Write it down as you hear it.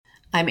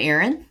I'm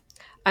Erin.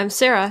 I'm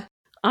Sarah.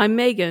 I'm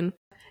Megan.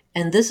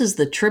 And this is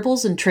the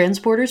Tribbles and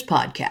Transporters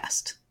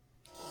podcast.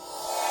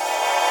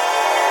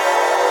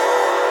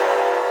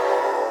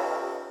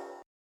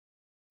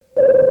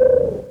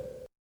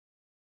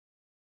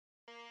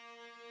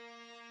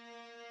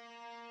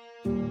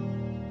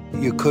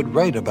 You could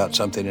write about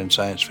something in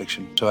science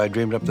fiction, so I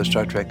dreamed up the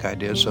Star Trek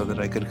idea so that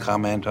I could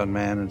comment on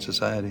man and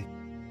society.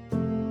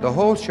 The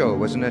whole show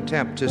was an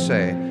attempt to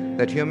say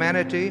that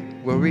humanity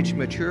will reach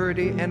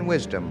maturity and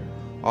wisdom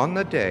on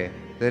the day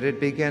that it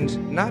begins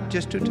not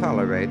just to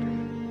tolerate,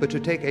 but to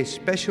take a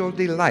special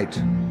delight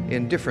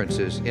in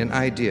differences in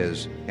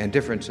ideas and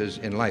differences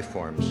in life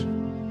forms.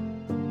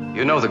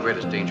 You know the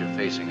greatest danger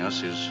facing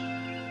us is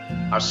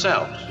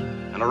ourselves,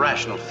 an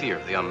irrational fear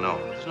of the unknown.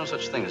 There's no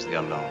such thing as the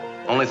unknown.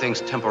 Only things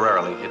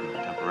temporarily hidden,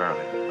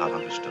 temporarily not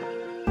understood.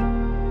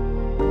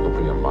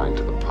 Open your mind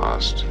to the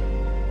past,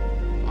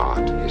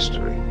 art,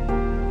 history,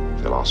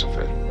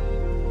 philosophy,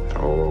 and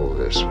all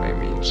this may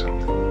mean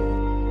something.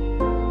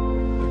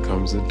 There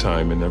comes a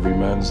time in every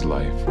man's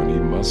life when he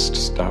must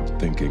stop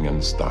thinking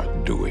and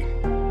start doing.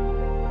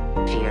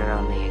 Fear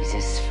only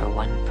exists for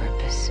one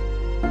purpose: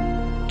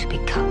 to be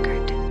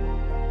conquered.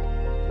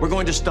 We're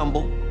going to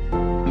stumble,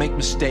 make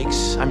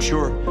mistakes, I'm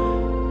sure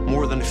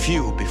more than a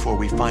few before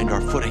we find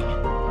our footing.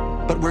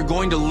 But we're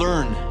going to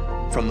learn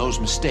from those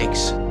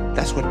mistakes.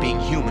 That's what being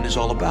human is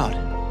all about.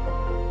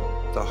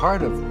 The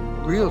heart of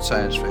real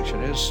science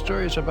fiction is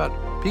stories about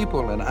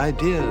people and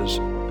ideas,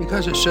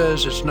 because it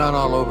says it's not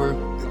all over,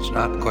 it's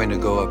not going to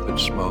go up in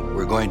smoke,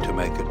 we're going to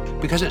make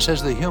it. Because it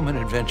says the human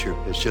adventure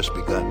has just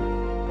begun.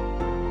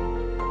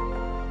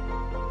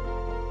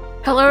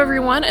 Hello,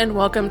 everyone, and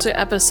welcome to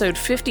episode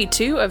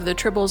 52 of the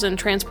Tribbles and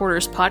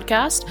Transporters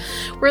podcast.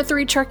 We're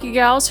three Trekkie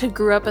gals who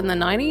grew up in the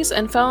 90s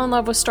and fell in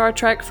love with Star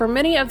Trek for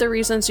many of the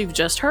reasons you've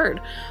just heard.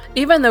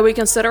 Even though we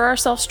consider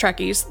ourselves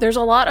Trekkies, there's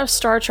a lot of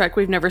Star Trek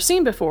we've never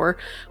seen before,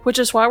 which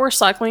is why we're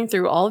cycling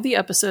through all of the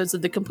episodes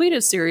of the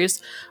completed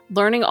series,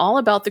 learning all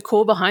about the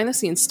cool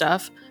behind-the-scenes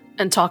stuff,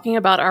 and talking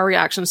about our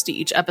reactions to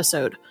each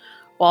episode.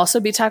 We'll also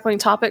be tackling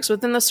topics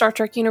within the Star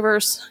Trek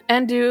universe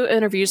and do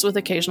interviews with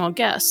occasional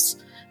guests.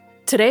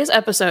 Today's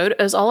episode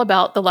is all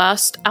about The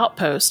Last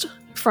Outpost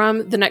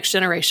from The Next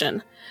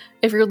Generation.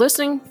 If you're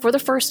listening for the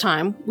first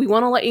time, we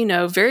want to let you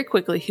know very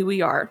quickly who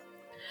we are.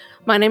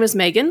 My name is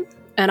Megan,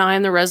 and I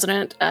am the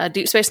resident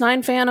Deep Space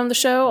Nine fan of the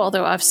show,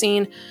 although I've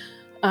seen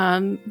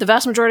the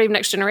vast majority of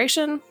Next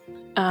Generation,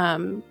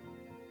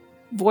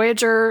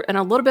 Voyager, and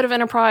a little bit of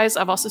Enterprise.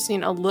 I've also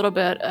seen a little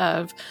bit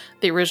of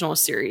the original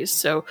series,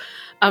 so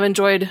I've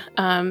enjoyed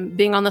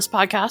being on this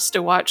podcast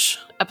to watch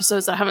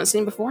episodes that I haven't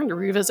seen before and to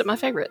revisit my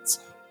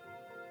favorites.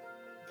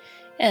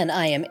 And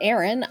I am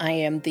Erin. I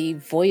am the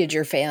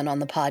Voyager fan on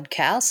the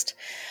podcast.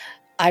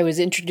 I was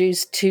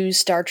introduced to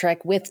Star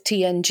Trek with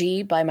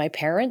TNG by my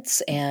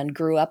parents and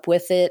grew up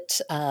with it.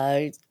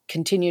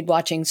 Continued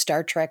watching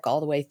Star Trek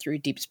all the way through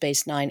Deep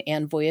Space Nine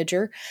and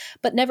Voyager,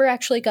 but never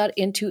actually got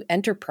into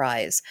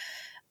Enterprise.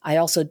 I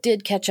also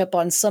did catch up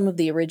on some of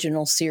the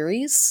original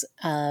series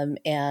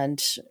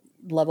and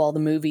love all the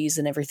movies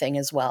and everything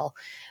as well.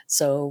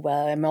 So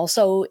I'm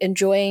also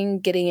enjoying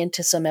getting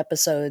into some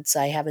episodes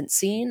I haven't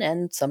seen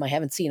and some I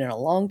haven't seen in a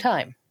long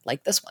time,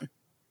 like this one.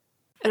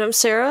 And I'm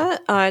Sarah.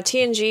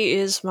 TNG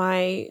is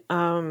my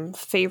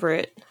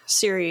favorite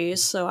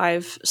series, so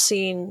I've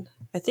seen,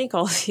 I think,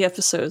 all the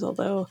episodes,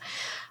 although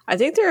I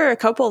think there are a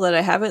couple that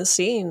I haven't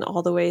seen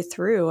all the way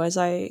through, as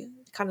I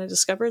kind of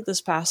discovered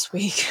this past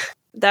week.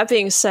 That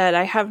being said,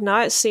 I have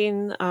not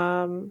seen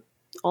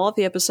all of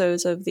the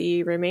episodes of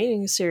the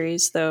remaining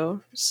series,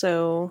 though,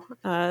 so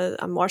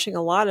I'm watching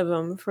a lot of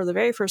them for the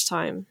very first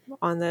time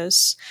on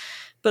this.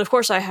 But of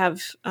course, I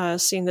have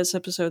seen this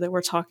episode that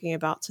we're talking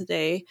about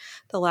today,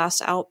 The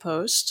Last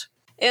Outpost.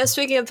 And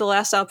speaking of The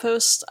Last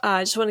Outpost,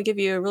 I just want to give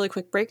you a really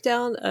quick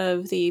breakdown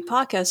of the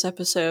podcast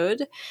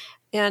episode.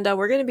 And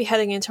we're going to be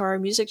heading into our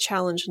music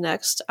challenge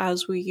next,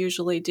 as we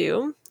usually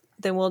do.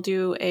 Then we'll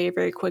do a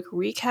very quick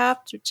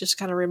recap to just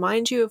kind of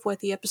remind you of what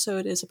the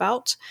episode is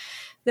about.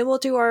 Then we'll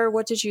do our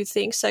What Did You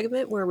Think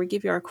segment, where we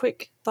give you our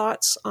quick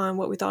thoughts on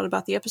what we thought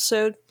about the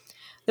episode.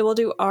 Then we'll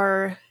do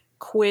our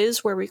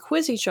quiz, where we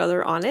quiz each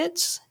other on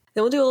it.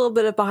 Then we'll do a little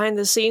bit of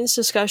behind-the-scenes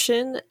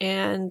discussion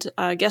and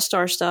guest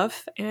star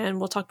stuff, and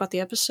we'll talk about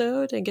the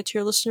episode and get to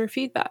your listener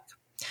feedback.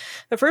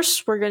 But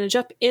first, we're going to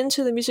jump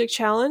into the music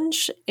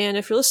challenge, and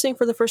if you're listening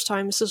for the first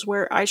time, this is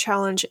where I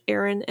challenge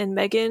Erin and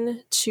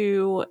Megan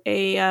to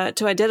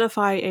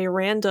identify a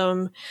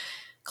random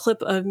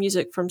clip of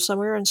music from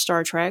somewhere in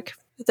Star Trek.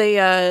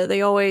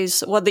 They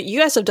always, you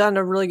guys have done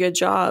a really good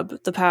job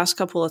the past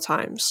couple of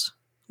times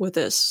with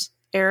this.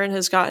 Erin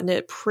has gotten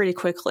it pretty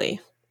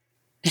quickly,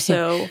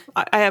 so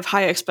I have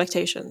high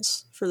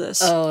expectations for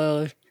this.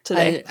 Oh,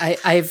 today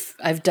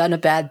I've done a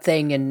bad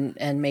thing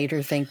and made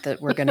her think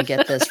that we're going to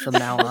get this from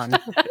now on.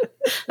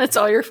 That's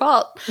all your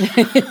fault.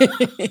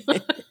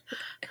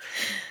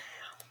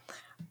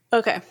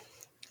 Okay,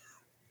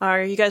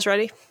 are you guys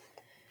ready?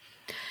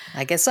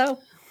 I guess so.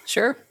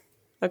 Sure.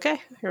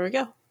 Okay, here we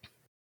go.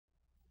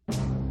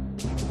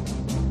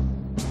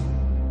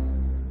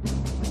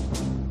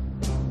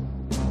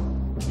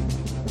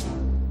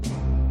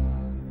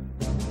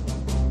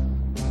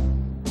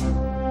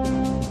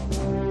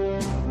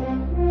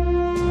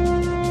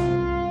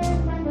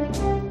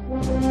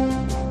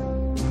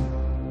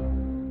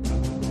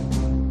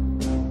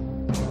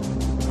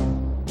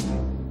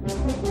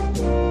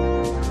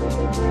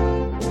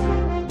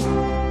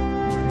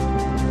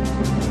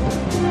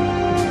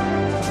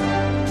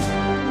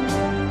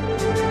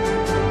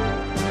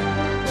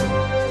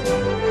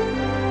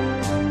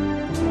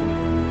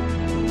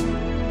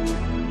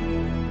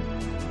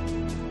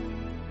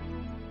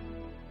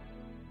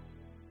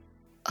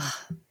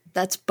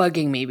 That's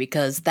bugging me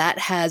because that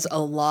has a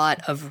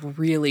lot of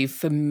really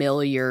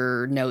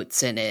familiar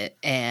notes in it,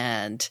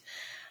 and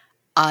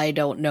I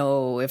don't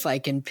know if I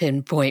can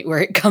pinpoint where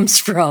it comes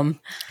from.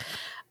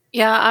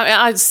 Yeah,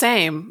 I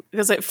same.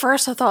 Because at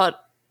first I thought,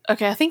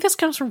 okay, I think this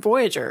comes from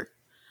Voyager.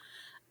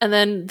 And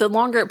then the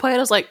longer it played, I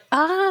was like,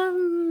 no.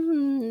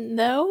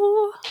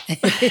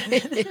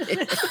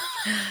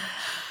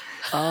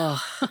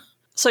 Oh.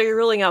 So you're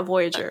ruling out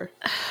Voyager?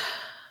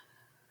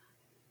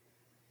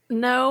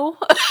 No.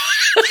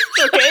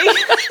 Okay.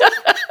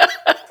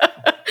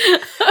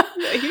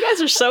 You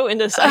guys are so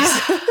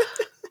indecisive.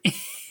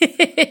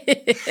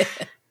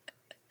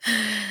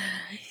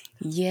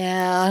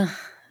 Yeah.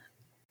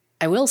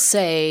 I will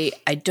say,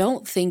 I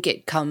don't think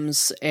it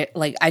comes,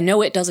 I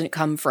know it doesn't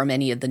come from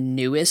any of the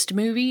newest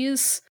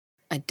movies.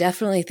 I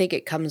definitely think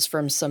it comes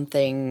from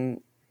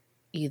something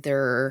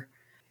either,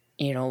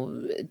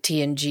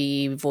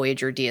 TNG,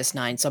 Voyager,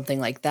 DS9, something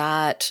like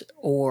that,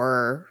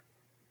 or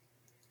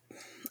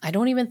I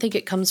don't even think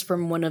it comes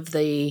from one of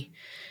the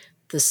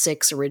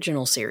 6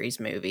 original series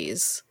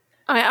movies.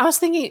 I was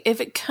thinking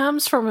if it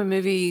comes from a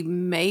movie,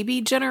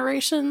 maybe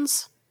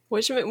Generations.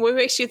 What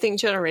makes you think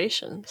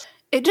Generations?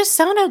 It just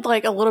sounded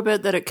like a little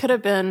bit that it could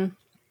have been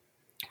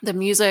the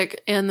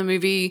music in the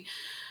movie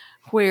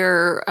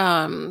where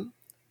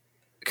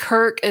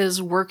Kirk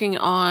is working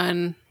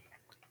on,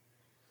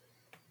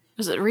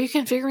 is it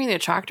reconfiguring the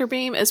attractor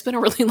beam? It's been a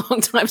really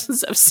long time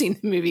since I've seen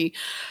the movie.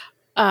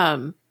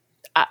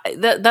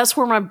 That's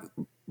where my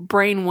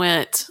brain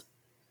went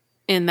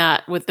in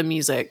that with the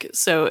music.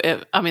 So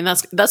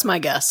that's my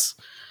guess.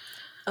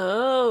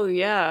 Oh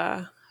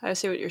yeah, I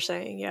see what you're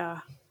saying.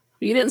 Yeah,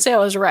 you didn't say I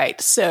was right.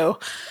 So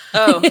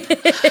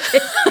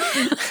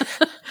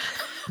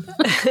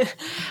it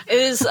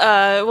is.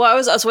 I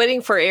was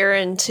waiting for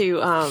Aaron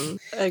to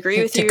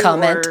agree with you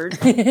comment. or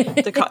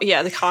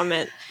the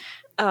comment.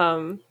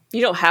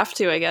 You don't have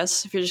to, I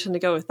guess, if you're just going to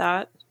go with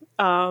that.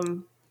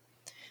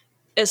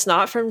 It's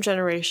not from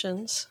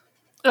Generations.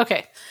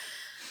 Okay.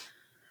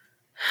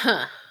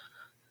 Huh.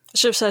 I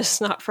should have said it's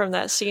not from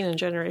that scene in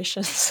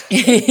Generations.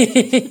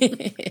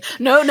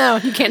 No,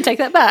 you can't take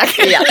that back.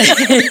 Yeah.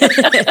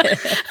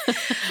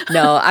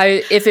 No,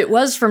 if it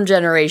was from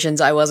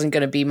Generations, I wasn't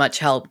going to be much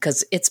help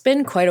because it's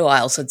been quite a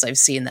while since I've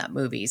seen that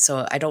movie,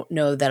 so I don't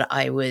know that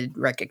I would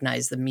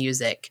recognize the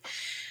music.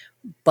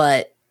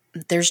 But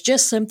there's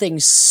just something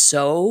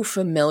so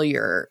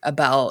familiar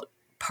about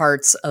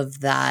parts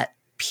of that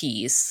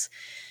piece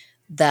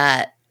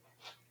that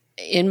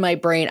in my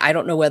brain, I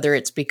don't know whether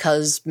it's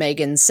because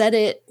Megan said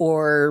it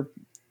or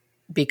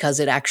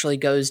because it actually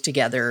goes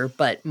together,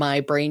 but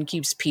my brain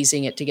keeps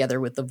piecing it together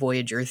with the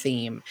Voyager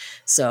theme.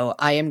 So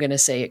I am going to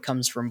say it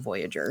comes from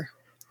Voyager.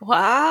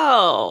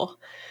 Wow.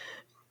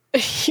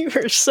 You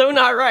were so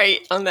not right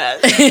on that.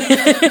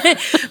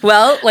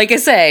 Well, like I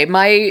say,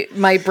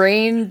 my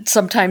brain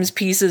sometimes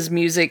pieces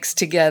musics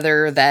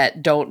together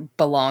that don't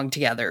belong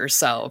together.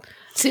 So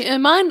see,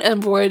 in mine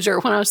and Voyager,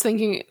 when I was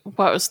thinking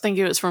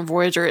it was from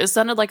Voyager, it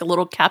sounded like a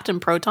little Captain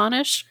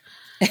Protonish.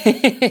 So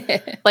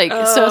it's like,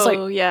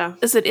 yeah.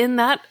 Is it in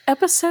that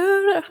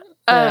episode?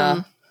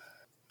 Yeah.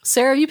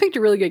 Sarah, you picked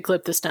a really good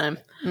clip this time.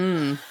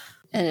 And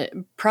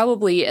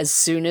probably as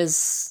soon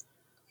as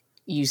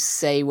you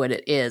say what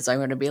it is, I'm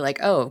going to be like,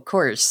 oh, of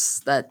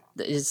course, that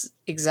is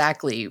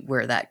exactly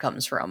where that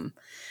comes from.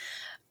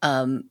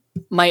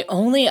 My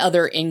only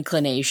other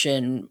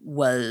inclination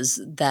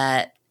was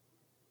that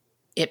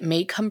it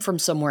may come from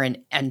somewhere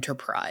in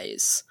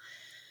Enterprise,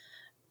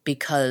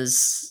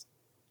 because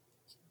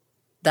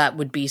that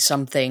would be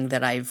something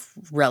that I've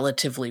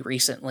relatively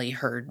recently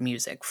heard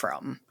music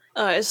from.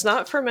 It's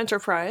not from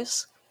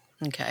Enterprise.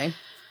 Okay.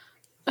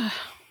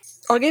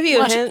 I'll give you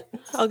a hint.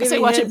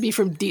 Watch it be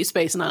from Deep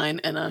Space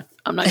Nine, and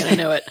I'm not going to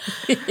know it.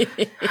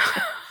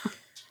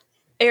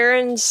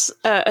 Erin's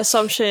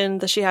assumption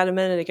that she had a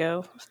minute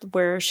ago,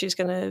 where she's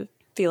going to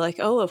be like,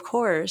 "Oh, of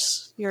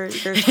course, you're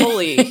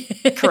totally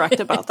correct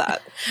about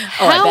that."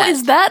 How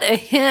is that a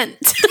hint?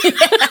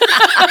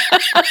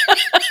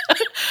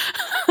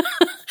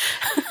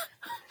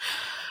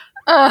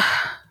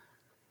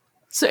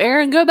 So,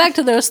 Erin, go back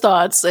to those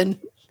thoughts and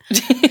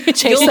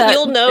chase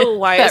you'll know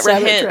why it's a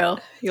hint. Trail.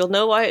 You'll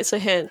know why it's a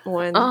hint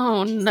when.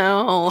 Oh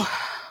no,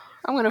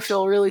 I'm going to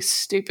feel really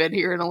stupid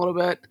here in a little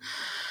bit.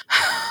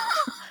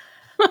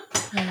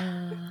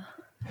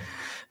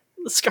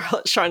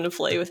 Scarlett's trying to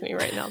play with me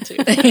right now too.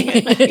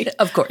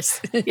 Of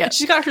course. Yeah,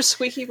 she's got her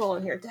squeaky ball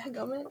in here.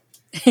 Dadgummit.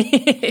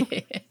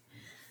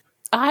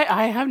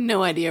 I have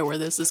no idea where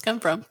this has come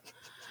from.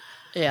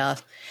 Yeah.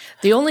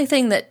 The only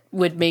thing that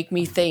would make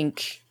me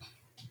think,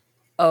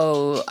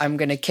 oh, I'm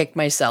going to kick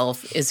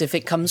myself, is if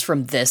it comes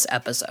from this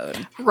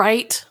episode.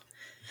 Right.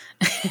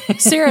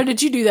 Sarah,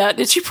 did you do that?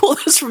 Did you pull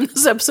this from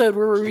this episode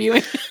we're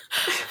reviewing?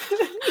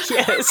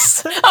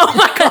 Yes. Oh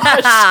my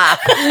gosh.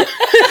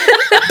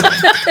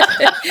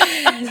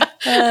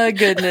 Oh,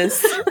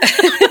 goodness.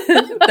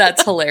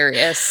 That's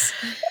hilarious.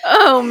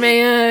 Oh,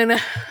 man.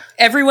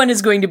 Everyone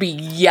is going to be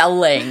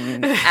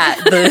yelling at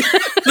the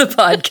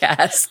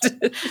podcast.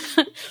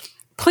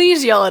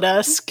 Please yell at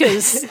us,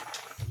 because,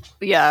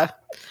 yeah.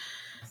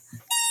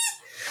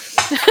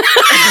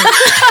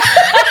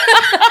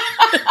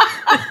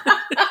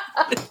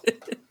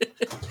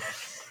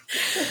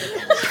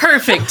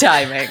 Perfect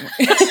timing.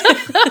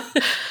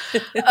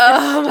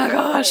 Oh my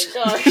gosh.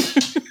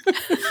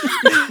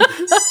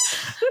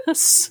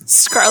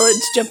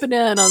 Scarlett's jumping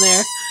in on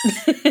there.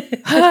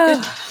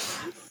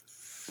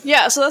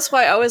 Yeah, so that's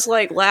why I was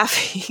like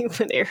laughing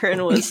when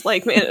Aaron was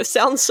like, man, it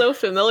sounds so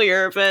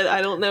familiar, but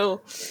I don't know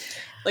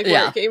like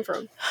where it came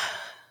from.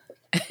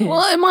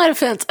 Well, in my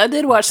defense, I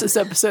did watch this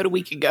episode a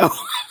week ago.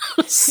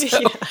 So.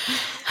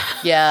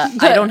 Yeah,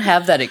 I don't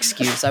have that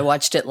excuse. I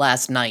watched it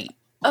last night.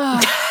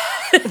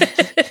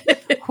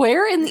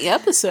 Where in the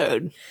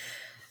episode?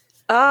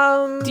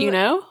 Do you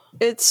know?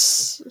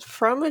 It's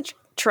from a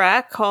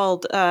track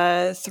called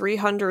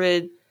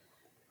 300.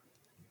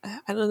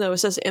 I don't know. It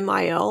says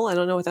MIL. I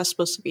don't know what that's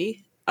supposed to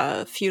be.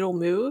 Feudal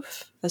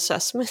move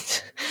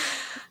assessment.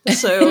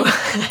 So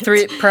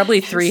probably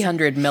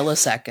 300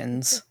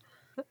 milliseconds.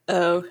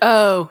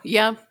 Oh,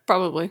 yeah,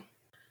 probably.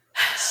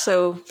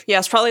 So yeah,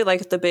 it's probably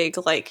like the big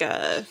like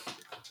I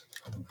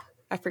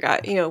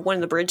forgot. You know, one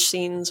of the bridge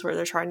scenes where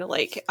they're trying to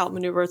like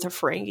outmaneuver the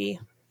Ferengi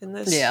in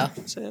this. Yeah.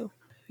 So.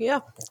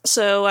 Yeah.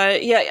 So, I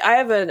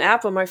have an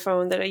app on my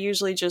phone that I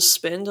usually just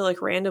spin to like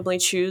randomly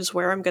choose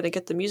where I'm going to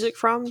get the music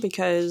from,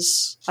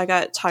 because I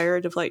got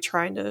tired of like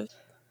trying to,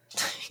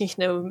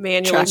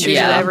 manually choose it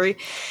every.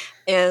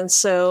 And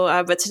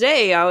so, but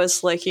today I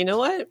was like, you know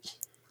what?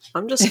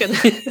 I'm just going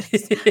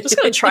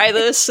to try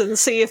this and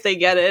see if they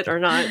get it or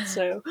not.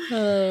 So,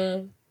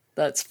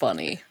 that's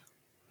funny.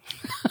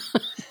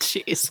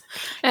 Jeez.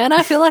 And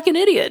I feel like an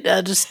idiot.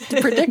 I just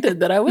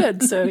predicted that I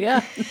would. So,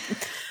 yeah.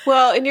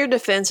 Well, in your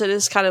defense, it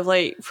is kind of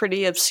like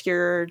pretty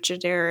obscure,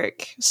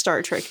 generic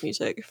Star Trek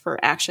music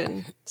for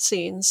action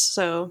scenes.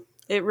 So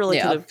it really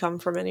could have come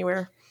from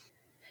anywhere.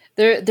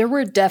 There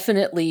were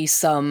definitely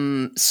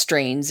some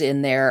strains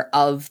in there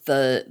of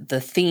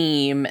the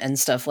theme and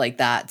stuff like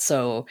that.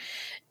 So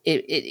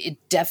it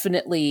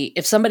definitely,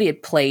 if somebody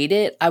had played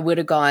it, I would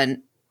have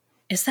gone,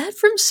 is that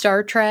from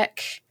Star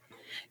Trek?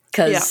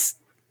 Because,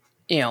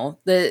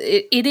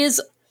 it is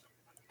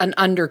an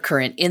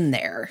undercurrent in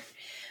there.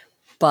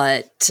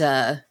 But,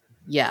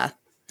 yeah,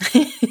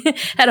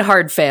 had a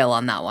hard fail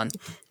on that one.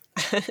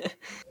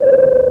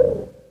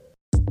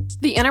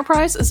 The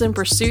Enterprise is in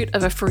pursuit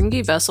of a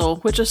Ferengi vessel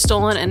which has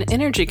stolen an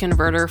energy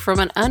converter from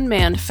an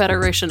unmanned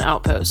Federation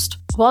outpost.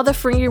 While the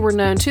Ferengi were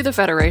known to the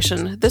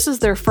Federation, this is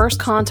their first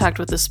contact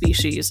with the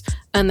species,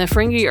 and the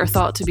Ferengi are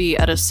thought to be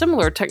at a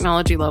similar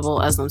technology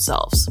level as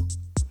themselves.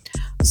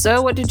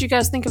 So, what did you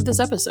guys think of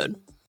this episode?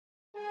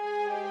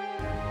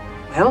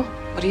 Well,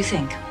 what do you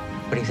think?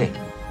 What do you think?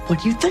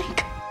 What do you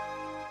think?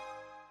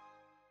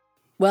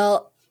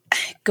 Well,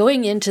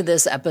 going into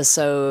this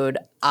episode,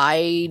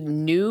 I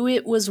knew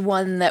it was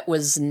one that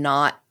was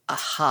not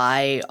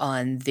high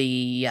on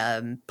the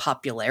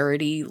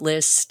popularity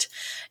list,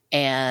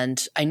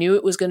 and I knew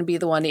it was going to be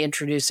the one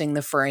introducing the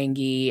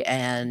Ferengi,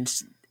 and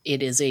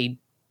it is a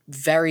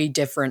very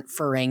different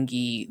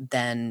Ferengi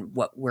than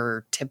what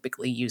we're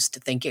typically used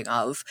to thinking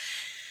of.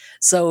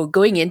 So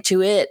going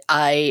into it,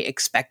 I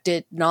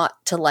expected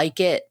not to like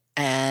it,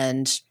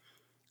 and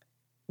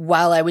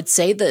while I would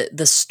say the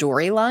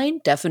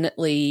storyline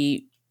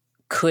definitely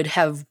could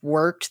have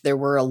worked, there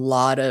were a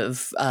lot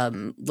of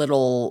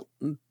little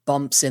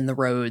bumps in the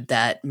road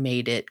that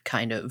made it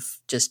kind of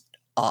just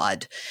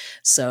odd.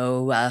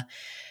 So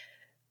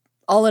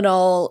all in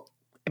all,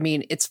 I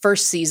mean, it's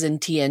first season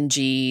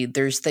TNG.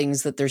 There's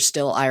things that they're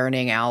still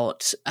ironing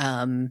out,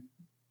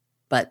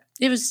 but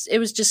it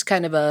was just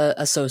kind of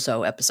a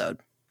so-so episode.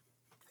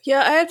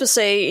 Yeah, I have to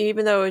say,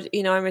 even though,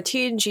 I'm a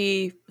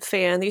TNG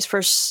fan, these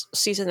first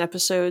season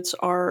episodes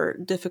are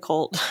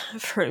difficult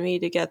for me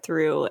to get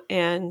through.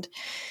 And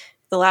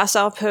The Last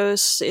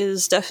Outpost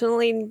is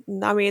definitely,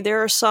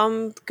 there are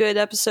some good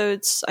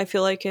episodes, I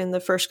feel like, in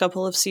the first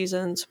couple of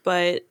seasons,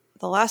 but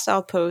The Last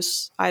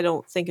Outpost, I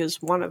don't think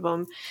is one of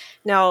them.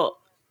 Now,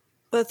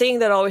 the thing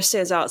that always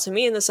stands out to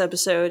me in this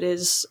episode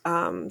is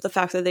the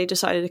fact that they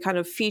decided to kind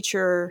of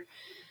feature,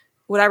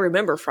 what I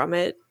remember from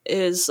it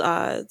is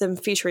them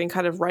featuring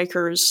kind of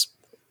Riker's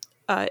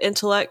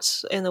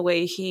intellect and the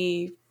way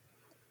he,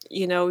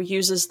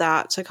 uses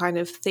that to kind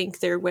of think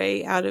their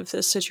way out of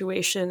this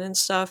situation and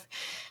stuff.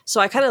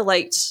 So I kind of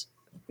liked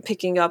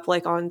picking up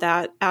like on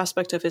that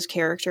aspect of his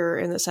character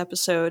in this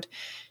episode.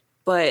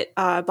 But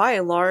by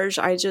and large,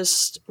 I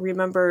just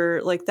remember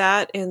like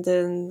that, and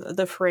then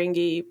the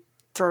Ferengi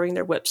throwing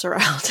their whips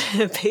around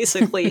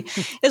basically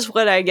is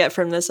what I get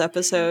from this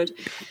episode.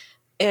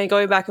 And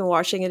going back and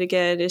watching it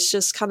again, it's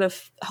just kind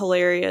of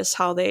hilarious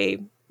how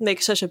they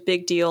make such a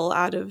big deal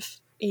out of,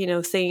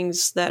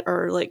 things that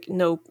are like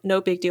no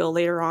big deal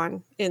later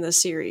on in the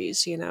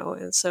series,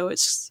 and so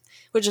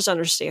which is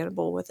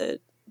understandable with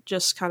it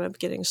just kind of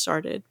getting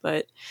started.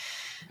 But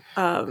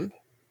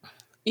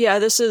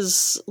this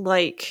is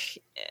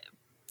like,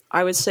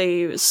 I would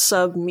say,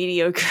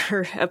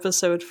 sub-mediocre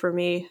episode for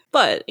me.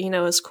 But,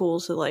 it's cool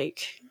to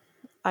like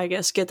I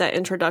guess, get that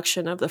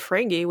introduction of the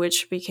Ferengi,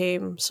 which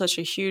became such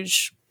a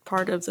huge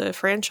part of the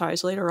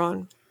franchise later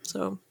on.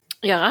 So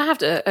yeah, I have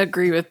to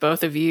agree with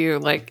both of you.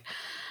 Like,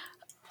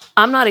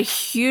 I'm not a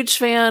huge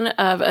fan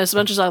of, as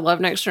much as I love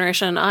Next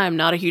Generation, I am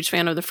not a huge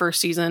fan of the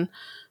first season.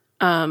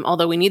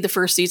 Although we need the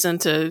first season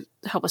to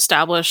help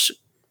establish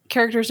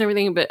characters and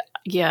everything. But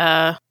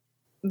yeah,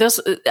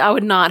 I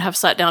would not have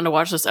sat down to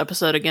watch this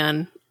episode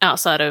again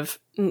outside of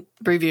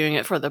reviewing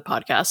it for the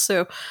podcast.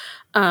 So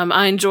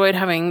I enjoyed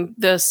having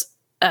this,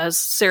 as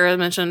Sarah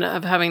mentioned,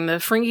 of having the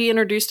Ferengi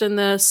introduced in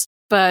this.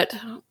 But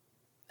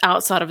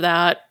outside of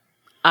that,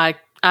 I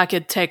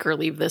could take or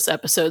leave this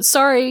episode.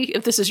 Sorry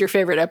if this is your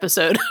favorite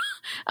episode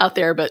out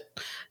there, but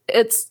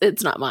it's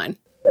not mine.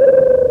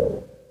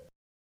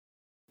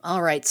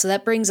 All right, so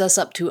that brings us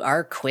up to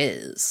our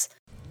quiz.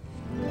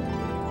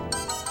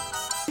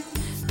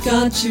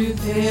 Got to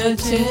pay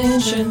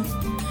attention.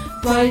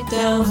 Write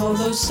down all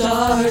those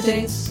star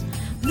dates.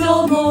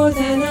 No more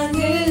than an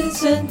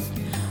instant.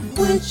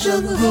 Which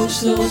of the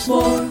hosts knows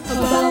more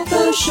about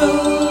the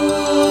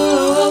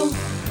show?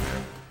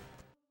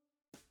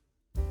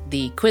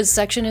 The quiz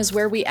section is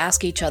where we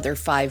ask each other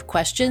 5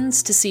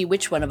 questions to see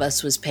which one of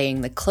us was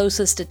paying the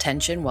closest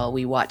attention while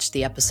we watched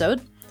the episode.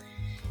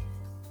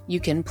 You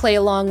can play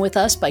along with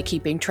us by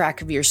keeping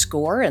track of your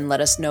score and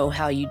let us know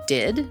how you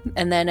did.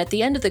 And then at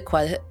the end of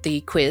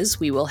the quiz,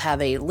 we will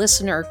have a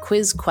listener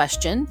quiz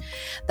question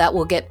that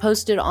will get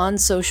posted on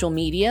social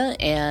media,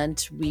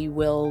 and we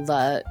will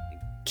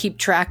keep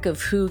track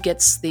of who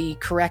gets the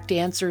correct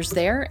answers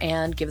there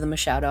and give them a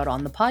shout out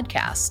on the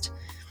podcast.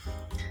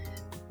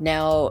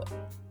 Now,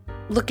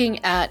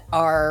 looking at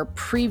our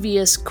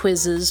previous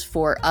quizzes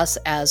for us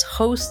as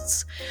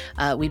hosts,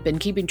 we've been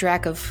keeping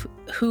track of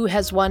who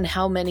has won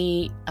how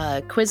many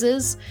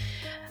quizzes.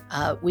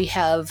 We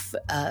have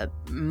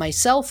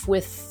myself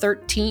with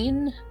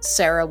 13,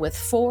 Sarah with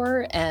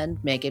 4,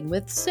 and Megan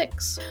with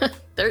 6.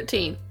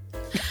 13.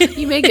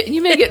 You may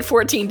get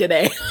 14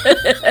 today.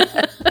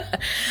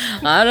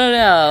 I don't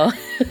know.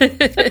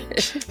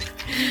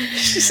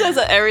 She says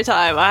it every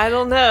time. I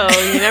don't know.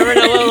 You never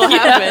know what will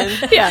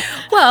happen. Yeah.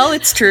 Well,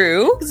 it's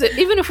true.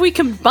 Even if we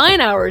combine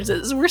ours,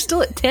 we're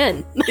still at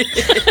 10.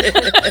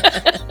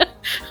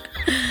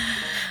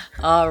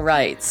 All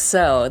right.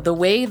 So the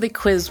way the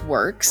quiz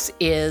works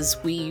is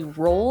we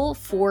roll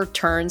 4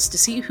 turns to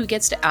see who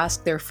gets to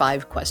ask their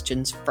 5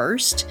 questions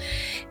first.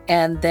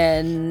 And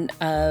then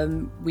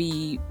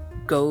we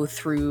go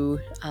through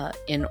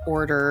in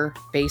order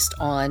based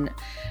on,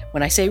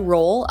 when I say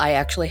roll, I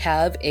actually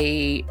have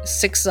a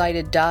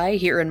 6-sided die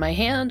here in my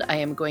hand. I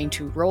am going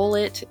to roll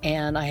it,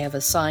 and I have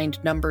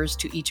assigned numbers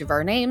to each of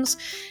our names,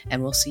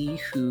 and we'll see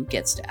who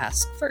gets to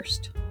ask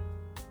first.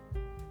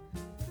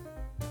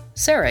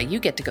 Sarah, you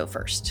get to go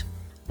first.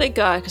 Thank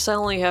God, because I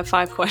only have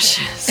 5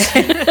 questions.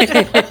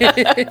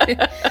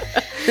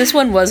 This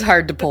one was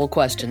hard to pull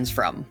questions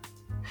from.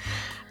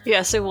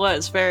 Yes, it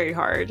was very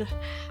hard.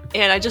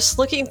 And I just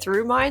looking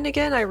through mine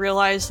again, I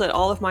realized that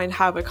all of mine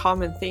have a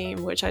common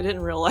theme, which I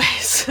didn't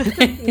realize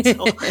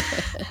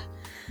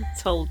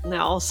until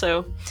now.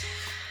 So,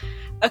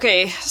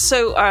 okay,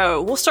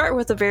 so we'll start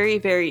with a very,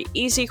 very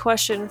easy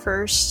question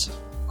first.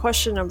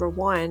 Question number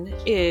 1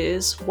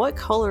 is, what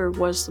color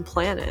was the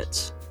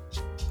planet?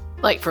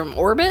 Like from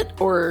orbit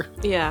or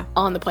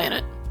on the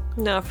planet?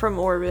 No, from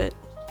orbit.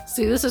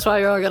 See, this is why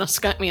you're all going to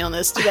skunk me on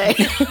this today.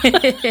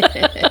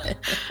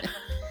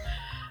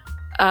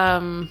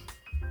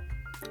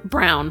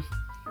 Brown.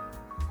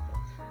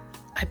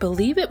 I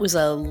believe it was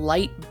a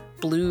light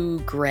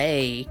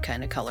blue-gray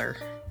kind of color.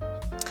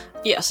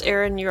 Yes,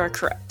 Aaron, you are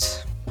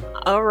correct.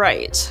 All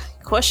right.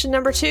 Question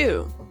number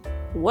 2.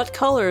 What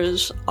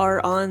colors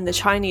are on the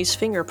Chinese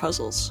finger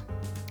puzzles?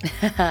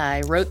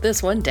 I wrote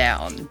this one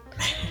down.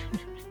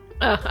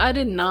 I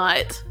did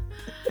not.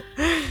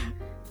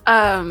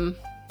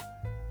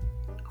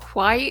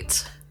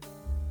 White,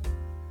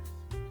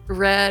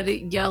 red,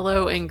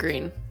 yellow, and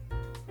green.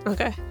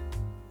 Okay.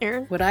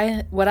 Aaron? What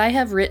I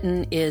have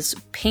written is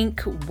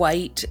pink,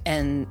 white,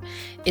 and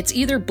it's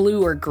either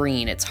blue or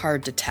green. It's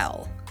hard to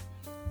tell.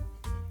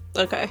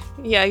 Okay.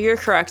 Yeah, you're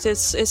correct.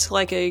 It's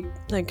like a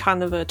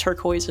kind of a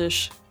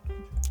turquoise-ish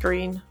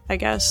green, I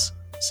guess.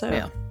 So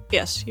yeah.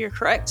 Yes, you're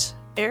correct.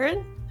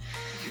 Aaron?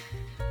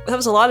 That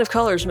was a lot of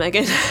colors,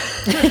 Megan.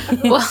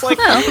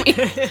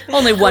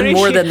 Only one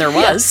more than there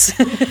was.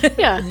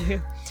 Yeah.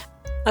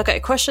 Okay,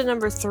 question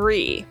number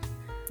 3.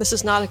 This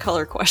is not a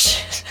color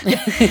question.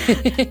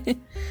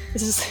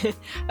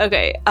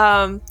 Okay.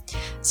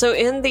 So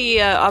in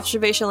the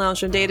observation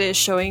lounge, when data is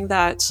showing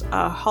that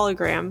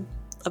hologram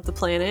of the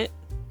planet,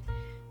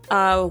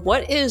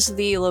 what is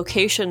the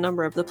location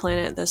number of the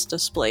planet that's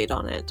displayed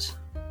on it?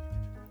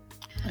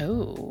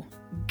 Oh,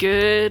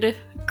 good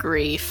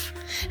grief.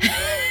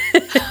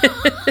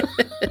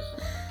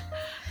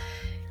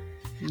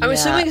 I'm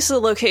assuming it's the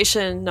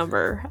location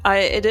number.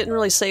 It didn't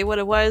really say what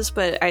it was,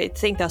 but I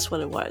think that's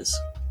what it was.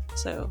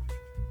 So,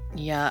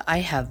 yeah, I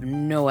have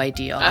no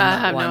idea on I that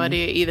have one. no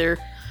idea either.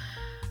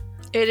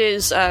 It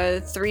is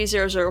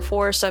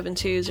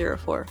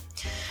 3004-7204.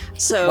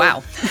 So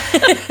wow.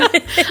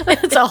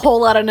 It's a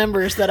whole lot of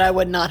numbers that I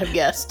would not have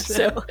guessed.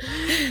 So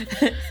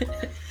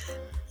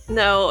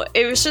no,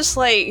 it was just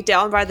like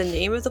down by the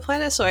name of the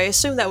planet, so I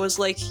assume that was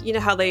like, you know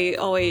how they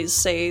always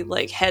say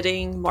like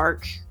heading,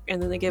 mark,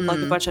 and then they give like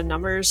a bunch of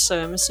numbers,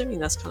 so I'm assuming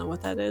that's kind of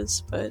what that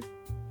is. But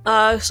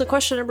so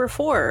question number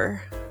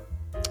 4.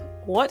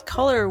 What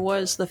color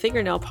was the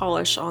fingernail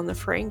polish on the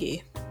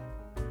Ferengi?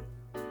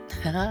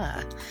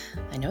 I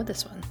know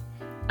this one.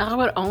 I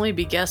would only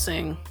be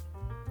guessing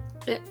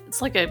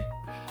it's like a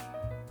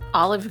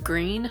olive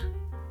green.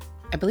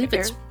 I believe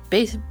it's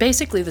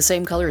basically the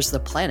same color as the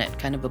planet,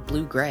 kind of a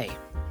blue-gray.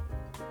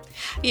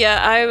 Yeah,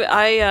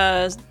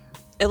 I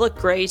it looked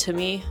gray to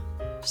me,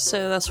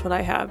 so that's what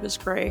I have is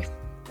gray.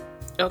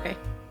 Okay.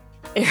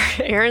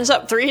 Aaron's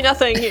up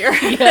 3-0 here.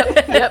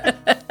 Yep.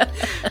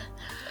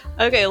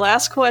 Okay,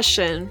 last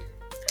question.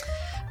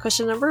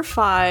 Question number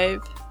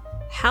 5.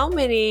 How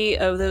many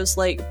of those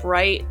like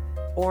bright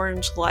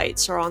orange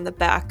lights are on the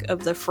back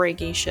of the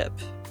Ferengi ship?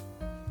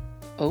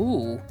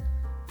 Oh.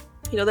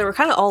 You know, they were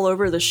kind of all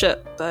over the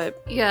ship,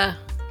 but yeah.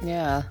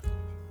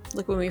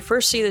 Like when we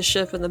first see the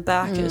ship in the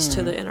back is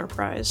to the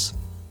Enterprise.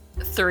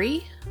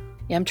 3?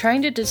 Yeah, I'm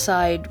trying to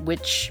decide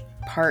which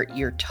part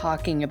you're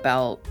talking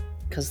about,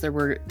 because there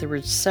were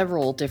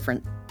several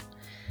different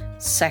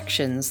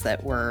sections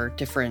that were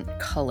different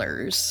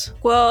colors.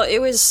 Well, it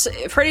was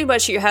pretty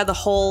much you had the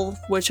hull,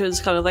 which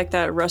was kind of like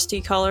that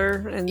rusty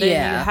color, and then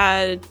you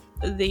had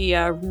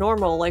the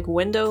normal like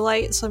window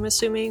lights, I'm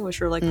assuming,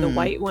 which were like the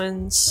white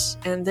ones,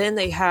 and then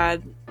they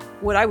had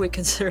what I would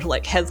consider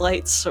like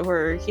headlights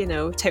or, you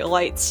know, tail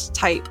lights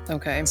type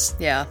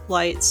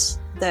lights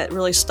that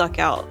really stuck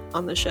out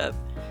on the ship.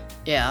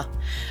 Yeah,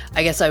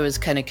 I guess I was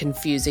kind of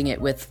confusing it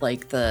with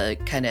like the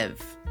kind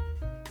of,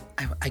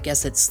 I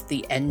guess it's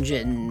the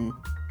engine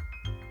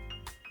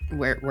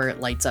where it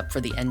lights up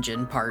for the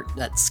engine part.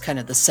 That's kind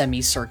of the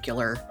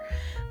semicircular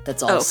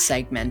that's all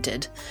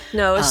segmented.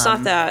 No, it's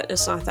not that.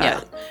 It's not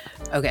that.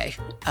 Yeah. Okay.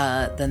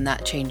 Then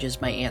that changes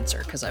my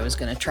answer, because I was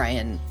going to try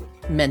and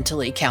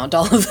mentally count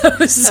all of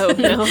those. Oh,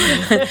 no.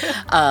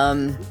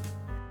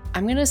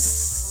 I'm going to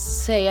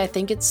say I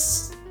think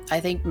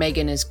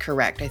Megan is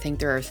correct. I think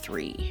there are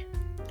 3.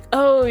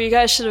 Oh, you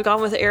guys should have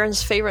gone with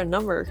Aaron's favorite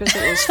number, because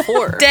it was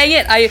 4. Dang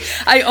it,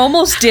 I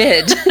almost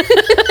did.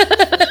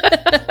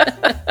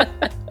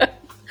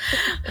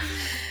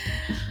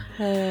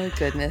 Oh,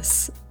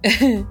 goodness.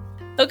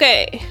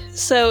 Okay,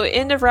 so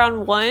end of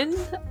round 1.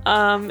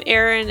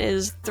 Aaron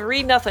is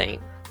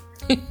 3-0.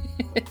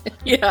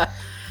 Yeah.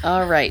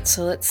 All right,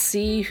 so let's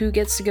see who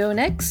gets to go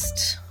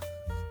next.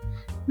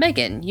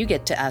 Megan, you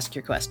get to ask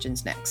your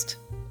questions next.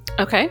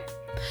 Okay.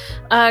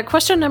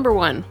 Question number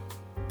 1.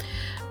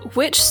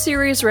 Which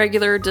series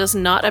regular does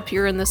not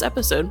appear in this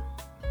episode?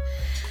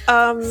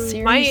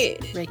 My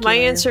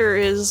answer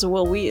is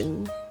Will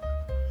Wheaton.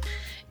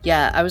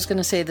 Yeah, I was going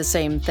to say the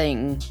same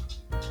thing.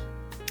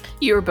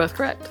 You were both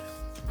correct.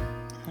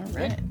 All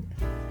right.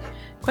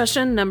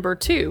 Question number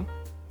 2.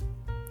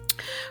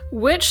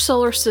 Which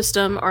solar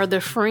system are the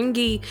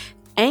Ferengi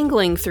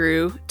angling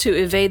through to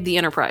evade the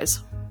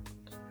Enterprise?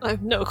 I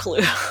have no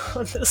clue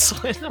on this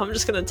one. I'm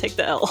just going to take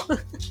the L.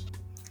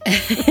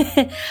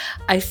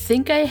 I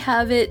think I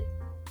have it.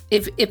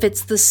 If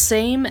it's the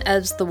same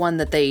as the one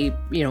that they,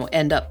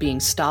 end up being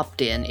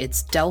stopped in,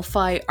 it's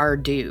Delphi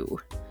Ardu.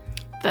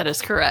 That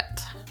is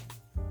correct.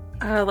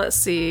 Let's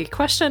see.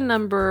 Question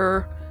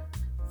number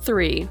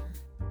 3.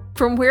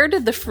 From where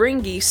did the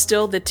Ferengi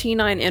steal the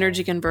T9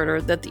 energy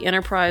converter that the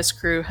Enterprise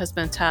crew has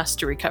been tasked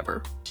to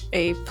recover?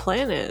 A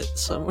planet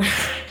somewhere,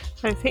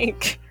 I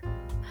think.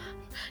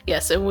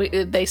 Yes,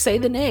 and they say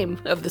the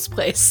name of this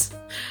place.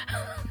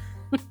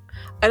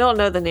 I don't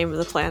know the name of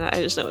the planet.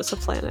 I just know it's a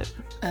planet.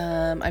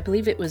 I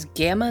believe it was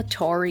Gamma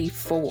Tauri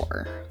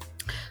 4.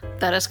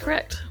 That is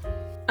correct.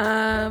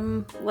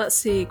 Let's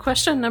see.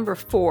 Question number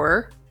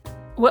 4.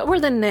 What were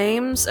the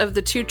names of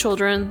the 2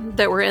 children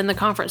that were in the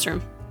conference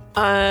room?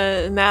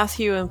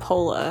 Matthew and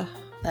Pola.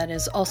 That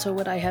is also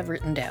what I have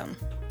written down.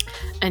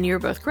 And you're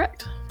both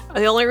correct.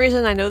 The only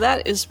reason I know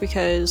that is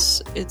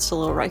because it's a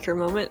little Riker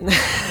moment.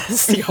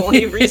 That's the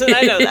only reason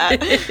I know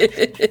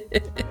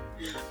that.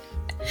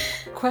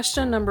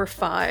 Question number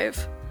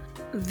 5.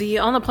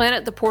 On the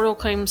planet, the portal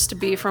claims to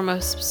be from a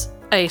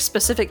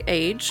specific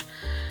age.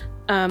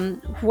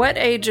 What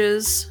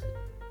ages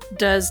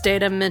does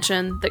Data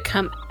mention that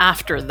come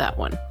after that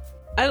one?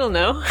 I don't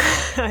know.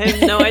 I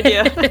have no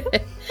idea.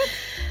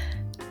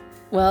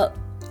 Well,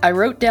 I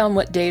wrote down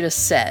what Data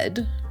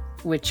said,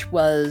 which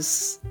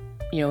was,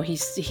 he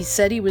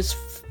said he was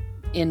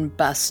in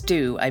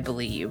Bastu, I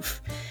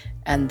believe.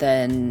 And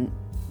then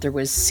there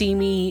was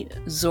Simi,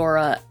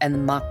 Zora,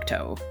 and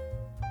Makto.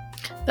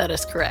 That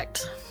is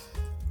correct.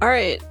 All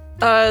right.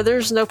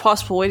 There's no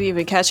possible way to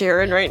even catch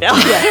Aaron right now.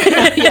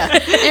 Yeah.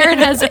 Aaron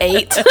has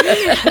 8.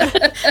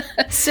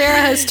 Sarah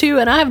has 2,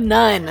 and I have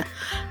none.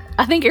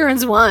 I think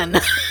Aaron's 1.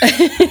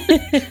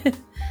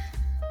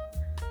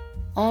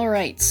 All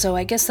right, so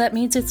I guess that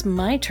means it's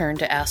my turn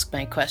to ask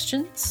my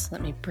questions.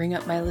 Let me bring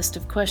up my list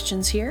of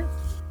questions here.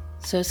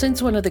 So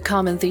since one of the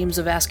common themes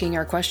of asking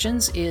our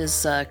questions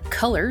is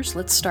colors,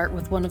 let's start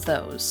with one of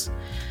those.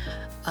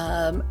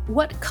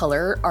 What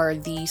color are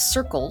the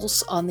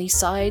circles on the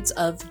sides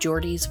of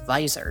Geordi's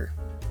visor?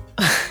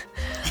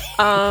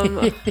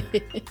 I'm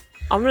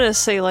going to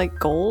say like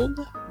gold.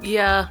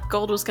 Yeah,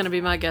 gold was going to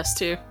be my guess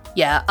too.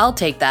 Yeah, I'll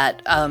take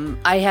that.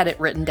 I had it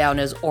written down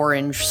as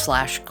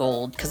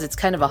orange/gold because it's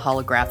kind of a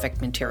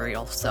holographic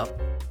material. So,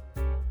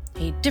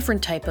 a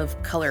different type of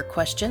color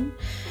question.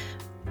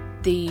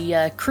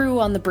 The crew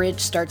on the bridge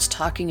starts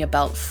talking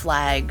about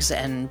flags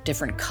and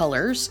different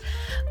colors.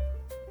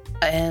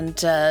 And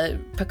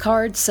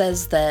Picard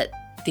says that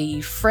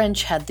the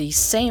French had the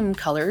same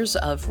colors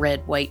of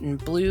red, white, and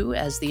blue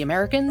as the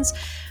Americans,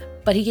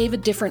 but he gave a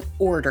different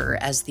order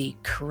as the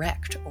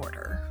correct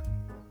order.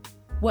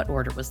 What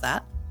order was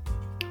that?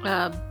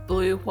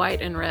 Blue,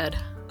 white, and red.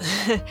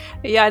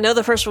 Yeah, I know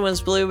the first one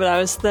was blue, but I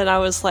was going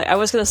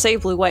to say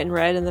blue, white, and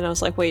red, and then I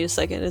was like, wait a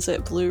second, is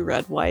it blue,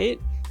 red,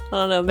 white? I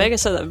don't know. Megan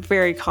said that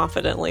very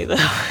confidently, though.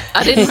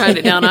 I didn't write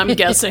it down. I'm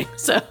guessing.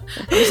 So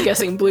I'm just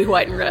guessing blue,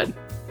 white, and red.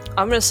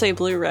 I'm going to say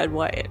blue, red,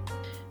 white.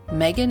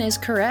 Megan is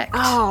correct.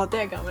 Oh,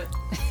 daggum.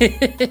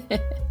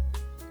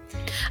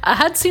 I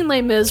had seen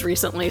Les Mis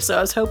recently, so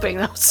I was hoping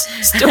I was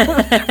still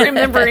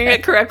remembering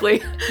it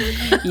correctly.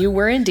 You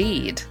were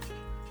indeed.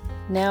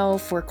 Now,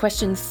 for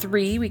question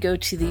 3, we go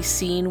to the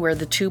scene where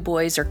the two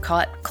boys are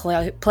caught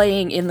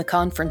playing in the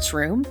conference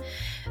room.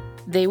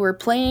 They were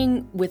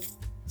playing with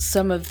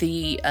some of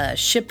the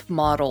ship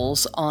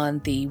models on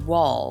the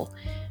wall.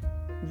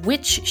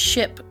 Which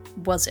ship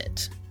was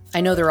it?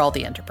 I know they're all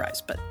the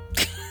Enterprise, but...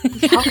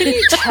 How can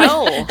you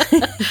tell?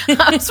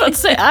 I was about to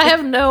say, I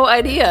have no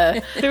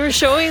idea. They were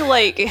showing,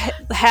 like,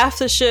 half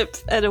the ship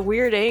at a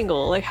weird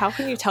angle. Like, how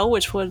can you tell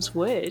which one's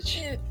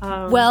which?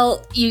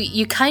 Well,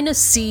 you kind of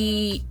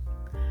see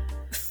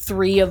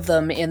 3 of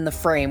them in the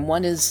frame.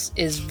 One is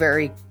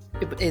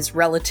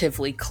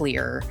relatively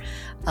clear,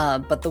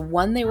 but the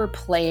one they were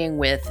playing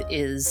with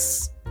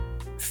is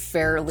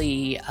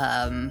fairly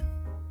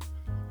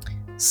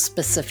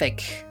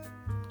specific.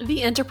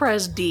 The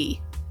Enterprise D.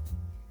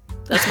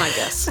 That's my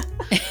guess.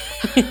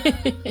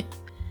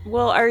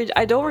 Well,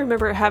 I don't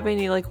remember it having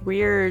any, like,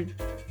 weird,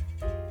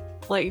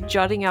 like,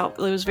 jutting out.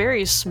 It was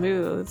very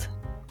smooth.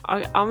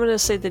 I'm going to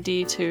say the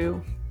D,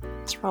 too.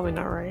 It's probably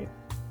not right.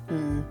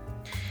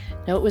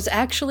 No, it was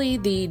actually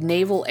the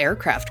Naval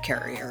Aircraft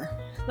Carrier.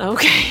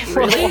 Okay.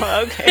 Really?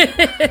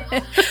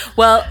 Okay.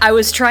 Well, I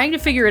was trying to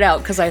figure it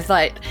out because I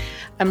thought...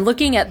 I'm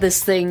looking at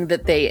this thing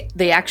that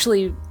they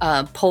actually...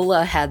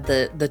 Pola had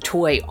the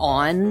toy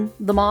on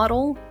the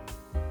model.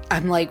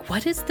 I'm like,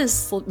 what is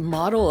this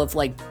model of,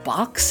 like,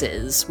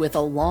 boxes with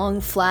a long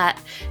flat?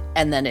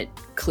 And then it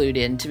clued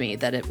into me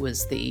that it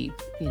was the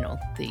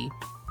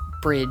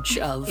bridge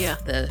of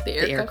the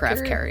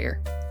aircraft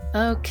carrier.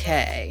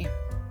 Okay.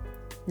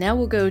 Now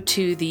we'll go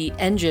to the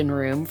engine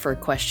room for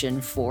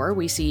question 4.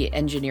 We see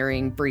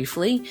engineering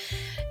briefly,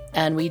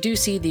 and we do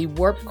see the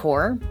warp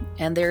core,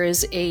 and there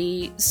is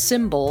a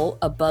symbol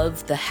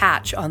above the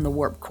hatch on the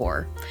warp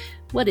core.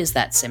 What is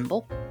that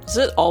symbol? Is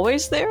it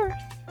always there?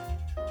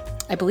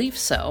 I believe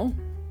so,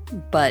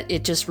 but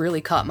it just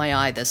really caught my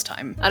eye this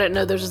time. I didn't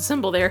know there's a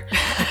symbol there.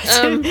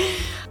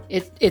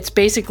 It's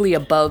basically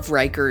above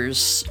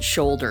Riker's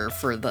shoulder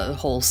for the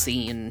whole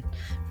scene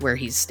where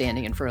he's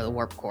standing in front of the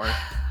warp core.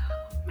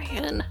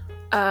 Man.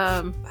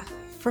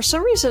 For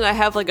some reason I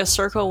have, like, a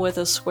circle with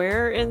a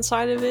square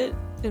inside of it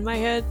in my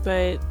head,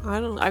 but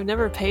I've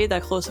never paid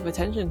that close of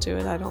attention to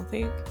it, I don't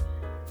think.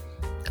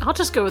 I'll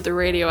just go with the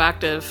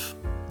radioactive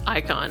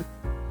icon.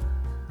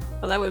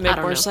 Well, that would make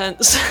more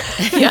sense.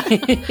 Yeah.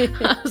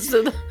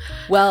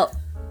 Well,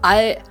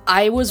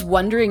 I was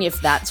wondering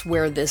if that's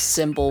where this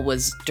symbol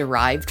was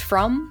derived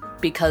from,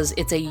 because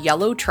it's a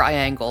yellow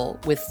triangle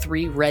with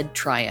 3 red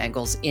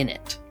triangles in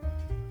it.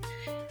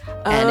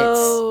 And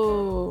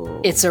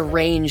it's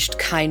arranged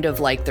kind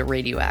of like the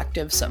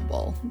radioactive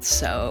symbol.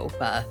 So,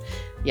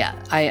 yeah,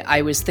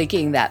 I was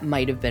thinking that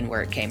might have been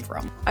where it came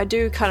from. I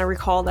do kind of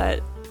recall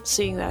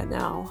seeing that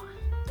now.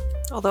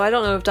 Although I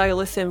don't know if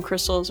dilithium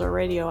crystals are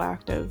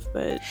radioactive,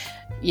 but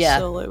yeah,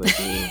 still it would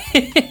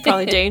be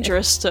probably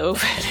dangerous to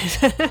open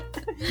it.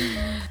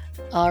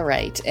 All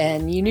right,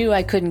 and you knew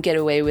I couldn't get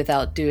away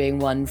without doing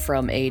one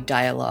from a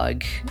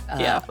dialogue.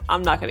 Yeah,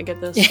 I'm not going to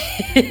get this.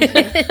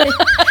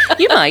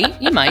 You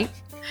might.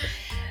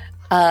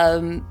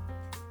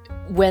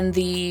 When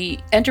the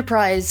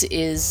Enterprise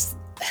is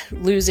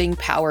losing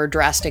power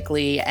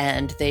drastically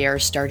and they are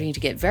starting to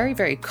get very,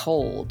 very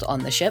cold on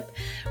the ship,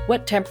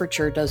 what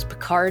temperature does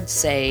Picard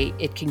say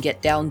it can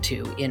get down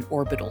to in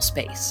orbital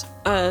space?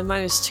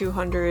 Minus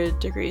 200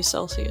 degrees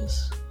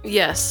Celsius.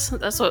 Yes,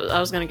 that's what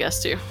I was going to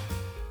guess too.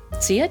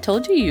 See, I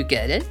told you you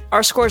get it.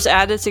 Our scores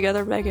added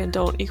together, Megan,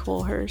 don't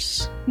equal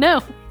hers.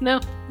 No.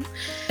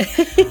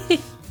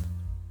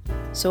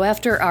 So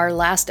after our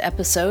last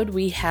episode,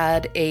 we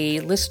had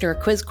a listener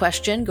quiz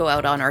question go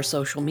out on our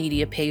social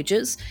media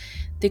pages.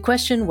 The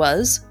question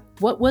was,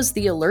 What was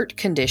the alert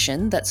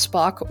condition that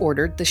Spock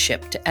ordered the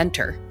ship to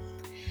enter?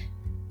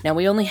 Now,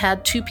 we only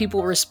had 2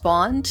 people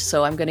respond,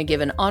 so I'm going to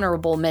give an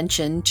honorable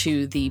mention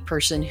to the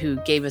person who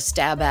gave a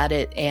stab at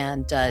it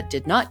and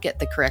did not get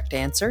the correct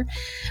answer.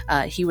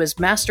 He was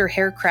Master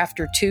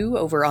Haircrafter 2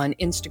 over on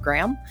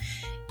Instagram.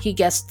 He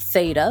guessed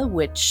Theta,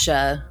 which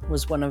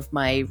was one of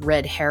my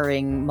red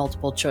herring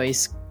multiple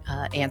choice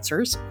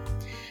answers.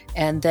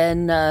 And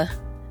then,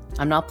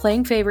 I'm not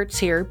playing favorites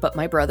here, but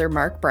my brother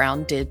Mark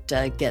Brown did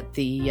get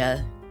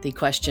the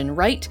question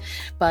right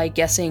by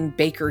guessing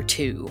Baker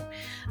 2.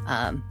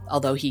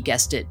 Although he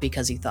guessed it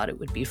because he thought it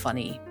would be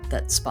funny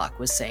that Spock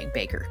was saying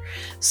Baker.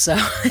 So,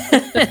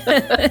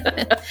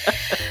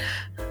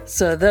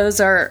 so those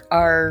are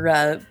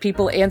our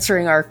people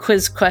answering our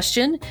quiz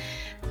question.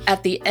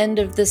 At the end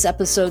of this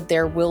episode,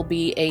 there will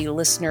be a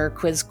listener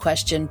quiz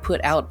question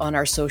put out on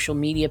our social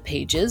media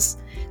pages.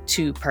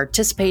 To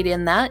participate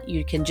in that,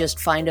 you can just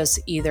find us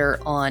either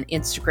on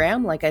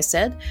Instagram, like I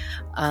said,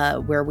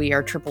 where we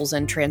are Triples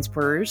and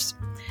Transporters.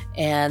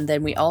 And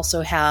then we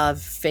also have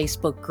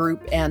Facebook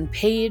group and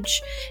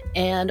page,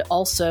 and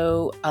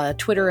also a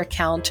Twitter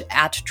account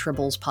at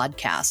Tribbles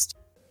Podcast.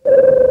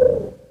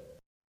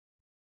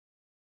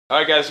 All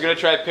right, guys, we're going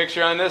to try a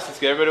picture on this. Let's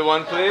get everybody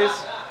one, please.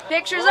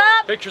 Pictures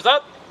up. Pictures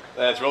up.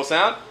 Let's roll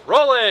sound.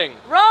 Rolling.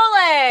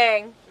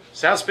 Rolling.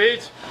 Sound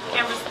speeds.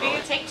 Camera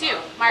speed. Take 2.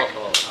 Mark.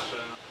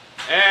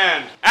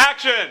 And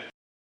action!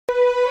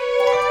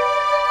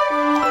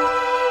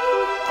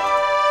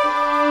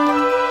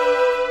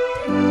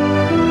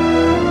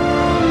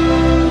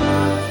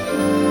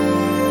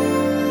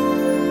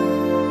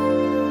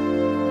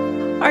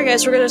 Alright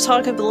guys, we're going to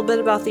talk a little bit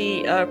about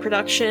the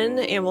production,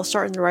 and we'll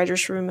start in the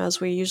writer's room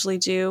as we usually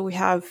do. We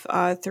have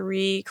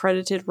 3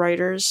 credited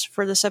writers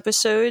for this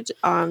episode.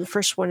 The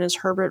first one is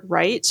Herbert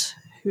Wright,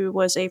 who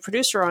was a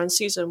producer on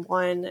season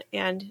 1,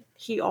 and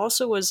he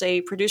also was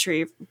a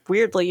producer.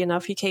 Weirdly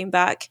enough, he came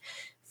back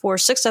for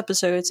 6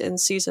 episodes in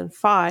season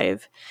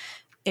 5,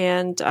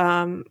 and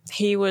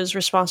he was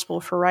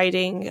responsible for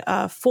writing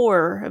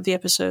 4 of the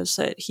episodes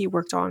that he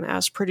worked on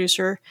as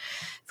producer.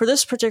 For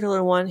this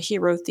particular one, he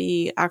wrote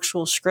the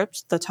actual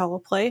script, the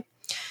teleplay.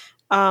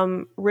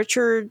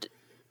 Richard,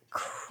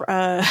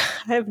 I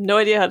have no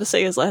idea how to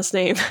say his last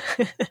name.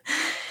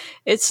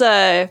 It's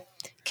Krzemien.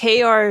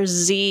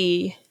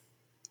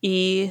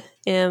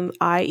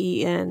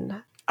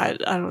 I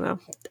don't know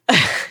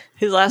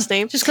his last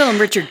name. Just call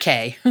him Richard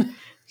K.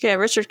 Yeah,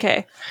 Richard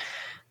K.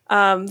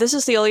 This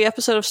is the only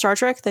episode of Star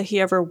Trek that he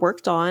ever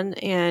worked on,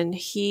 and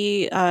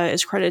he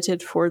is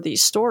credited for the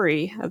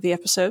story of the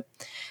episode.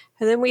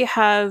 And then we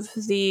have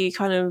the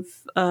kind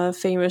of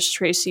famous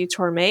Tracy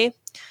Torme,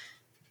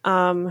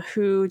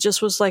 who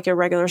just was like a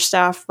regular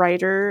staff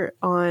writer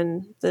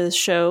on the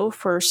show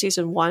for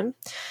season 1.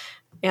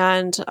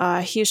 And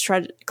he's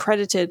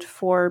credited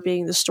for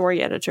being the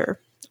story editor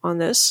on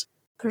this.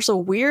 There's a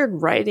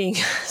weird writing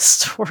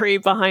story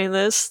behind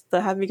this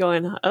that had me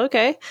going,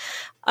 okay.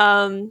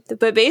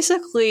 But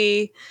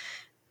basically,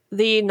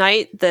 the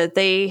night that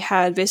they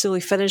had basically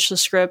finished the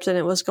script and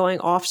it was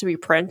going off to be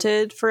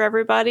printed for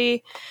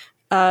everybody,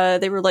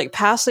 they were like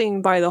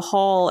passing by the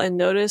hall and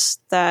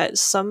noticed that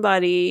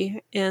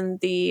somebody in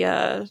the,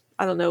 I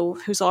don't know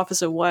whose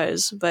office it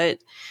was, but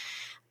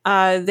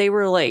they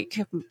were like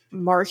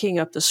marking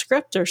up the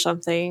script or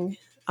something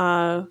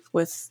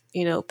with,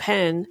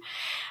 pen.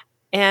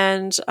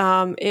 And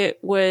it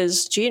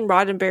was Gene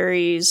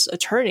Roddenberry's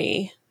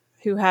attorney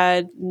who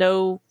had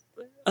no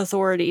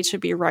authority to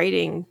be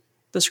writing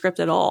the script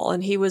at all.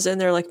 And he was in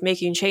there like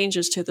making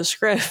changes to the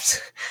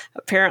script,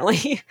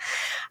 apparently.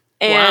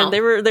 And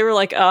wow. they were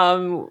like,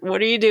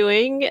 what are you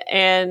doing?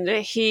 And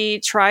he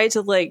tried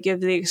to like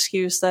give the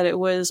excuse that it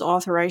was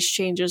authorized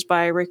changes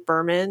by Rick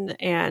Berman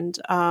and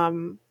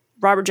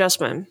Robert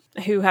Justman,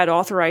 who had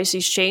authorized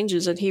these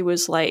changes, and he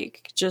was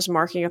like just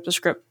marking up the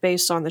script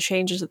based on the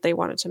changes that they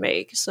wanted to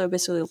make. So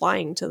basically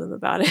lying to them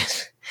about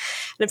it.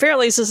 And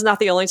apparently this is not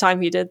the only time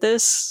he did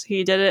this.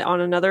 He did it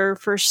on another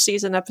first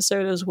season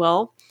episode as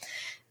well.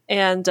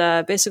 And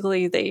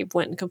basically they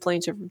went and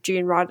complained to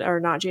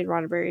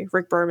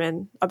Rick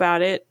Berman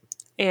about it.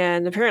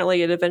 And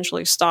apparently it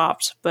eventually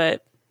stopped,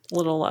 but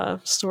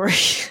little story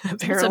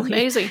apparently. That's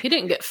amazing. He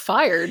didn't get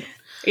fired.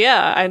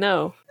 Yeah, I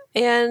know.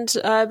 And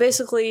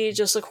basically,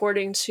 just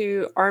according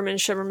to Armin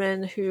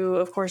Shimmerman, who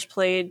of course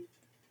played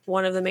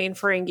one of the main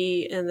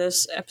Ferengi in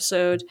this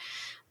episode,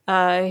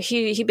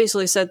 he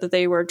basically said that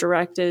they were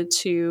directed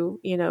to,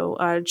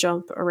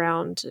 jump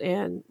around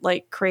and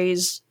like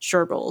craze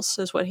gerbils,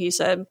 is what he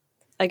said.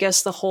 I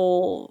guess the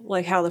whole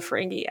like how the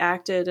Ferengi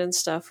acted and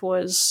stuff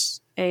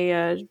was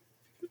a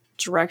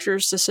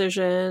director's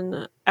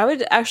decision. I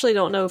would actually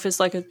don't know if it's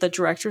like the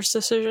director's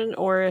decision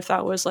or if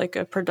that was like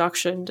a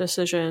production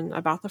decision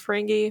about the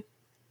Ferengi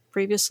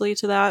previously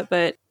to that.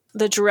 But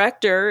the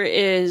director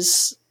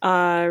is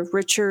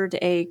Richard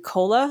A.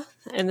 Cola,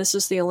 and this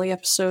is the only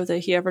episode that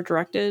he ever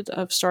directed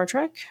of Star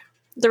Trek.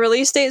 The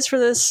release dates for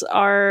this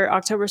are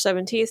October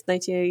 17th,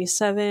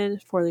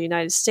 1987 for the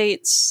United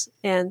States.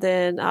 And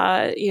then,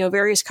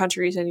 various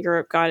countries in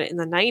Europe got it in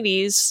the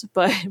 90s.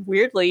 But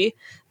weirdly,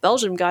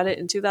 Belgium got it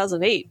in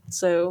 2008.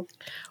 So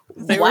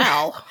they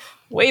were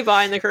way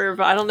behind the curve.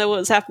 I don't know what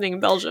was happening in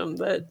Belgium,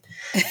 but...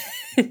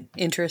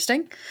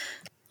 Interesting.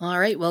 All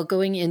right, well,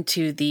 going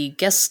into the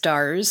guest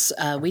stars,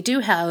 we do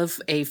have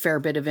a fair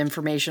bit of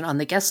information on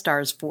the guest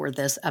stars for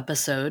this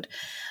episode.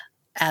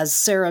 As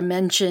Sarah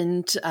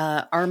mentioned,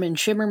 Armin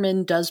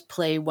Shimmerman does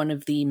play one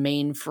of the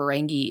main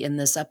Ferengi in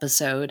this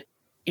episode.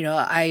 You know,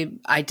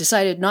 I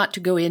decided not to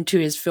go into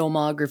his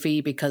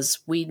filmography because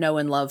we know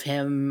and love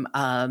him.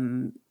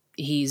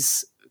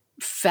 He's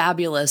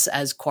fabulous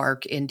as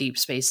Quark in Deep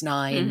Space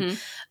Nine.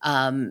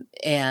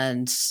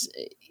 And,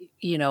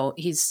 you know,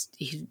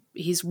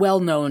 he's well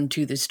known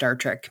to the Star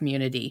Trek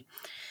community.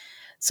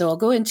 So I'll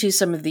go into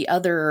some of the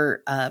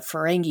other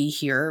Ferengi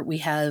here. We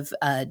have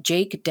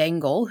Jake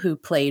Dangle, who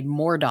played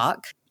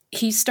Mordock.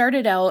 He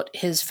started out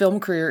his film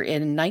career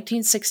in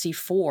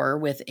 1964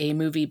 with a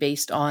movie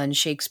based on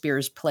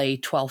Shakespeare's play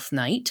Twelfth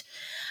Night.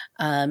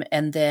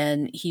 And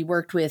then he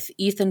worked with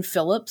Ethan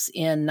Phillips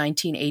in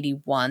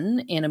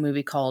 1981 in a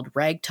movie called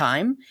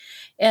Ragtime,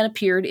 and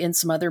appeared in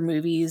some other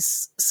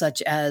movies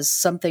such as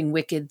Something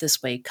Wicked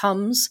This Way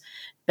Comes,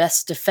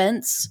 Best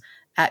Defense,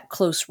 At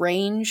Close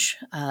Range,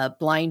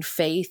 Blind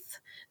Faith,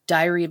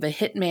 Diary of a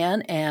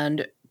Hitman,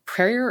 and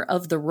Prayer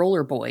of the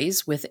Roller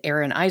Boys with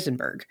Aaron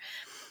Eisenberg.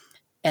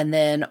 And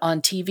then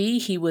on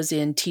TV, he was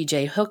in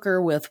T.J.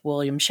 Hooker with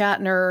William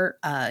Shatner,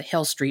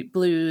 Hill Street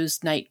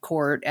Blues, Night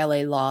Court,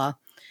 L.A. Law.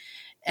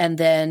 And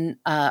then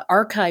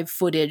archive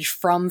footage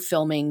from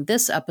filming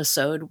this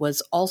episode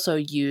was also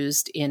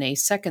used in a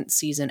second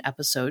season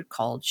episode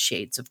called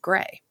Shades of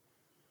Grey.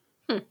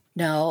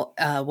 Now,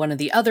 one of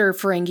the other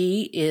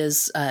Ferengi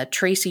is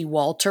Tracy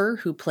Walter,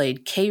 who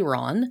played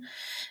Kayron.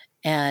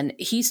 And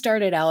he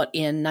started out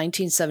in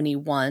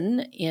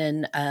 1971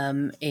 in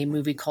a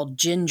movie called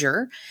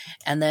Ginger,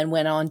 and then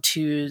went on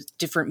to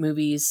different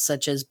movies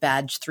such as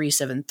Badge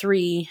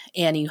 373,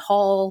 Annie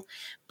Hall,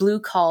 Blue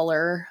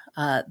Collar,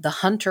 The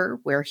Hunter,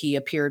 where he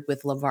appeared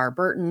with LeVar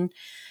Burton.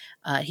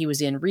 He was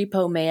in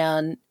Repo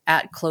Man,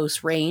 At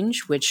Close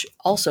Range, which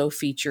also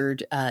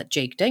featured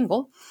Jake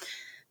Dangle.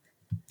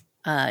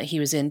 He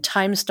was in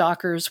Time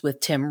Stalkers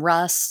with Tim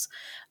Russ,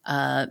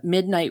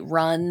 Midnight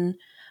Run,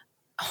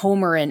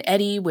 Homer and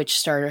Eddie,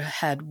 which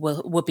had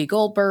Whoopi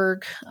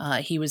Goldberg.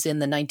 He was in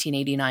the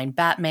 1989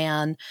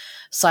 Batman,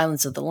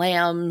 Silence of the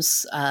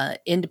Lambs,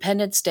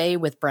 Independence Day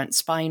with Brent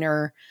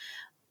Spiner,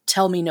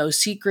 Tell Me No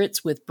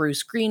Secrets with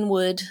Bruce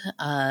Greenwood,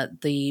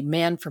 The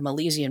Man from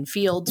Elysian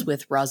Fields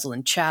with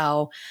Rosalind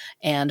Chow,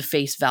 and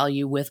Face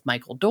Value with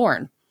Michael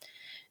Dorn.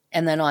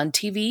 And then on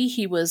TV,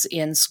 he was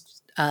in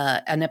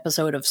an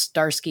episode of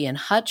Starsky and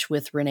Hutch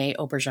with Renee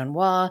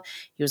Auberjonois.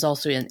 He was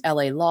also in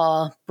L.A.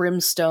 Law,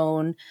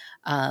 Brimstone,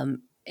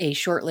 a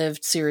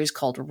short-lived series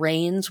called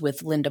Reigns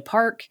with Linda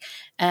Park,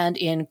 and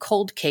in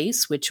Cold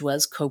Case, which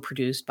was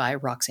co-produced by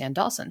Roxanne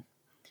Dawson.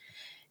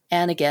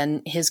 And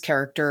again, his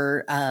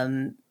character,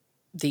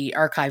 the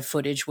archive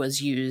footage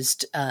was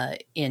used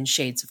in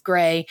Shades of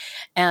Grey,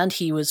 and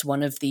he was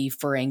one of the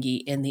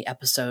Ferengi in the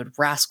episode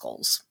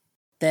Rascals.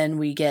 Then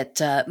we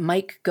get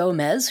Mike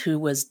Gomez, who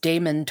was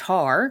Damon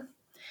Tarr.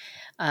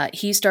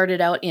 He started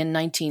out in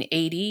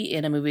 1980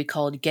 in a movie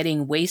called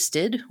Getting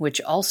Wasted,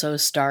 which also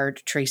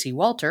starred Tracy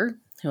Walter,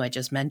 who I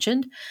just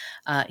mentioned.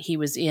 He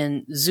was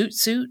in Zoot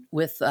Suit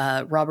with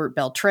Robert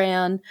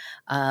Beltran,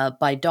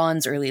 By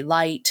Dawn's Early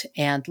Light,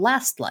 and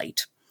Last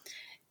Light.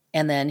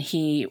 And then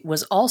he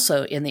was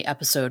also in the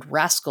episode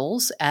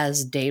Rascals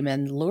as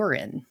Damon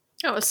Lurin.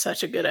 That was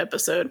such a good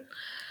episode.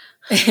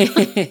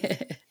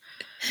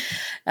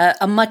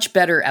 A much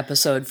better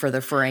episode for the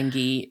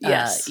Ferengi,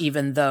 yes.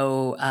 Even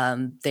though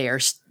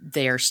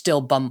they are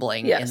still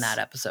bumbling in that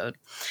episode.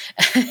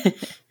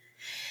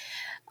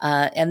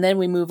 And then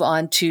we move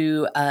on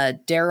to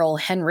Daryl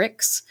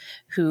Henricks,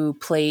 who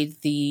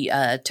played the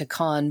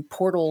Takan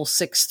Portal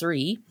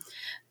 6-3.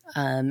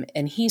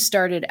 And he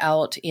started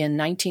out in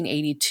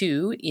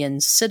 1982 in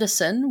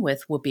Citizen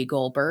with Whoopi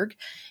Goldberg.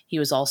 He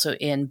was also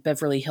in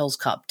Beverly Hills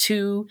Cop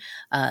 2,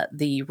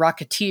 The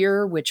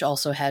Rocketeer, which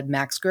also had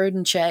Max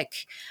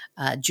Grodenchik,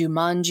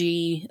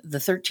 Jumanji, The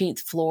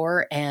 13th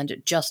Floor,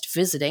 and Just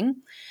Visiting.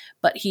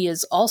 But he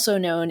is also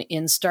known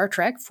in Star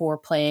Trek for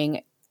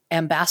playing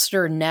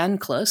Ambassador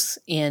Nanclus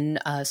in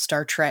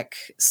Star Trek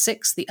VI,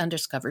 The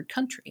Undiscovered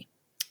Country.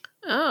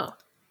 Oh,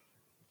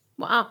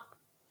 wow.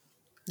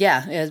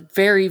 Yeah, a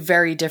very,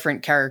 very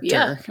different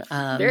character.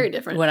 Yeah, very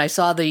different. When I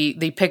saw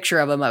the picture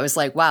of him, I was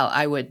like, wow,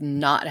 I would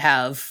not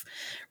have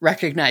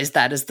recognized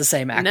that as the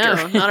same actor.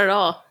 No, not at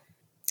all.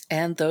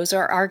 And those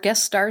are our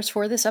guest stars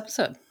for this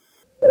episode.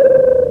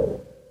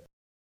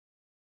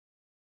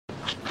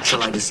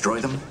 Shall I destroy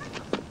them?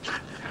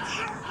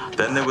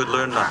 Then they would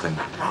learn nothing.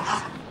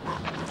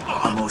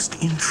 A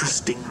most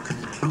interesting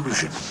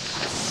conclusion.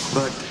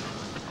 But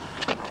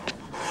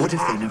what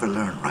if they never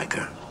learn,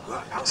 Riker?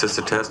 Is this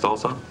a test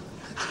also?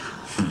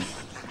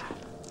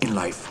 In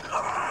life,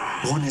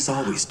 One is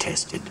always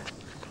tested.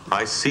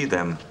 I see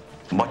them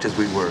much as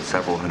we were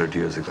several hundred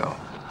years ago.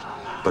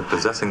 But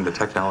possessing the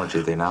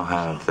technology they now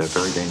have, they're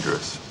very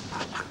dangerous.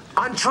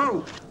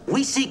 Untrue.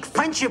 We seek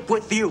friendship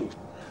with you.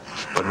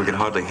 But we can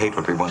hardly hate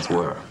what we once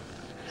were.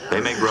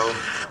 They may grow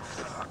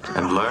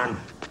and learn.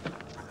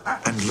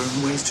 And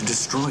learn ways to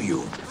destroy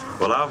you.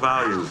 Well, our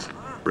values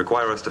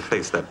require us to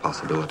face that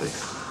possibility.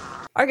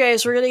 All right,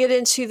 guys, we're going to get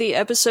into the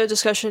episode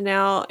discussion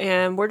now,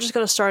 and we're just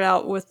going to start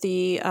out with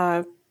the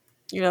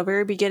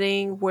very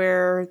beginning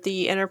where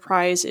the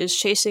Enterprise is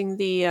chasing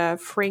the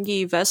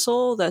Ferengi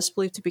vessel that's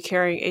believed to be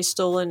carrying a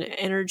stolen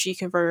energy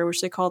converter,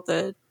 which they call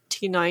the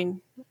T9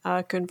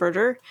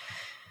 converter,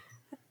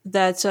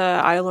 that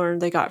I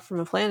learned they got from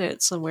a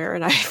planet somewhere,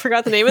 and I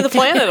forgot the name of the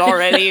planet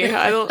already.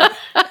 I don't...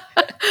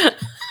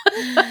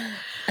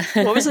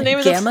 What was the name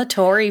of the... Gamma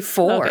Tauri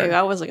 4. Okay,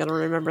 I wasn't going to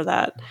remember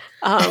that.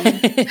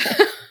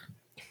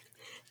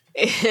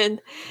 And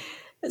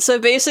so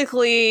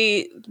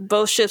basically,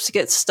 both ships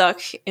get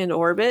stuck in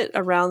orbit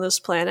around this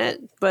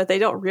planet, but they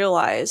don't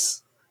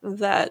realize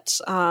that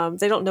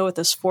they don't know what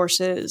this force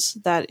is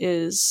that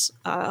is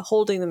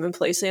holding them in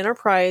place. The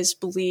Enterprise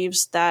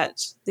believes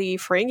that the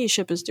Ferengi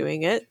ship is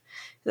doing it.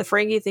 The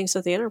Ferengi thinks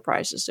that the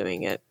Enterprise is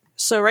doing it.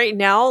 So right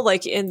now,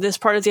 like in this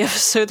part of the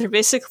episode, they're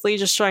basically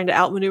just trying to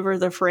outmaneuver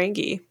the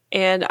Ferengi.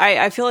 And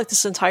I feel like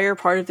this entire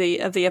part of the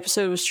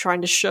episode was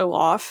trying to show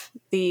off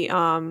the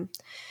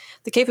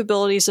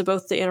capabilities of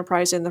both the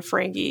Enterprise and the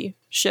Ferengi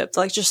ship,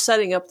 like just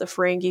setting up the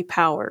Ferengi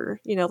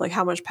power, like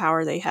how much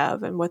power they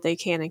have and what they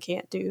can and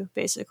can't do,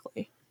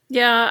 basically.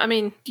 Yeah, I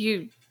mean,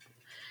 you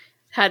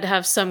had to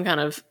have some kind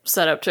of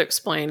setup to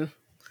explain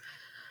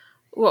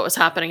what was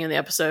happening in the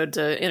episode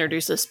to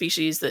introduce a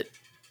species that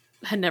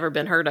had never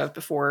been heard of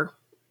before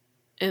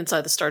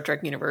inside the Star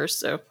Trek universe,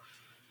 so...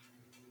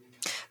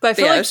 But I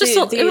feel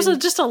like it was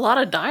just a lot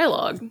of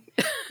dialogue.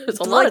 It was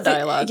a lot of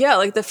dialogue. Yeah,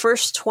 like the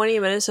first 20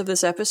 minutes of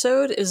this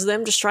episode is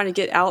them just trying to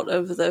get out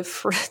of the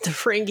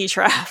Ferengi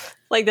trap.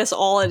 Like that's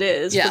all it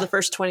is for the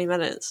first 20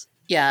 minutes.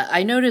 Yeah,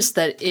 I noticed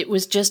that it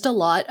was just a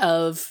lot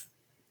of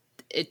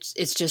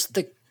it's just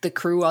the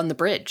crew on the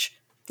bridge.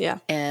 Yeah.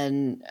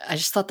 And I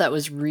just thought that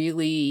was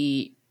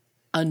really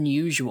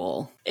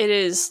unusual. It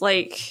is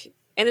like...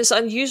 And it's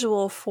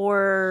unusual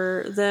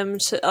for them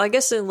to, I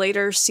guess in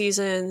later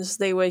seasons,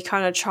 they would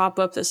kind of chop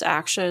up this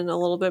action a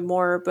little bit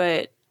more.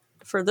 But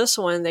for this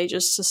one, they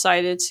just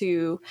decided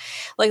to,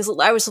 like,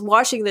 I was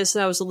watching this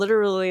and I was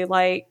literally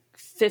like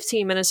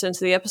 15 minutes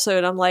into the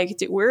episode. I'm like,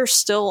 dude, we're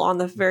still on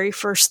the very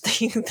first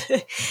thing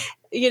that,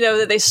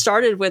 that they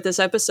started with this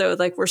episode.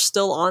 Like, we're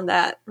still on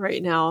that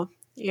right now,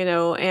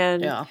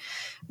 and yeah.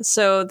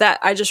 So that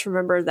I just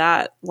remember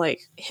that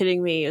like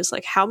hitting me is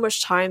like how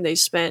much time they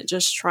spent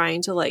just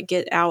trying to like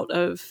get out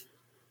of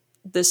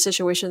this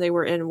situation they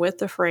were in with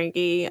the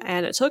Ferengi,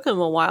 and it took them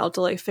a while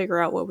to like figure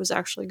out what was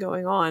actually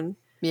going on.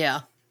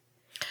 Yeah.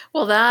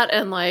 Well, that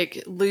and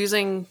like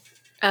losing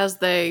as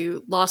they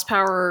lost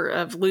power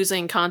of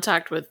losing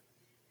contact with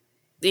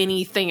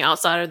anything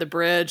outside of the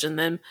bridge, and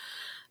then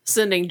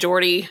sending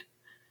Geordi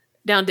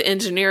down to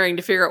engineering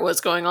to figure out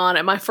what's going on.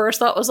 And my first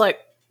thought was like,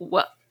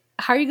 what?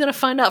 How are you going to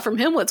find out from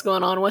him what's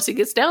going on once he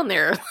gets down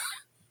there?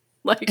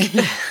 Like,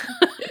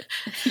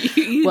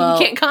 you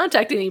can't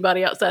contact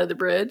anybody outside of the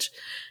bridge.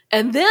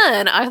 And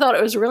then I thought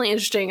it was really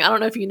interesting. I don't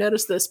know if you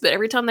noticed this, but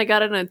every time they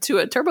got into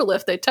a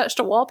turbolift, they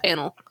touched a wall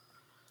panel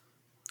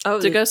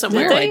to go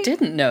somewhere. No, I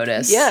didn't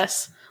notice.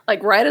 Yes.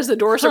 Like right as the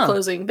doors are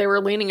closing, they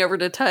were leaning over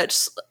to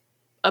touch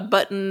a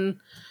button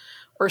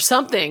or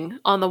something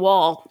on the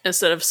wall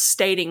instead of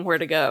stating where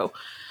to go.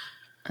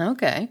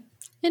 Okay.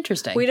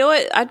 Interesting. Well, you know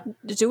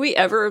what? Do we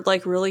ever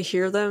like really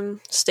hear them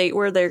state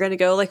where they're going to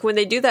go? Like when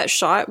they do that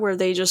shot where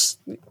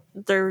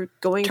they're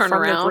going turn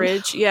from around. the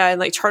bridge, yeah, and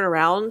like turn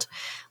around.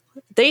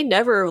 They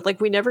never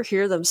we never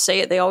hear them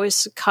say it. They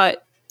always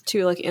cut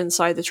to like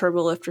inside the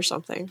turbolift or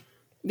something.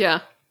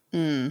 Yeah.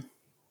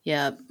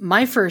 Yeah.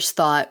 My first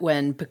thought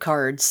when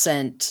Picard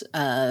sent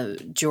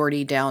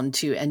Geordi down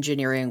to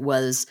engineering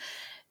was,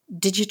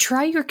 did you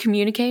try your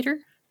communicator?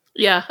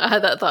 Yeah, I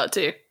had that thought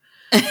too.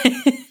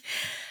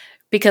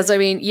 Because, I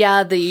mean,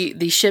 yeah,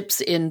 the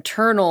ship's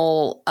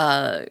internal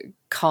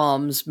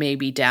comms may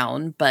be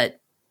down,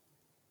 but,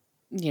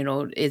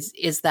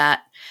 is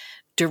that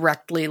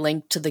directly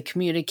linked to the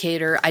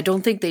communicator? I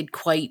don't think they'd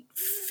quite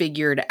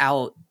figured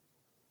out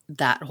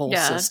that whole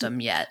system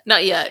yet.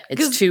 Not yet.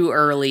 It's too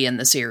early in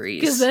the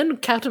series. Because then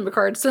Captain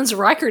Picard sends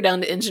Riker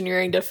down to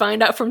engineering to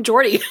find out from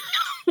Geordi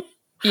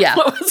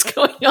what was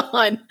going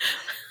on.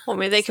 Well, I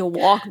mean, they can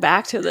walk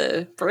back to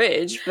the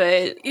bridge,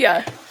 but...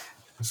 Yeah.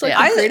 It's like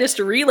the greatest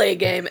relay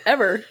game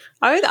ever.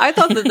 I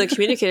thought that the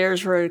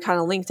communicators were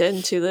kind of linked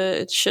into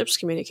the ship's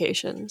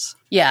communications.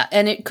 Yeah,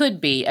 and it could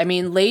be. I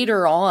mean,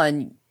 later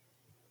on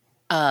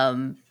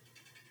in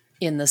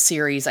the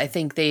series, I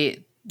think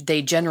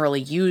they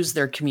generally use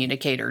their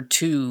communicator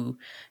to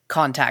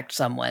contact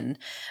someone.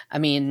 I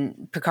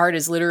mean, Picard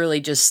is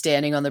literally just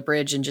standing on the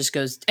bridge and just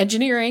goes,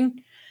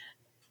 engineering.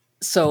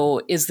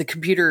 So is the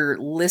computer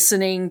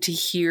listening to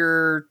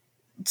hear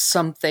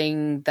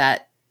something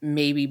that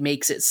maybe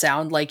makes it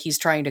sound like he's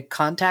trying to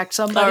contact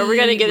somebody. Oh, we're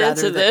gonna get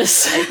rather into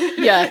this.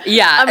 Yeah.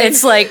 I mean,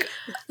 it's like,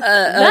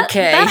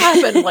 okay. That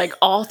happened like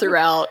all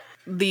throughout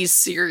these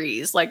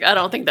series. Like, I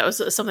don't think that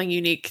was something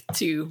unique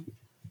to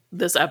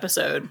this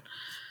episode.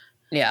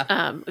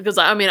 Yeah. Because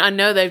I mean, I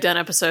know they've done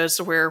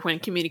episodes where when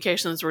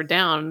communications were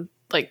down,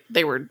 like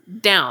they were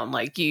down,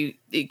 like the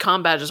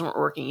comm badges weren't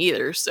working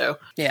either. So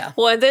yeah.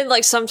 Well, and then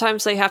like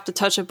sometimes they have to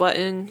touch a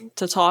button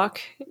to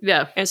talk.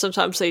 Yeah. And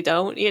sometimes they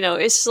don't. You know,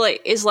 it's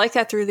like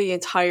that through the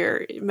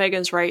entire.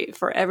 Megan's right,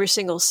 for every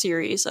single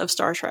series of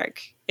Star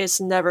Trek. It's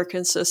never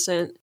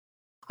consistent.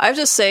 I have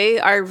to say,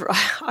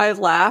 I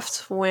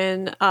laughed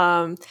when,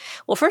 well,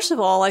 first of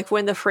all, like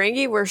when the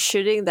Ferengi were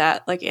shooting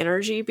that like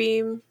energy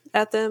beam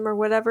at them or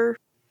whatever,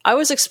 I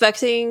was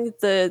expecting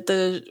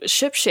the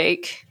ship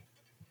shake,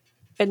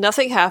 and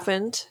nothing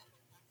happened.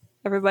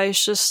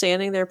 Everybody's just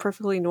standing there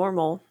perfectly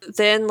normal.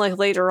 Then, like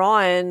later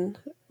on,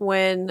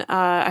 when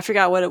I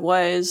forgot what it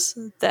was,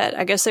 that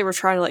I guess they were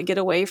trying to like get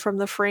away from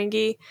the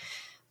Ferengi.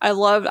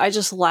 I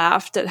just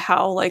laughed at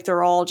how like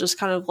they're all just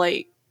kind of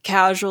like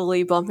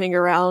casually bumping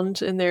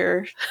around in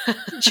their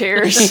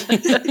chairs.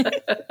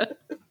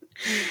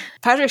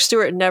 Patrick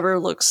Stewart never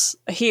looks,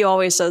 he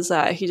always does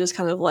that. He just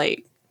kind of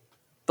like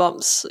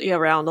bumps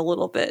around a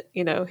little bit.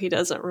 You know, he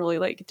doesn't really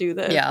like do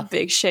the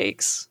big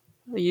shakes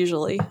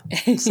usually.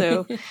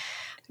 So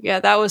yeah,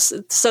 that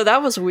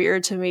was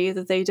weird to me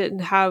that they didn't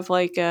have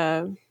like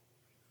a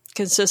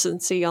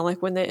consistency on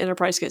like when the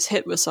Enterprise gets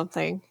hit with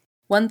something.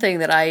 One thing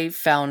that I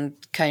found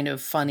kind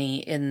of funny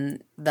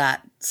in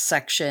that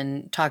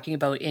section, talking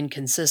about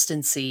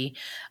inconsistency,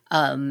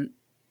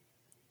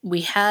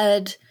 we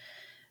had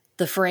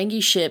the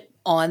Ferengi ship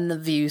on the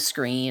view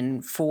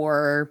screen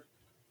for,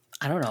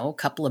 I don't know, a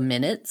couple of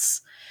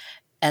minutes,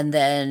 and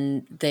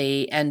then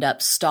they end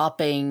up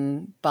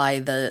stopping by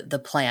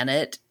the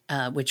planet,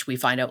 which we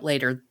find out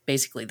later,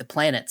 basically the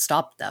planet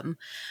stopped them.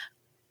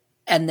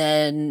 And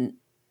then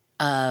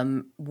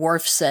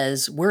Worf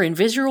says, "We're in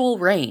visual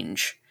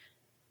range."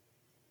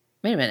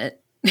 Wait a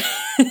minute.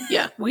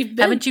 Yeah, we've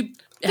been.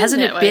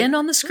 Hasn't it been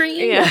on the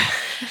screen? Yeah.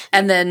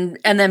 And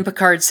then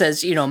Picard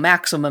says,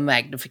 maximum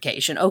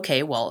magnification.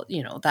 Okay, well,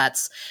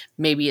 that's,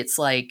 maybe it's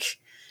like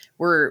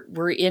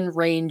we're in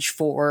range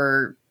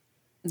for,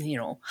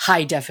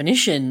 high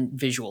definition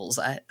visuals.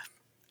 I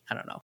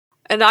don't know.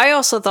 And I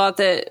also thought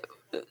that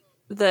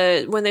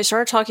when they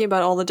started talking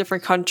about all the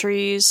different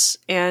countries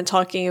and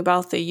talking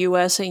about the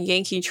US and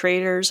Yankee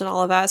traders and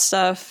all of that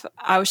stuff,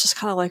 I was just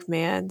kind of like,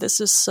 man, this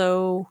is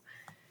so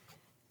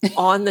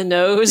on the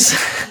nose.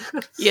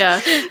 Yeah.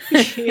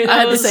 I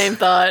had the same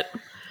thought.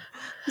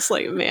 It's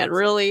like, man,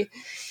 really?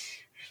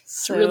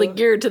 It's really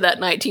geared to that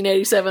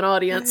 1987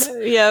 audience.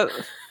 Yeah.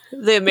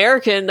 The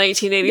American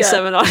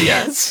 1987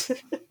 audience.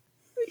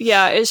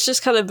 Yeah, it's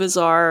just kind of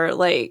bizarre.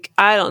 Like,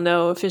 I don't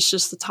know if it's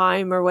just the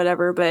time or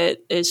whatever,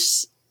 but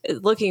it's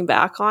looking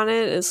back on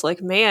it, it's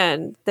like,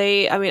 man,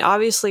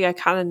 obviously I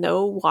kind of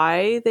know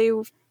why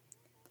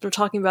they're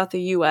talking about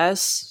the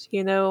US,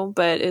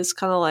 but it's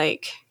kind of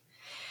like,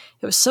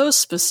 it was so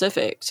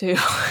specific too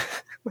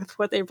with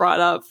what they brought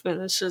up.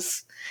 And it's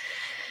just,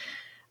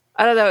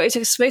 I don't know. It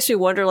just makes me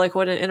wonder like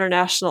what an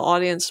international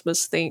audience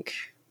must think,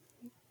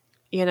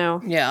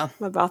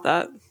 about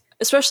that,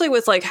 especially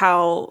with like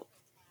how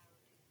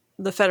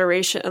the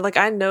Federation, like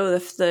I know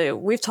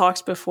we've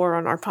talked before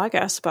on our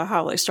podcast about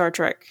how like Star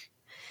Trek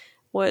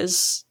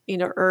was,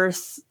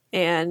 Earth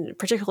and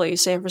particularly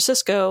San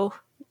Francisco,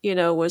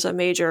 was a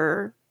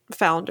major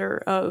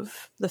founder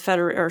of the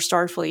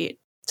Starfleet.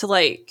 To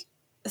like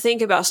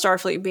think about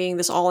Starfleet being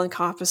this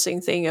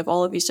all-encompassing thing of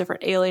all of these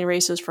different alien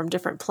races from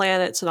different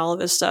planets and all of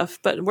this stuff,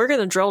 but we're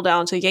going to drill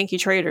down to Yankee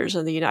traders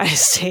in the United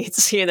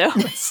States,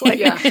 It's like,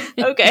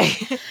 okay.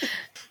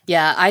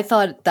 Yeah, I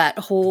thought that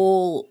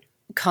whole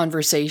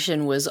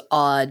conversation was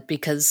odd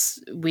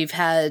because we've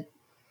had,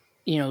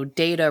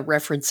 Data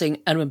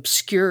referencing an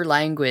obscure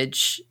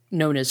language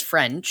known as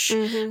French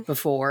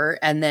before,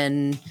 and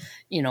then,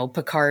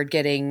 Picard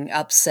getting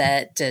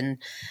upset, and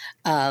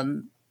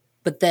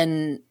but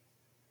then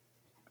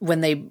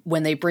when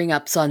they bring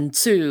up Sun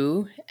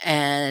Tzu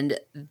and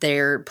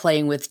they're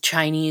playing with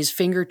Chinese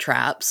finger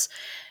traps,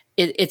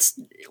 it's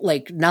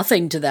like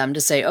nothing to them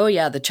to say, oh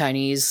yeah, the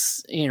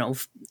Chinese,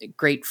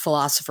 great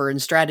philosopher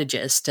and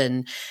strategist,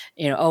 and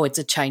it's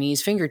a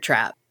Chinese finger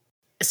trap.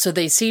 So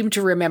they seem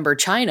to remember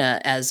China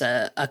as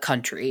a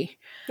country.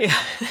 Yeah.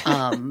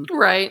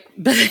 Right.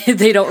 But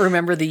they don't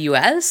remember the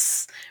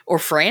US or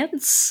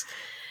France.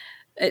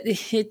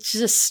 It's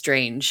just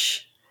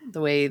strange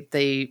the way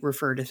they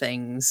refer to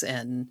things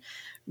and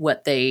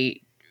what they're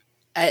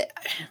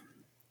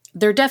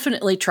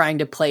definitely trying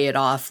to play it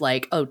off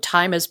like, oh,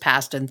 time has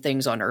passed and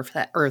things on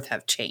Earth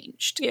have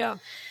changed. Yeah.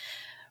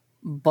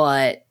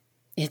 But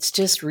it's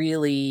just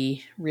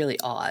really, really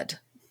odd.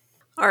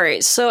 All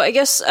right, so I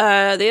guess the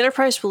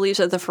Enterprise believes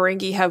that the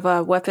Ferengi have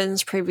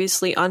weapons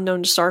previously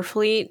unknown to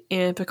Starfleet,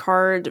 and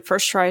Picard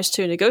first tries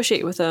to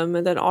negotiate with them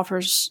and then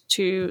offers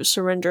to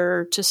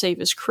surrender to save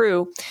his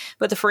crew.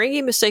 But the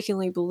Ferengi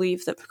mistakenly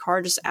believe that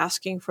Picard is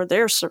asking for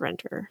their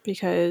surrender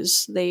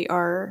because they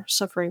are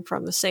suffering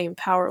from the same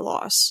power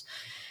loss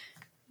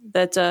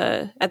that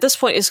at this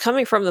point is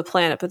coming from the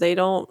planet, but they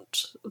don't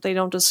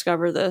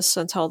discover this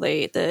until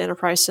the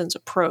Enterprise sends a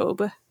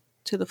probe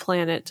to the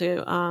planet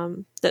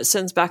to that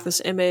sends back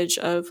this image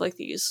of like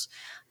these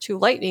two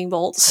lightning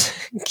bolts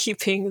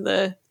keeping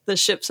the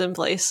ships in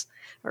place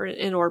or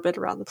in orbit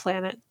around the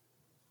planet.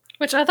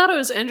 Which I thought it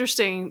was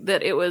interesting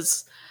that it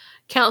was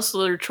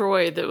Counselor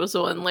Troy that was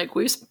the one, like,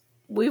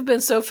 we've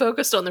been so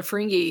focused on the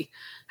Ferengi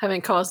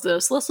having caused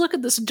this. Let's look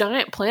at this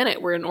giant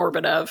planet we're in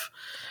orbit of.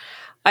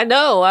 I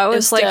know. I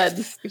was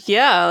Instead.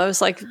 I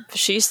was like,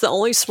 she's the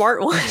only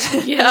smart one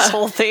in this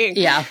whole thing.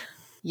 Yeah.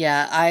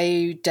 Yeah,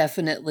 I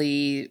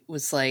definitely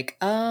was like,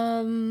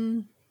 why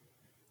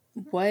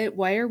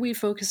are we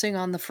focusing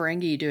on the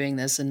Ferengi doing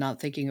this and not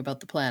thinking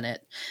about the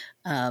planet?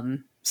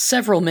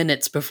 Several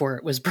minutes before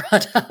it was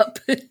brought up.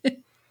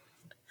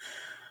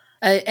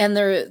 And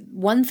the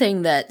one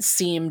thing that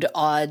seemed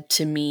odd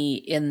to me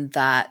in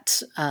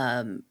that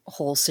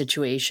whole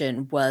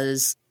situation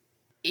was,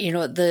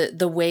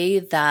 the way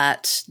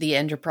that the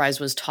Enterprise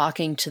was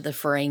talking to the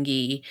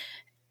Ferengi.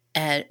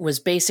 And was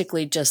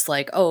basically just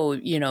like, oh,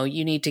 you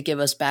need to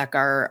give us back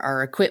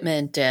our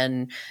equipment.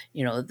 And,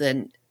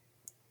 then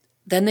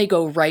they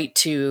go right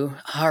to,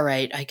 all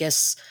right, I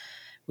guess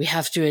we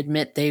have to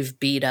admit they've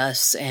beat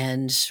us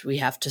and we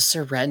have to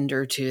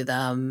surrender to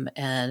them.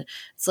 And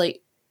it's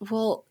like,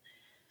 well,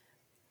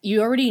 you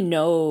already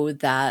know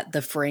that the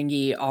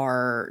Ferengi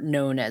are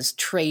known as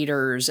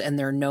traitors and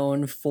they're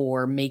known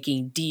for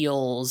making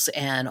deals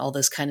and all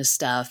this kind of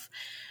stuff.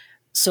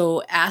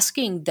 So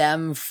asking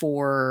them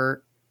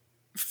for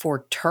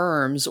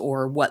terms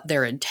or what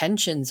their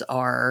intentions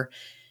are,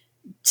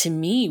 to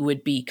me,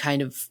 would be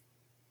kind of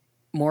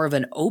more of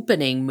an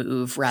opening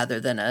move rather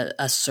than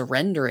a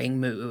surrendering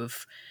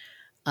move.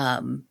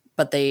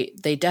 But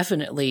they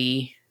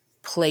definitely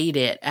played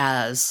it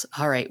as,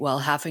 all right, well,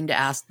 having to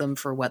ask them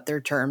for what their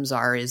terms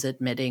are is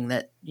admitting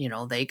that,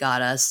 they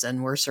got us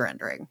and we're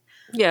surrendering.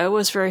 Yeah, it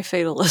was very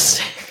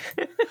fatalistic.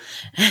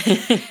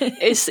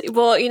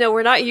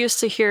 We're not used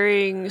to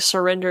hearing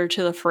surrender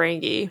to the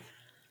Ferengi.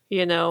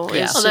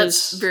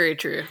 That's very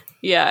true.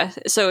 Yeah,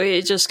 so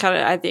it just kind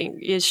of, I think,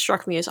 it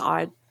struck me as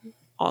odd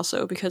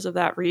also because of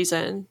that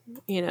reason,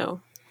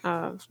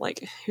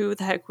 like, who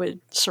the heck would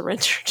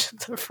surrender to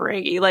the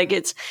Ferengi? Like,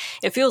 it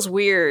feels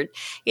weird,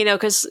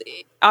 because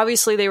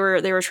obviously they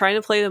were trying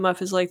to play them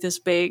up as like this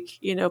big,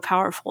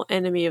 powerful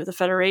enemy of the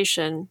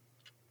Federation,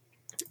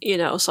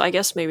 so I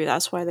guess maybe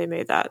that's why they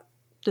made that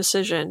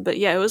decision. But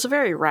yeah, it was a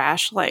very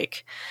rash,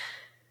 like,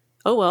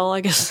 oh well,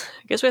 I guess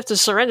we have to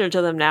surrender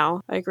to them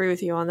now. I agree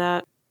with you on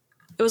that.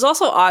 It was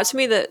also odd to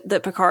me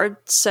that Picard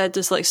said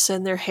to like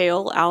send their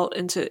hail out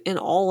in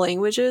all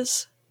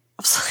languages.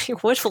 I was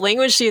like, what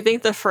language do you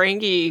think the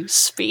Ferengi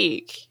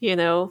speak?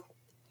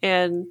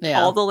 And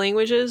all the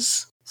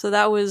languages. So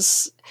that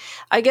was,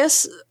 I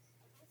guess,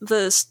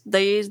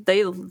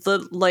 they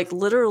like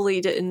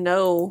literally didn't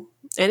know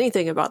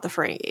anything about the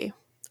Ferengi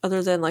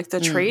other than like the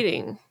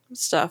trading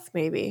stuff,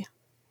 maybe.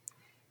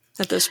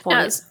 At this point,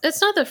 yeah,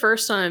 it's not the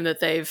first time that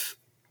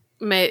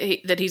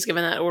that he's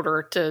given that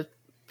order to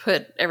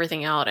put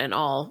everything out in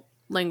all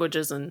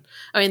languages. And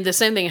I mean, the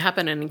same thing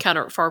happened in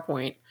Encounter at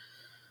Farpoint,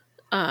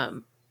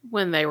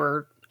 when they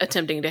were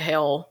attempting to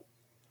hail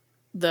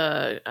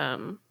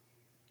the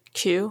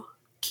Q,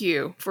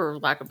 for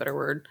lack of a better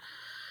word.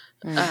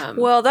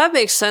 Well, that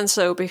makes sense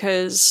though,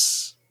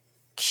 because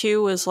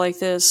Q was like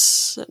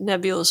this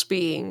nebulous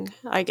being,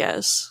 I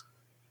guess.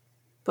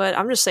 But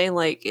I'm just saying,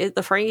 like,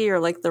 the Ferengi are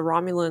like the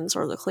Romulans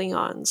or the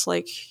Klingons.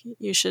 Like,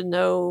 you should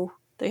know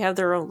they have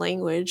their own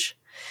language.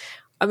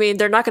 I mean,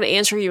 they're not going to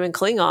answer you in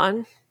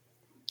Klingon.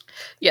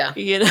 Yeah.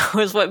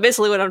 Is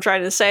basically what I'm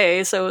trying to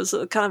say. So it was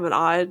kind of an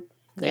odd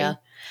thing. Yeah.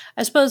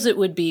 I suppose it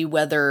would be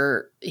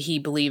whether he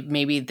believed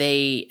maybe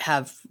they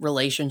have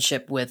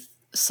relationship with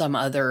some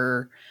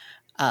other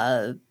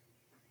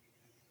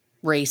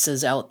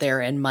races out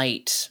there and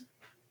might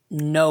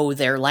know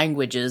their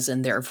languages,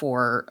 and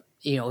therefore,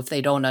 if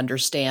they don't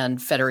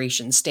understand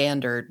Federation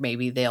standard,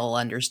 maybe they'll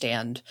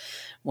understand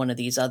one of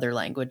these other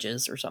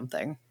languages or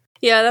something.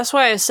 Yeah, that's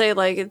why I say,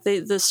 like, the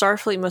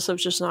Starfleet must have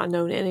just not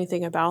known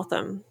anything about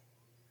them,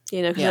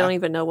 because they don't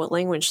even know what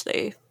language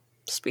they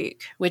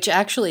speak. Which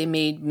actually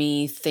made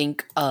me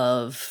think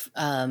of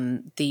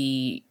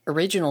the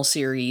original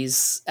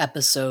series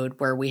episode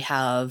where we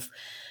have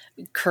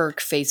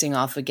Kirk facing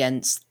off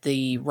against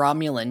the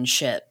Romulan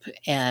ship,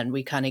 and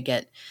we kind of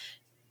get,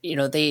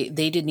 they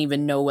didn't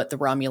even know what the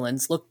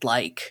Romulans looked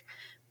like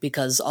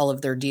because all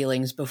of their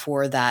dealings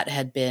before that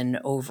had been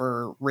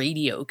over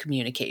radio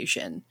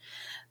communication.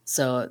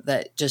 So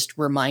that just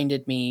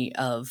reminded me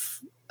of,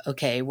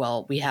 okay,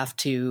 well, we have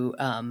to,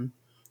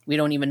 we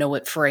don't even know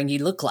what Ferengi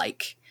look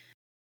like.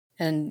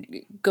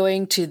 And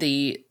going to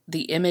the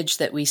image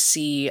that we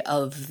see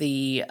of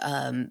the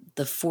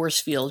force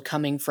field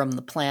coming from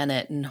the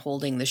planet and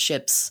holding the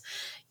ships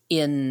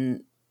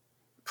in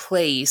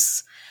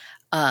place,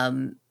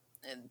 the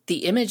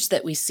image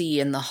that we see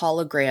in the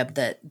hologram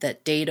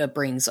that Data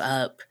brings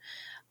up,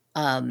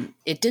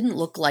 it didn't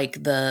look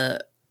like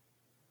the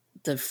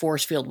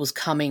force field was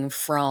coming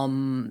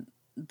from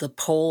the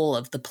pole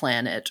of the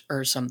planet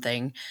or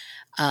something.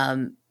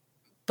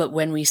 But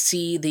when we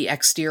see the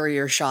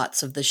exterior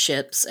shots of the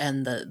ships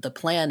and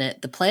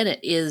the planet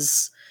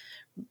is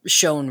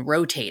shown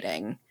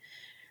rotating,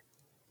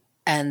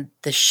 and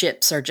the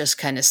ships are just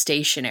kind of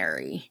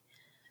stationary.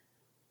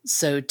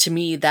 So to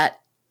me,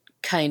 that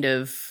kind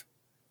of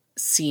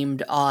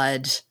seemed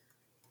odd.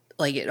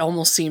 Like, it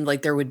almost seemed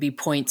like there would be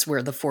points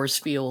where the force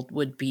field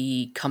would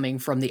be coming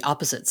from the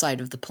opposite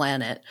side of the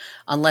planet,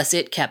 unless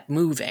it kept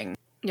moving.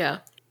 Yeah.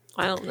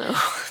 I don't know.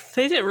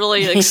 They didn't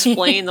really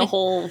explain the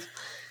whole,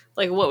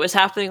 like, what was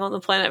happening on the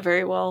planet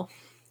very well.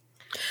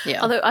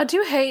 Yeah. Although I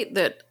do hate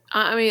that.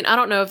 I mean, I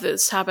don't know if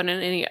this happened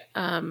in any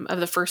of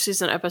the first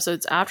season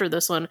episodes after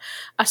this one.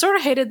 I sort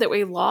of hated that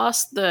we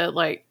lost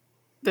the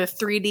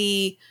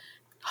 3D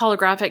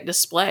holographic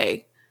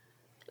display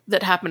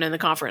that happened in the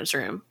conference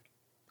room.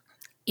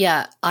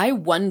 Yeah, I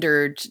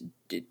wondered.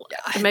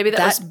 Maybe that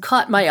was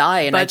caught my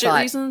eye, and budget I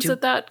thought, reasons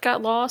that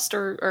got lost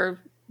or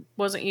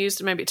wasn't used,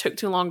 and maybe it took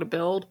too long to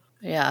build.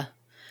 Yeah.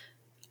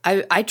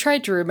 I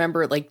tried to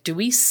remember, like, do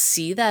we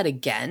see that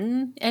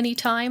again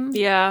anytime?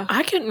 Yeah.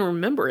 I couldn't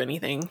remember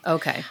anything.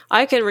 Okay.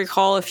 I can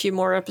recall a few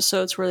more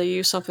episodes where they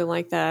use something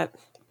like that,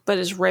 but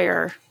it's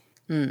rare.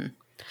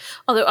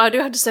 Although I do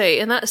have to say,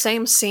 in that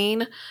same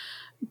scene,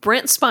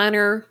 Brent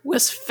Spiner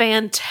was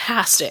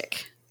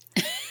fantastic.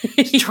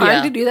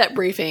 Trying to do that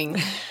briefing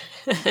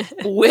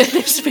with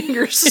his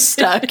fingers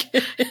stuck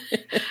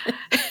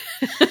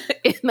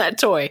in that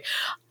toy.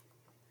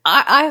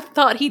 I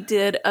thought he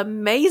did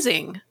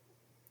amazing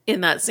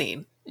in that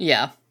scene.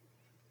 Yeah,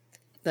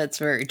 that's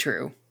very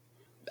true.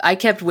 I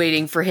kept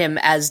waiting for him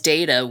as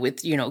Data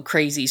with,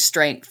 crazy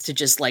strength to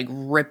just like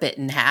rip it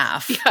in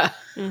half. Yeah,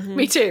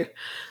 me too.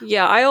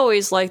 Yeah, I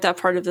always like that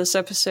part of this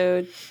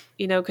episode,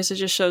 because it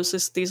just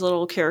shows these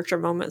little character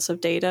moments of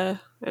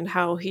Data and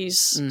how he's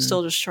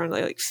still just trying to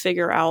like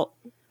figure out.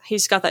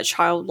 He's got that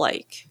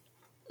childlike,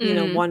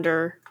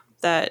 wonder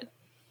that,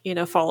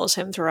 follows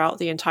him throughout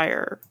the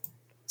entire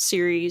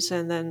series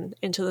and then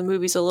into the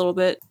movies a little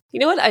bit.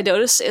 You know what I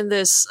noticed in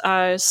this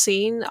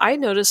scene? I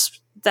noticed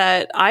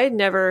that I had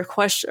never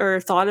questioned or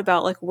thought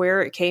about like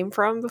where it came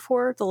from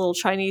before, the little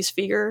Chinese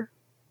finger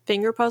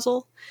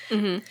puzzle.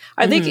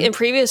 I think in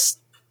previous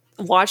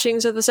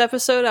watchings of this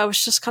episode, I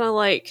was just kind of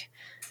like,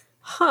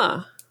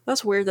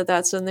 that's weird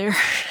that's in there.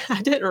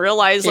 I didn't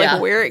realize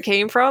like where it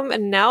came from.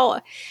 And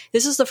now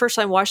this is the first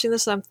time watching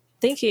this, and I'm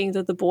thinking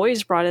that the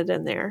boys brought it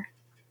in there.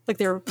 Like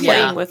they were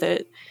playing with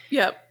it.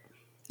 Yep.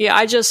 Yeah,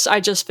 I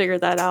just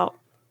figured that out.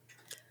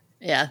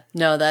 Yeah,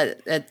 no,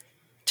 that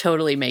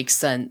totally makes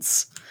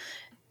sense.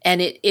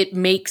 And it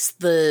makes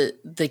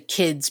the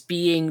kids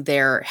being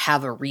there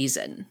have a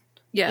reason.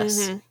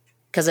 Yes.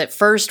 Because at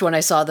first when I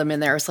saw them in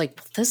there, I was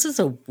like, this is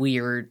a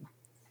weird,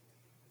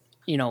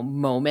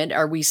 moment.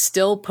 Are we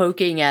still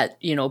poking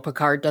at,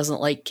 Picard doesn't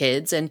like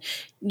kids? And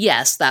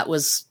yes, that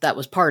was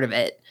part of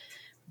it.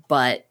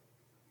 But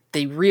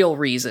the real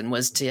reason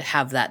was to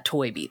have that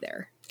toy be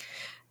there.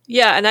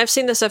 Yeah, and I've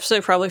seen this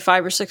episode probably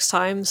 5 or 6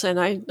 times, and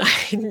I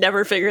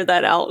never figured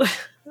that out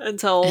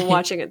until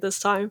watching it this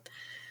time.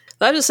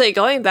 But I have to say,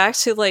 going back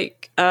to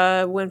like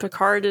when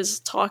Picard is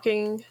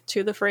talking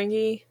to the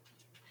Ferengi,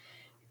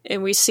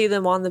 and we see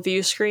them on the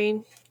view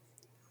screen.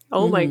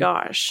 Oh my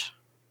gosh!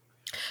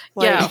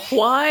 Like,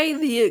 why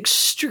the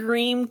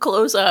extreme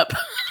close up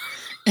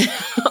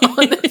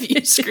on the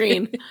view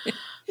screen?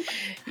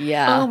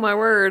 Yeah. Oh my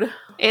word!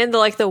 And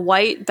the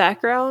white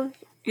background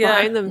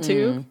behind them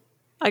too.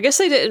 I guess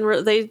they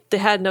didn't. They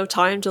had no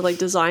time to like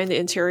design the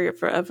interior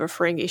of a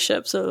Ferengi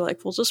ship, so they're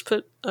like, we'll just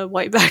put a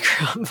white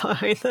background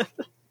behind them.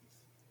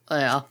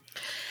 Yeah.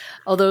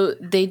 Although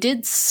they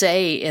did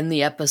say in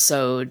the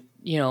episode,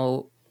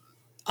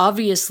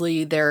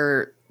 obviously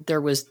there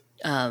was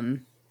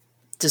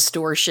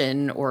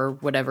distortion or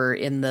whatever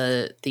in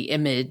the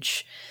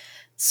image,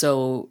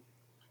 so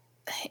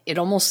it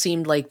almost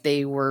seemed like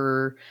they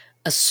were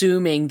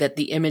assuming that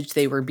the image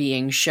they were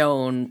being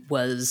shown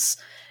was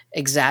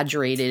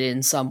exaggerated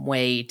in some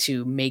way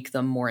to make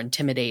them more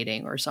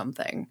intimidating or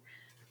something.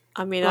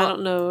 I mean, I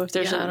don't know if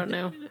there's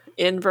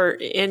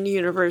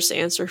in-universe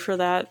answer for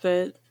that,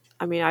 but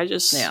I mean, I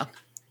just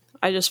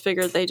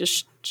figured they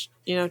just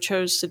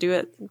chose to do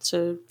it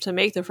to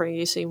make the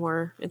Ferengi seem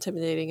more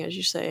intimidating, as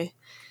you say.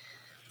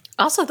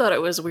 I also thought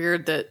it was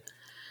weird that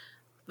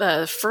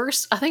I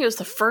think it was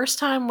the first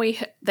time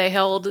they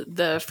held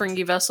the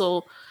Ferengi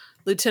vessel,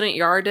 Lieutenant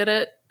Yar did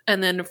it,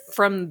 and then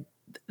from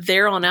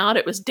there on out,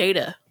 it was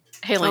Data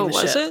hailing the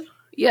ship. Was it?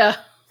 Yeah.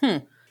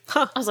 I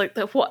was like,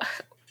 what?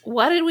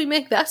 Why did we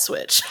make that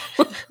switch?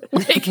 Well,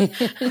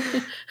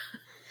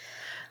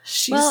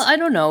 I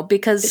don't know,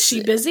 because is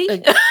she busy?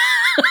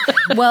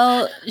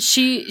 Well,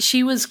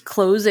 she was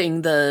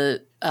closing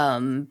the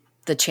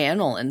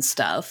channel and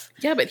stuff.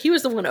 Yeah, but he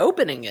was the one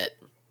opening it.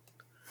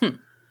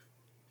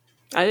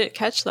 I didn't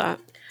catch that.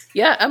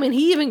 Yeah, I mean,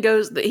 he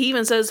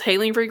even says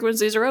hailing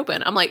frequencies are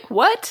open. I'm like,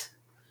 what?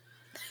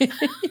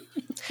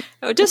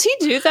 Oh, does he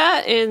do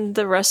that in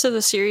the rest of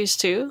the series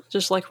too?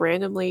 Just like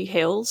randomly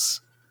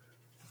hails?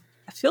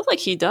 I feel like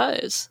he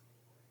does.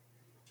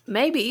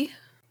 Maybe.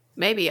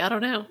 I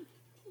don't know.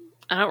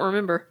 I don't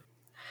remember.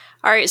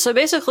 All right, so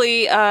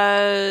basically,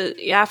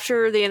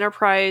 after the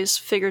Enterprise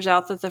figures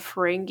out that the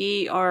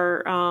Ferengi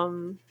are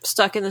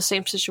stuck in the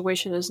same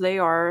situation as they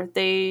are,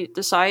 they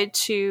decide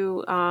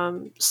to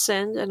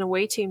send an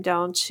away team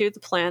down to the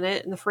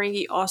planet, and the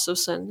Ferengi also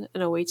send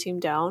an away team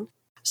down.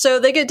 So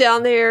they get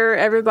down there.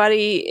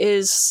 Everybody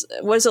is,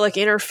 what is it, like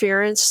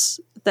interference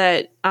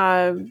that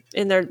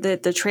in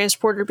the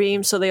transporter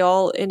beam, so they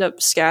all end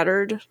up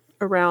scattered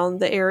around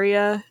the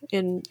area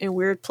in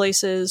weird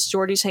places.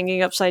 Geordi's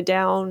hanging upside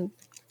down.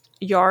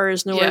 Yar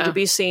is nowhere to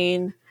be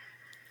seen.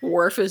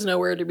 Worf is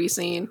nowhere to be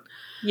seen.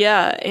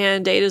 Yeah,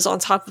 and Data's on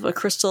top of a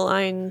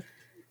crystalline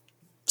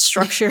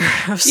structure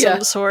of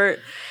some sort.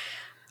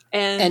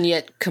 And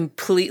yet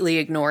completely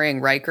ignoring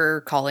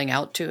Riker calling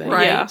out to him.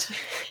 Right. Yeah.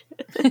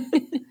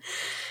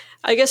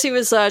 I guess he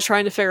was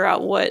trying to figure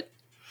out what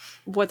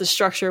the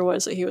structure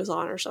was that he was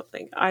on or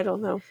something. I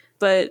don't know.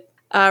 But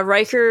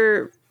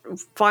Riker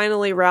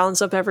finally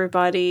rounds up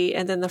everybody,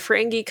 and then the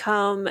Ferengi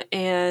come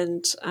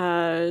and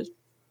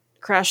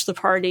crash the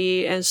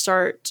party and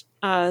start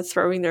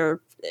throwing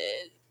their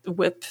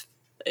whip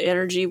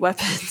energy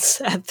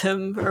weapons at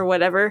them or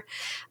whatever,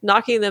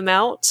 knocking them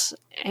out.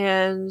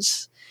 And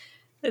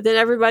then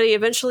everybody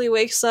eventually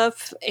wakes up,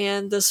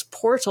 and this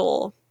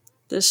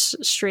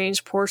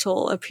strange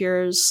portal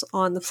appears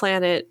on the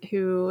planet,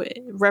 who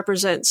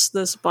represents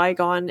this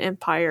bygone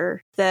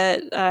empire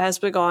that has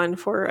been gone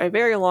for a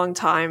very long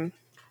time.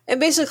 And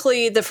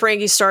basically the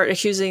Ferengi start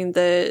accusing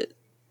the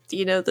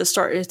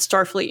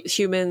Starfleet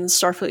humans,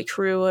 Starfleet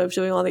crew of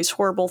doing all these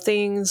horrible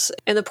things.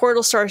 And the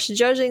portal starts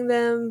judging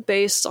them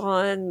based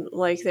on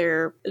like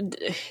their,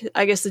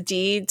 I guess, the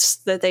deeds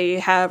that they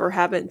have or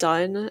haven't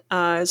done,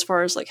 as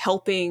far as like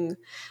helping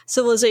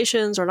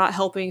civilizations or not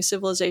helping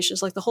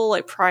civilizations, like the whole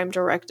like Prime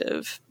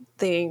Directive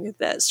thing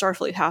that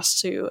Starfleet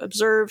has to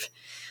observe.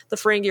 The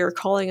Ferengi are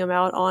calling them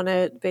out on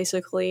it,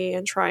 basically,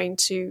 and trying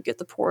to get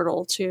the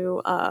portal to,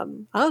 I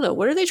don't know,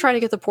 what are they trying to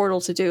get the portal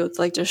to do?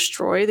 Like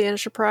destroy the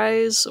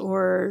Enterprise,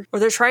 or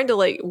they're trying to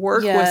like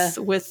work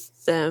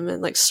with them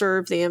and like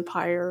serve the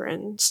Empire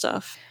and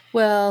stuff.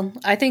 Well,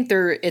 I think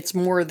it's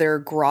more they're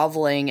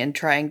groveling and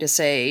trying to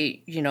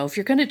say, if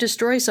you're going to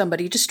destroy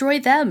somebody, destroy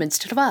them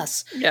instead of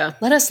us. Yeah.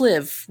 Let us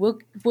live.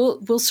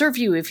 We'll serve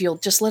you if you'll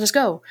just let us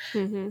go.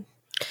 Mm-hmm.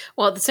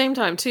 Well, at the same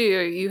time, too,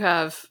 you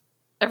have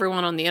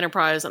everyone on the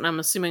Enterprise, and I'm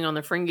assuming on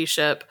the Ferengi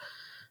ship,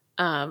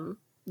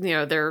 the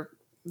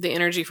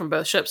energy from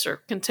both ships are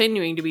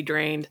continuing to be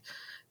drained.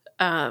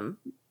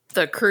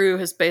 The crew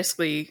of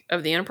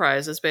the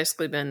Enterprise has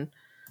basically been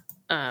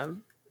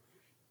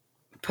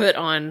put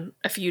on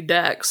a few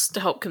decks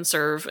to help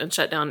conserve and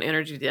shut down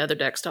energy to the other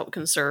decks to help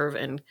conserve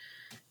and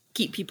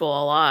keep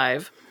people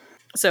alive.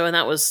 So, and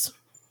that was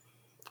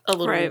a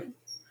little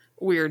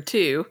weird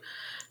too.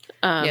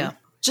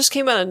 Just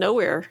came out of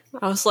nowhere.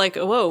 I was like,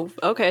 whoa,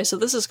 okay, so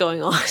this is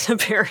going on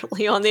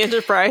apparently on the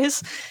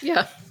Enterprise.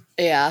 Yeah.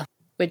 Yeah.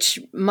 Which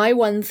my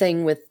one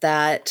thing with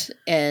that,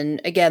 and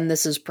again,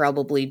 this is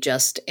probably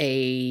just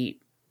a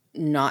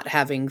not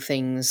having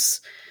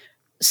things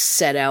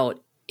set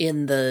out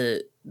in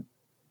the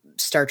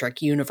Star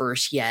Trek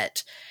universe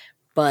yet,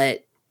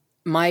 but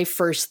my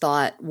first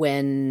thought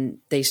when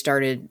they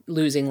started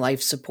losing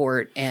life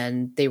support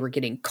and they were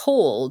getting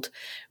cold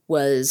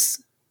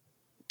was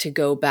to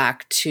go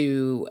back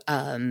to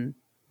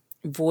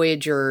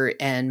Voyager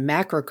and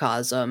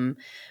Macrocosm.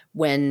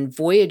 When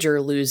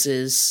Voyager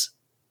loses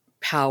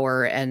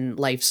power and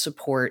life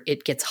support,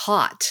 it gets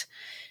hot.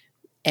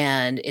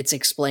 And it's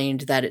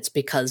explained that it's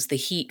because the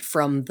heat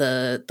from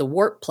the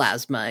warp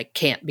plasma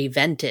can't be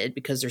vented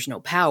because there's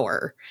no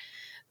power.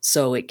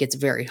 So it gets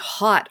very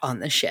hot on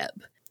the ship.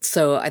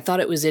 So I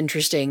thought it was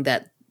interesting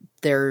that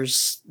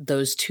there's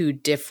those two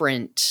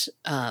different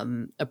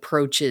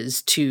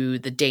approaches to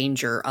the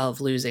danger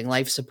of losing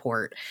life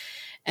support.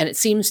 And it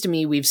seems to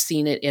me we've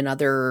seen it in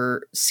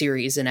other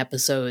series and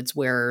episodes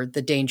where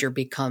the danger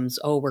becomes,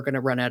 we're going to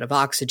run out of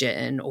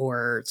oxygen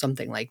or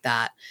something like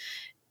that.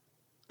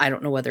 I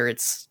don't know whether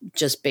it's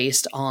just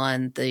based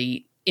on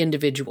the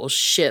individual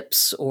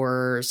ships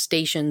or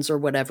stations or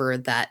whatever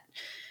that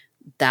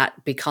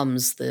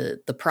becomes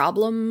the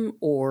problem,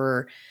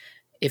 or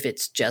if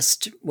it's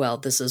just, well,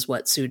 this is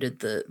what suited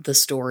the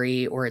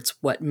story, or it's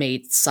what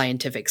made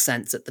scientific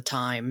sense at the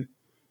time.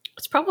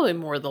 It's probably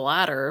more the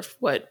latter of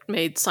what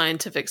made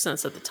scientific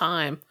sense at the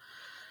time.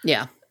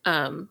 Yeah.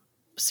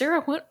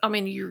 Sarah,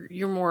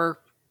 you're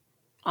more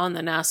on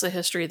the NASA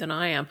history than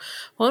I am.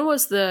 When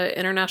was the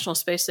International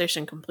Space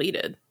Station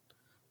completed?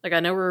 Like,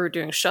 I know we were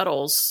doing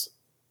shuttles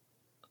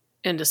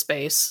into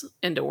space,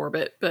 into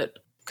orbit, but...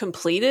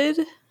 Completed?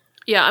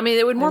 Yeah, I mean,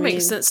 it would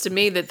make sense to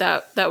me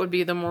that would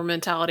be the more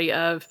mentality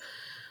of,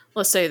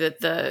 let's say that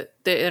the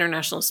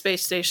International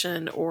Space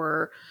Station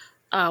or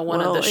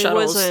one of the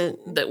shuttles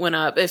that went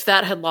up, if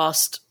that had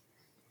lost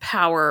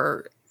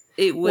power,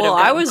 it would have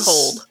gotten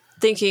cold.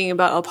 Thinking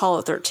about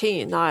Apollo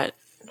 13, not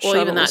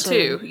even that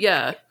too.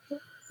 Yeah.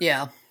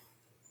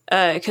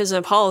 Because in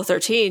Apollo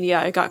 13,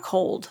 it got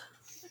cold,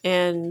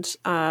 and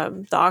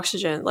the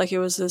oxygen, like, it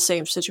was the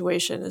same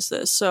situation as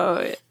this.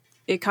 So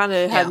it kind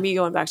of had me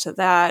going back to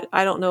that.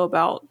 I don't know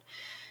about,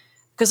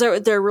 because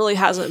there really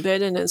hasn't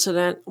been an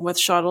incident with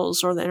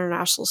shuttles or the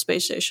International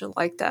Space Station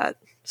like that.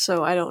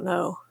 So I don't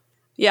know.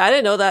 Yeah, I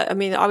didn't know that. I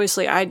mean,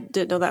 obviously, I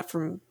didn't know that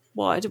from.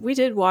 Well, we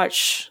did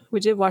watch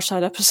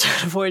that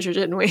episode of Voyager,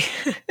 didn't we?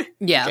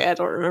 Yeah. Okay, I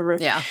don't remember.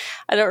 Yeah.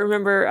 I don't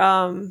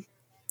remember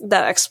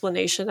that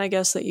explanation, I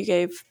guess, that you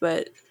gave,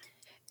 but.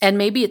 And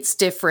maybe it's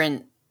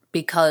different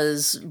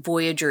because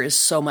Voyager is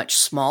so much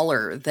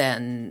smaller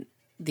than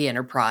the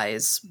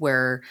Enterprise,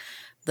 where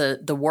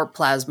the warp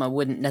plasma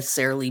wouldn't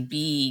necessarily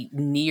be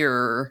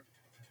near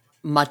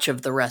much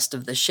of the rest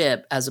of the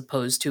ship, as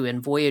opposed to in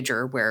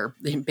Voyager, where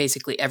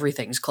basically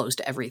everything's close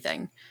to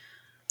everything.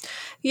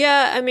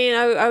 Yeah, I mean,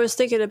 I was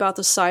thinking about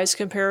the size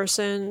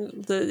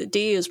comparison. The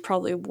D is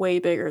probably way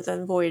bigger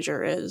than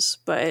Voyager is,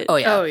 but... Oh,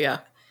 yeah.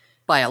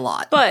 By a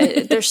lot.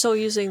 But they're still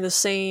using the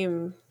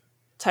same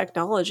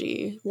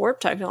technology,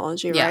 warp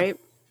technology, right?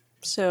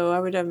 So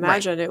I would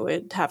imagine it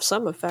would have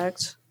some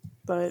effect.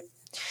 But,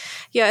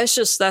 yeah,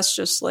 that's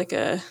just like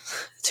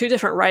two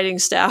different writing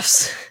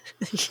staffs,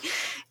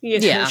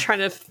 trying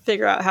to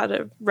figure out how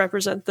to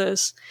represent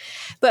this.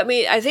 But, I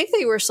mean, I think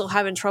they were still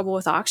having trouble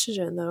with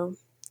oxygen, though.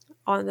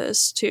 On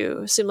this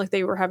too, it seemed like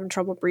they were having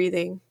trouble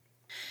breathing.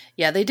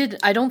 Yeah, they did.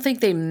 I don't think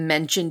they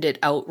mentioned it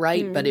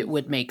outright, but it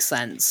would make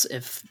sense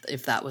if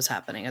that was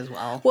happening as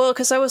well. Well,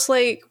 because I was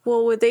like,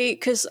 well, would they?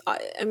 Because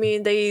I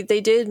mean, they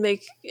did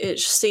make it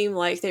seem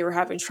like they were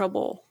having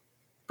trouble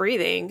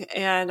breathing,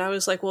 and I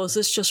was like, well, is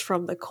this just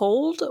from the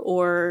cold,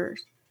 or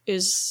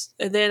is?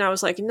 And then I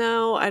was like,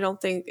 no, I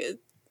don't think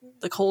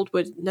the cold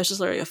would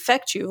necessarily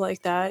affect you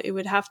like that. It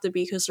would have to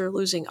be because they're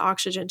losing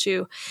oxygen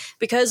too.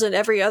 Because in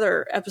every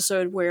other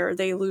episode where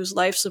they lose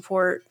life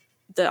support,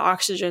 the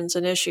oxygen's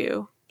an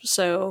issue.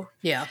 So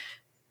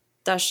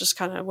that's just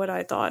kind of what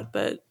I thought.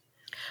 But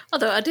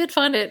although I did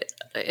find it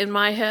in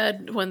my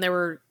head when they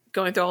were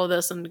going through all of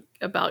this and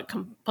about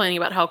complaining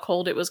about how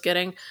cold it was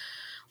getting,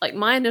 like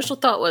my initial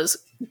thought was,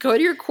 go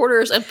to your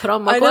quarters and put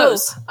on more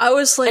clothes. I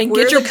was like, and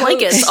get your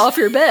blankets off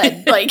your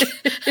bed. Like,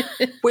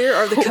 where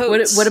are the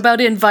coats? What about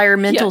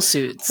environmental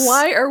suits?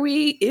 Why are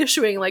we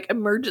issuing like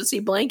emergency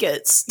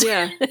blankets?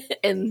 Yeah,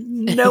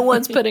 and no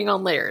one's putting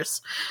on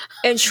layers.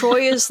 And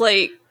Troy is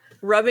like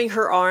rubbing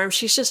her arms.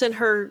 She's just in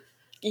her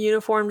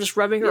uniform, just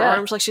rubbing her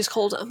arms like she's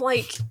cold. I'm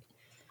like,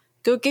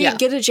 go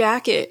get a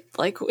jacket.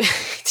 Like, do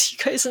you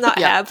guys not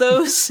have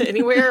those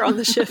anywhere on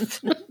the ship?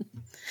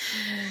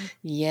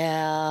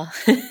 Yeah.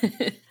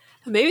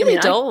 Maybe they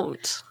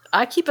don't.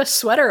 I keep a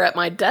sweater at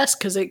my desk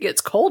because it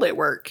gets cold at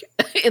work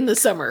in the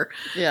summer.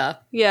 Yeah.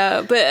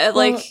 Yeah, but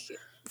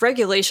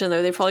regulation,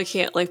 though, they probably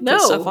can't put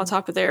stuff on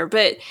top of there.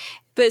 But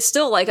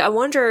still, like, I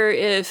wonder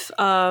if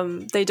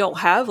they don't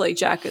have like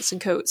jackets and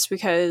coats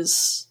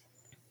because,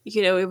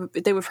 they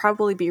would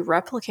probably be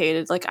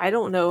replicated. Like, I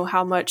don't know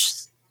how much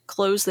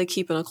clothes they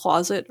keep in a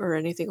closet or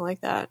anything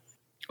like that.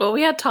 Well,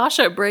 we had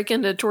Tasha break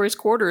into Troy's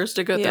quarters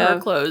to go through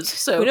her clothes.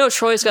 So we know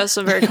Troy's got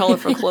some very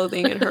colorful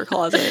clothing in her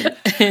closet.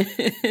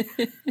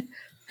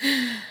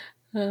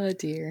 Oh,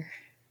 dear.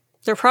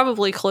 They're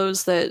probably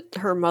clothes that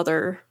her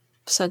mother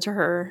sent to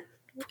her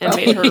and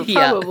made her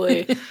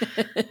probably.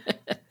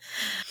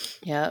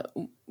 Yeah.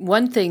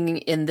 One thing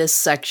in this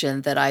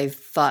section that I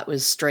thought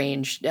was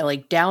strange,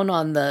 like down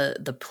on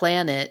the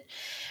planet,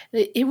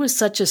 it was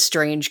such a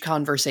strange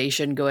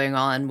conversation going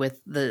on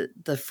with the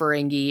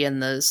Ferengi and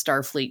the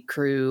Starfleet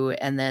crew,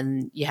 and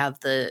then you have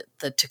the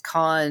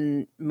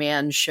Takan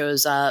man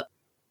shows up.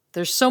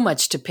 There's so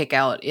much to pick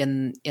out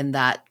in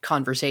that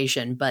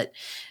conversation, but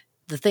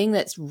the thing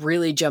that's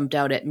really jumped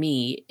out at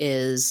me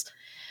is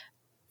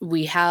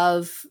we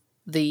have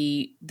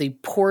the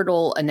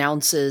portal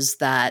announces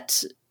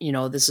that,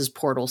 this is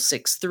Portal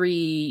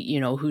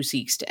 6-3, who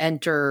seeks to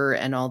enter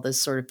and all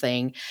this sort of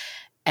thing.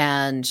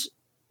 And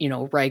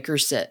Riker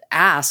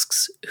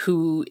asks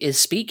who is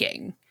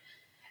speaking,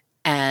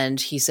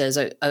 and he says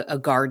a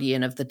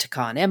guardian of the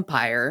Takan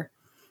Empire,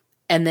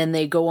 and then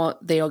they go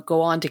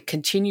on to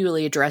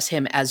continually address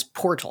him as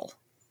Portal.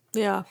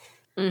 Yeah.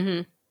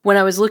 Mm-hmm. When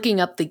I was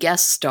looking up the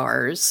guest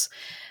stars,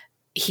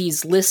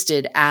 he's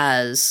listed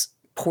as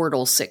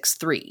Portal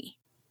 6-3,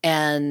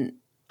 and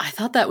I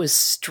thought that was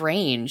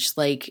strange.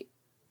 Like,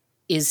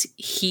 is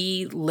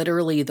he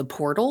literally the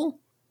portal?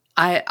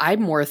 I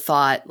more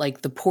thought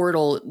like the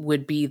portal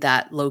would be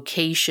that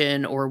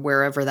location or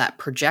wherever that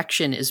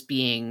projection is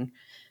being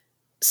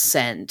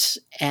sent,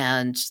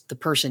 and the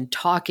person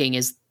talking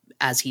is,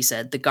 as he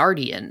said, the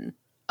guardian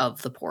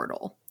of the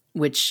portal,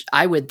 which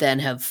I would then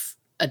have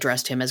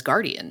addressed him as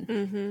Guardian.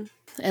 Mm-hmm.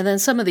 And then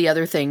some of the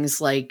other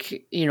things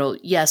like,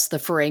 yes, the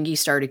Ferengi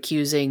start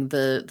accusing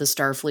the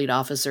Starfleet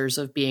officers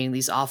of being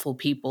these awful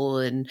people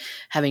and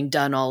having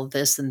done all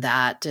this and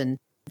that. And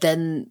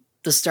then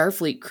the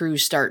Starfleet crew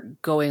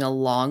start going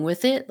along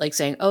with it, like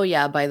saying, oh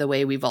yeah, by the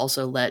way, we've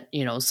also let,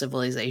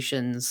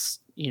 civilizations,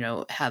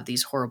 have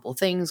these horrible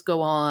things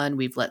go on.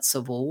 We've let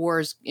civil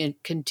wars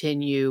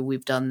continue.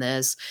 We've done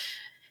this.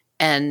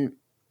 And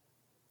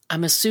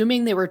I'm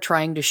assuming they were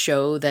trying to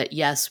show that,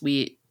 yes,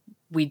 we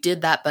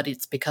did that, but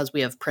it's because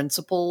we have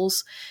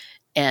principles,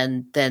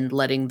 and then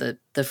letting the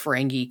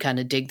Ferengi kind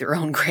of dig their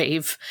own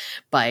grave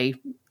by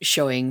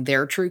showing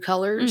their true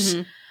colors.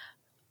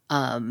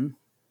 Mm-hmm.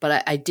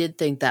 But I did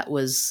think that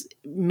was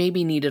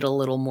maybe needed a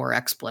little more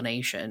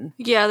explanation.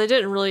 Yeah, they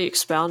didn't really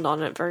expound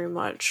on it very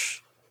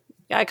much.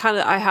 I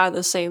had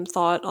the same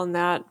thought on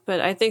that, but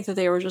I think that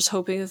they were just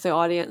hoping that the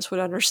audience would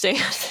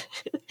understand.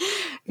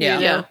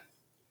 Yeah.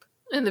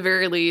 In the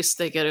very least,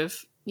 they could have,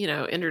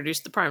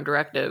 introduced the Prime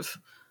Directive.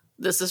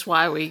 This is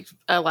why we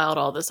allowed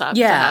all this to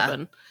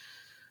happen.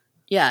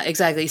 Yeah,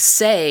 exactly.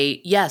 Say,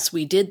 yes,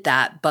 we did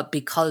that, but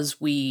because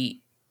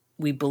we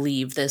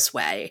believe this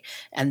way,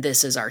 and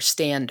this is our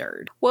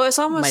standard. Well, it's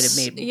almost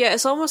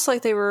it's almost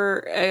like they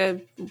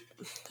were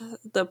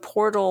the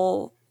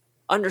portal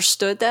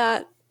understood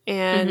that,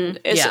 and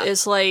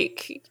it's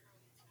like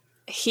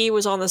he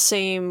was on the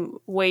same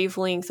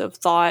wavelength of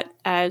thought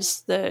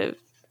as as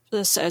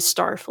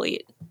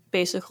Starfleet,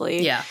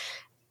 basically. Yeah.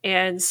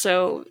 And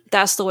so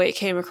that's the way it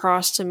came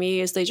across to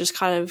me, is they just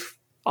kind of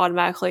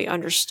automatically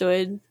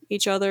understood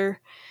each other.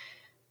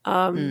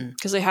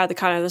 Because they had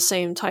the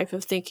same type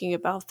of thinking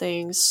about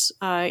things.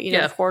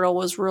 Portal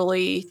was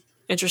really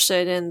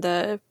interested in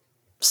the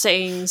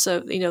sayings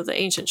of, the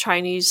ancient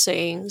Chinese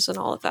sayings and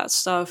all of that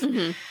stuff.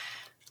 Mm-hmm.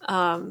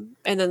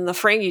 And then the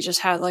Ferengi just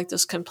had like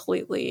this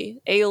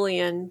completely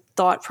alien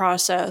thought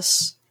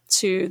process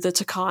to the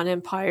Takan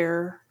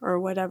Empire or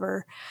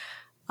whatever.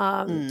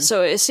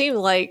 So it seemed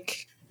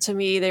like, to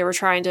me, they were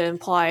trying to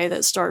imply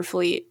that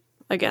Starfleet,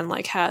 again,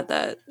 like had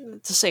the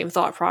same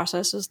thought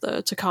process as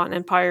the Takan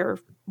Empire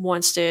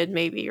once did,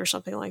 maybe, or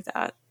something like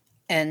that.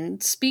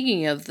 And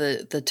speaking of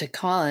the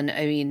Takan,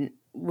 I mean,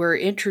 we're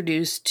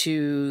introduced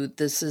to,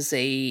 this is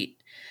a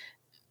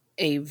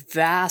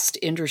vast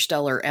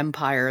interstellar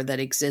empire that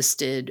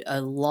existed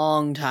a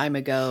long time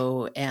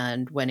ago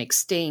and went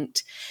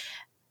extinct.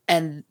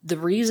 And the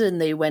reason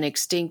they went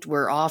extinct,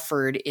 we're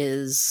offered,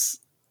 is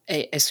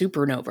a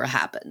supernova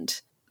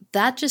happened.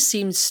 That just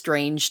seems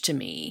strange to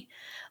me.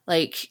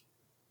 Like,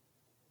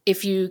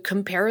 if you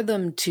compare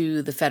them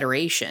to the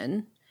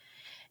Federation,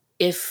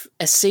 if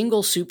a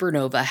single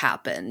supernova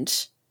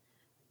happened,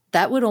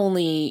 that would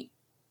only,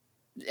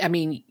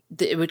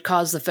 it would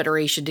cause the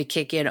Federation to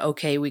kick in,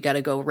 okay, we got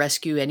to go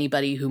rescue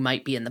anybody who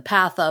might be in the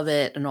path of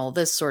it and all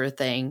this sort of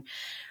thing.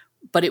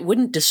 But it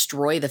wouldn't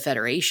destroy the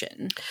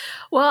Federation.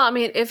 Well,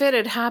 if it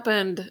had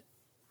happened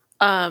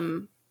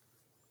in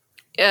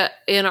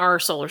our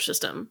solar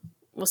system,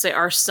 we'll say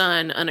our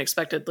sun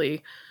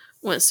unexpectedly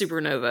went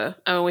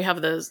supernova. We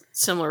have the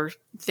similar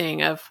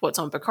thing of what's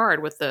on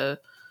Picard with the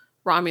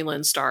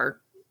Romulan star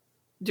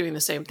doing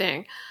the same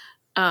thing.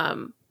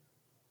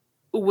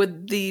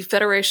 Would the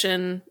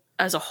Federation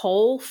as a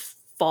whole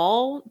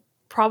fall?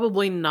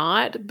 Probably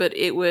not, but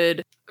it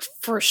would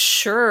for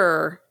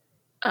sure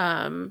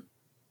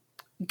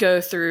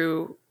go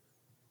through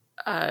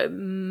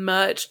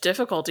much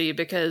difficulty,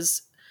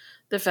 because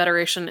the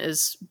Federation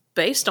is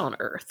based on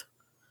Earth.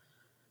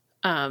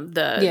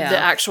 The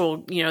actual,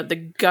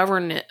 the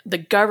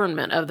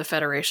government of the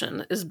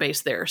Federation is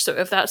based there. So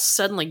if that's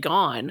suddenly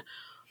gone,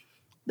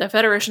 the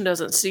Federation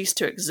doesn't cease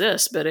to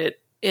exist, but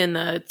in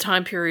the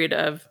time period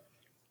of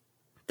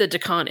the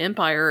Takan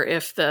Empire,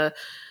 if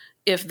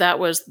that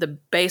was the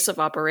base of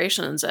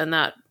operations and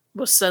that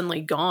was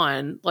suddenly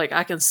gone, like,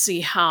 I can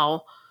see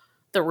how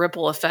the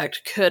ripple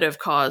effect could have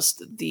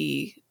caused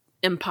the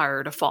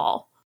empire to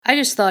fall. I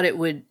just thought it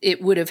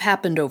would have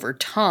happened over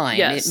time.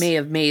 Yes. It may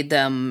have made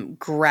them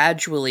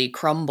gradually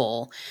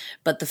crumble,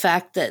 but the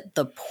fact that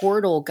the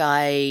portal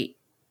guy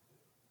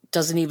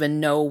doesn't even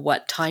know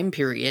what time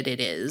period it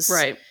is,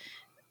 right,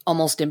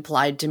 almost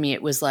implied to me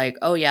it was like,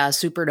 oh yeah,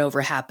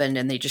 supernova happened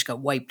and they just got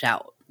wiped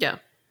out. Yeah.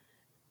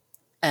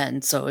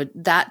 And so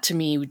that to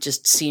me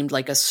just seemed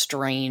like a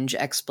strange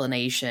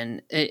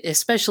explanation,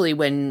 especially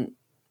when,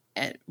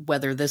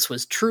 whether this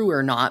was true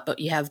or not, but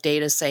you have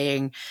data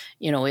saying,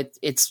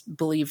 it's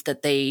believed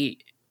that they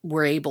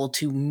were able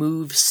to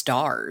move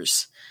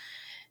stars.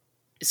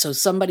 So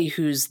somebody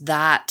who's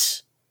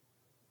that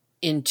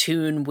in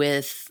tune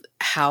with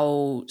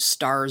how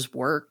stars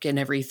work and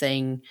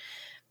everything,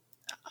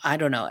 I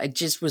don't know. It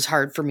just was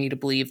hard for me to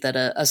believe that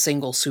a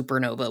single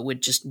supernova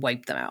would just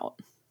wipe them out.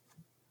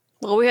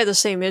 Well, we had the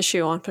same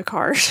issue on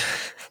Picard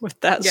with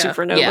that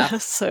supernova,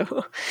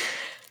 so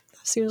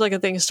seems like a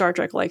thing Star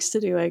Trek likes to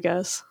do, I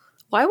guess.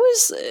 Why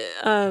was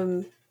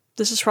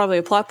this is probably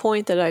a plot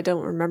point that I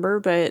don't remember,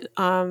 but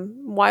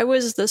why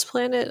was this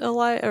planet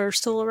alive or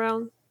still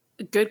around?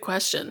 Good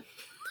question.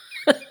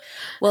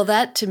 Well,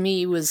 that to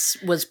me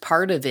was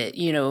part of it.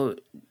 You know,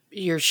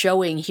 you're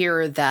showing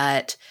here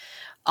that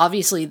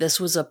obviously this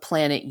was a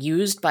planet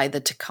used by the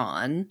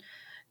Takan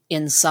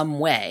in some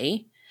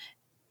way.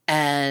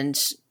 And,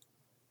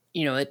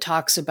 you know, it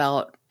talks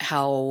about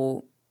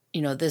how,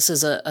 you know, this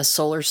is a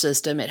solar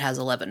system. It has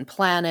 11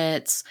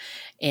 planets.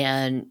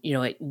 And, you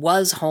know, it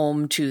was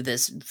home to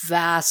this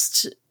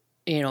vast,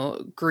 you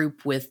know,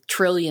 group with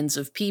trillions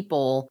of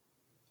people.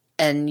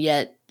 And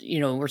yet, you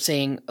know, we're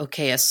saying,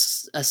 okay, a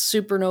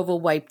supernova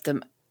wiped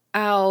them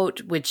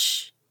out,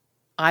 which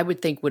I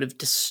would think would have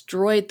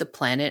destroyed the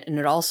planet. And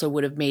it also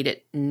would have made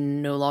it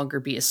no longer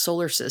be a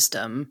solar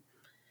system.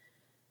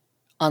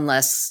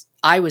 Unless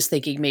I was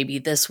thinking maybe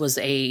this was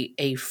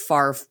a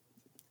far,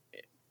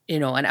 you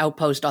know, an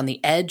outpost on the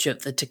edge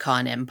of the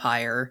Takan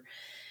Empire,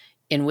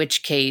 in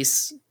which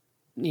case,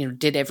 you know,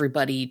 did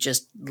everybody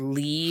just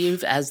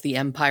leave as the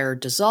empire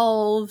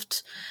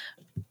dissolved,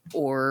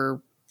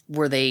 or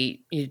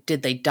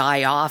did they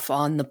die off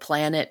on the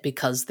planet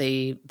because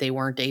they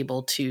weren't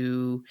able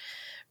to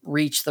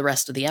reach the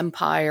rest of the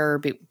empire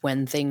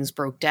when things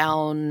broke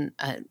down?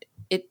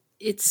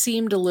 It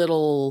seemed a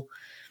little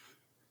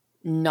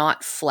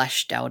not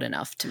fleshed out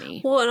enough to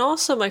me. Well, and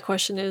also my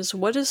question is,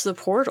 what is the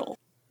portal?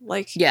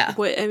 Like, yeah,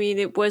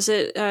 was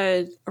it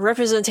a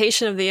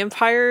representation of the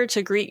Empire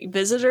to greet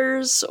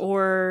visitors,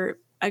 or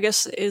I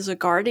guess is a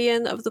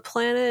guardian of the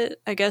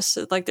planet? I guess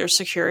like their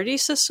security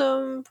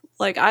system.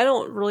 Like, I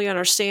don't really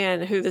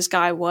understand who this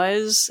guy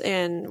was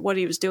and what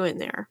he was doing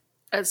there.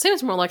 It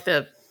seems more like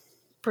the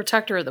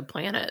protector of the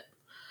planet,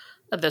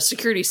 of the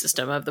security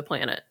system of the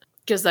planet,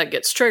 because that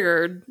gets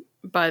triggered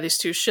by these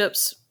two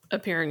ships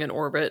appearing in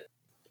orbit,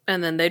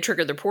 and then they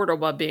trigger the portal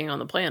by being on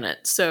the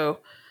planet. So,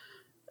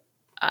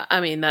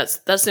 I mean, that's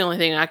the only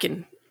thing I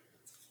can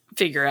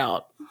figure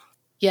out.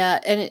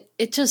 Yeah, and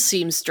it just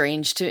seems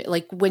strange to,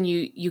 like, when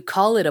you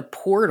call it a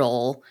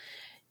portal,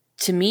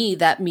 to me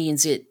that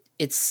means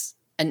it's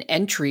an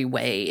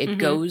entryway. It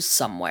goes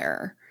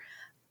somewhere.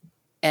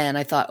 And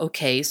I thought,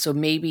 okay, so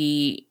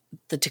maybe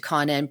the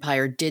Takan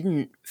Empire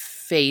didn't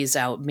phase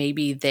out.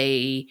 Maybe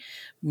they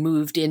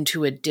moved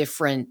into a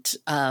different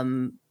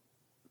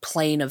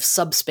plane of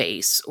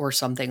subspace or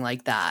something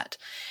like that.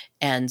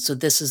 And so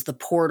this is the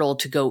portal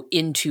to go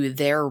into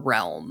their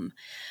realm.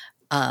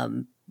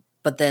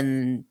 But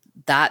then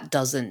that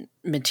doesn't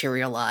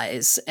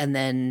materialize. And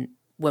then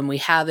when we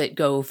have it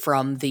go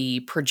from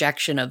the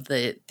projection of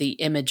the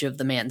image of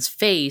the man's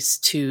face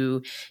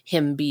to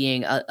him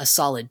being a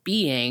solid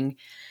being,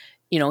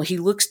 you know, he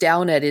looks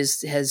down at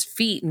his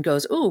feet and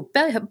goes, "Oh,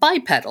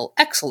 bipedal,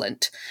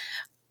 excellent."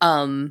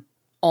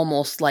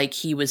 Almost like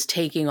he was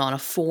taking on a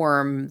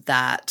form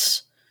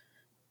that,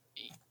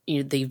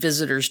 you know, the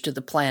visitors to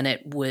the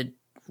planet would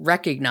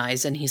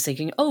recognize, and he's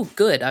thinking, "Oh,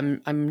 good,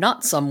 I'm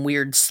not some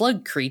weird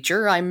slug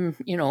creature. I'm,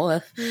 you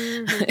know,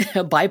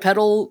 a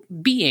bipedal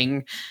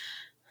being."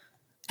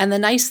 And the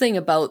nice thing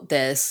about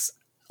this,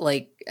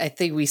 like I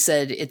think we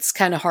said, it's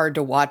kind of hard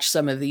to watch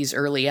some of these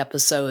early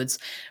episodes,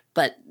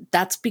 but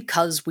that's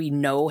because we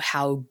know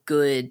how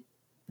good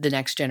the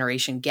Next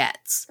Generation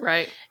gets.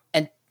 Right.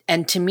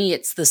 And to me,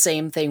 it's the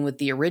same thing with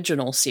the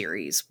original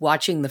series.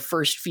 Watching the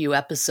first few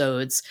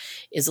episodes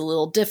is a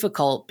little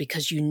difficult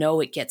because you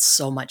know it gets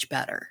so much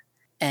better.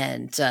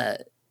 And,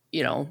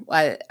 you know,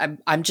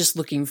 I'm just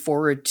looking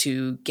forward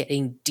to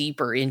getting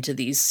deeper into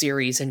these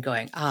series and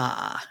going,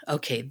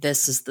 okay,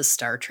 this is the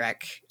Star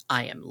Trek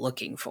I am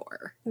looking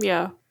for.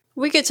 Yeah.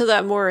 We get to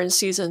that more in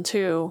season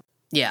 2.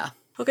 Yeah.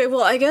 Okay,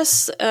 well, I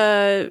guess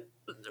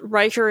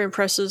Riker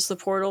impresses the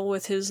portal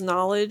with his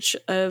knowledge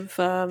of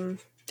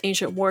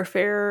ancient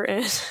warfare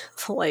and,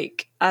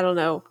 like, I don't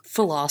know,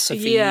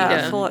 philosophy.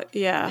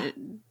 Yeah.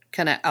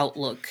 Kind of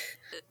outlook.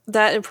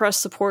 That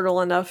impressed the portal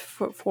enough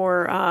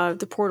for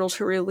the portal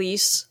to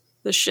release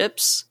the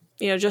ships,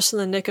 you know, just in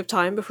the nick of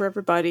time before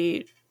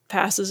everybody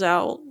passes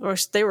out, or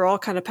they were all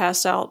kind of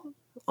passed out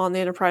on the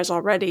Enterprise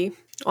already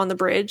on the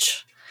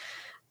bridge.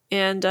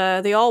 And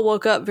they all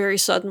woke up very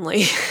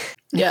suddenly.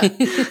 Yeah.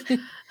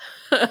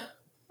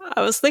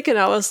 I was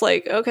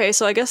like, okay,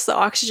 so I guess the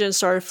oxygen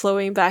started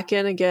flowing back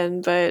in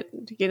again, but,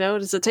 you know,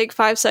 does it take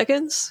 5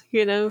 seconds,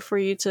 you know, for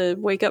you to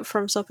wake up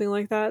from something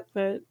like that?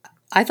 But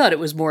I thought it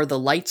was more the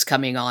lights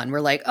coming on.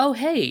 We're like, oh,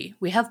 hey,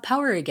 we have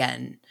power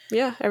again.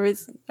 Yeah,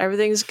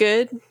 everything's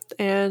good,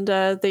 and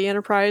the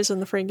Enterprise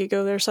and the Ferengi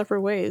go their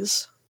separate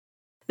ways.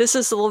 This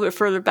is a little bit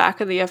further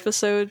back in the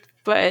episode,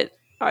 but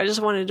I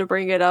just wanted to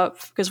bring it up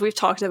because we've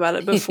talked about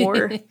it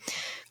before.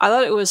 I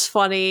thought it was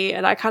funny,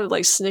 and I kind of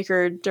like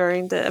snickered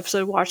during the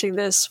episode watching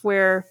this,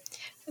 where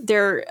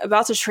they're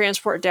about to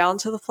transport down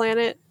to the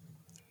planet,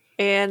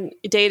 and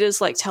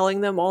Data's like telling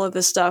them all of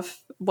this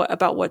stuff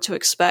about what to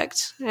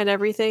expect and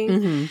everything.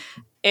 Mm-hmm.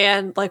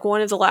 And like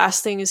one of the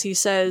last things he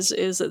says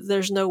is that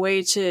there's no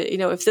way to, you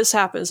know, if this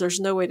happens, there's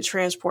no way to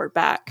transport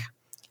back.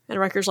 And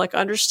Riker's like,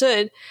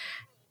 understood.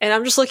 And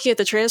I'm just looking at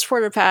the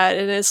transporter pad,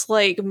 and it's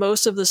like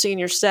most of the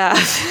senior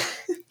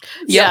staff.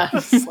 Yeah.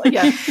 Like,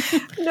 yeah.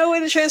 No way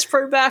to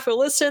transport back, but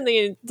let's send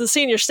the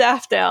senior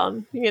staff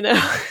down, you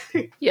know?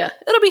 Yeah.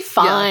 It'll be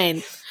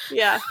fine.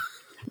 Yeah.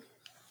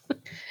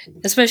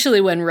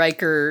 Especially when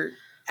Riker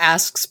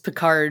asks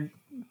Picard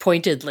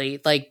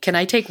pointedly, like, can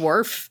I take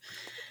Worf?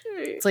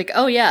 It's like,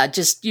 oh yeah,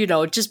 just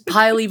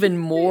pile even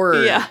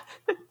more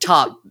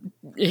top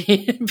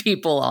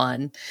people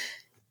on.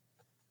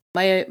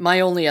 My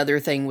only other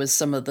thing was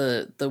some of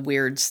the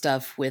weird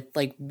stuff with,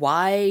 like,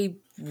 why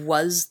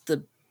was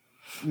the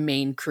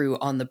main crew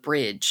on the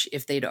bridge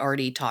if they'd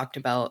already talked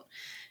about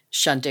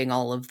shunting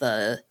all of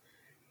the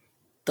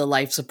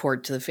life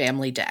support to the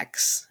family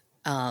decks?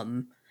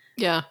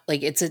 Yeah.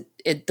 Like,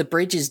 the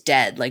bridge is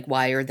dead. Like,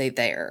 why are they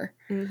there?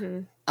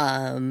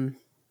 Mm-hmm.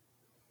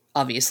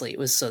 Obviously it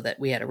was so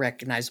that we had a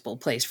recognizable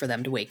place for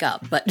them to wake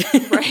up, but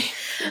right.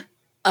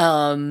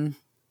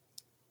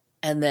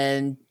 And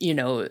then,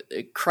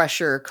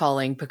 Crusher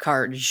calling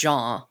Picard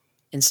Jean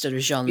instead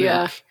of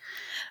Jean-Luc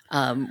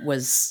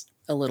was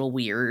a little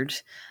weird.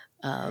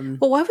 Well,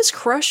 why was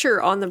Crusher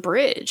on the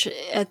bridge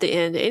at the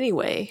end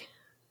anyway?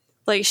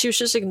 Like, she was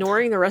just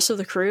ignoring the rest of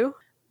the crew?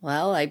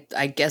 Well,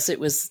 I guess it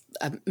was,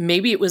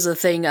 maybe it was a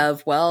thing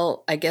of,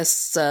 well, I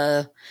guess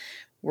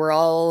we're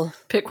all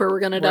pick where we're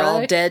gonna die. We're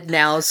all dead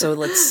now, so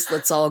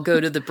let's all go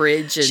to the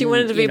bridge. And she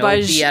wanted to be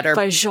by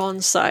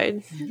Jean's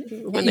side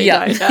when they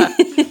died.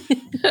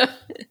 Yeah.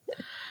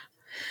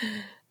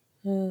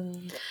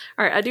 All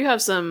right, I do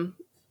have some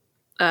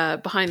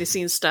behind the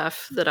scenes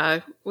stuff that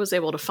I was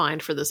able to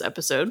find for this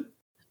episode.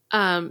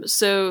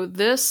 So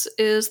this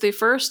is the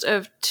first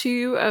of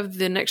 2 of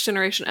the Next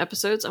Generation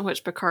episodes in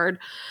which Picard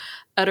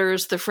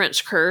utters the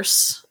French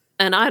curse,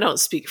 and I don't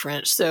speak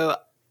French, so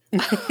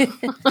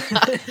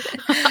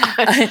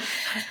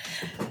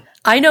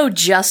I know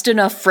just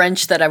enough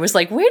French that I was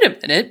like, wait a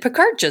minute,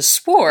 Picard just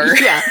swore.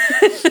 Yeah.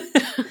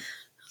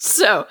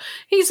 So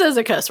he says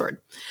a cuss word.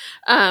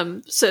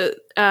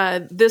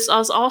 This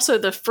was also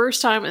the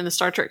first time in the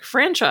Star Trek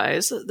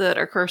franchise that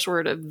a curse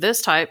word of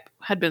this type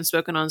had been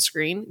spoken on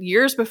screen.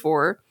 Years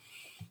before,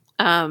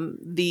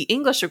 the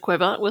English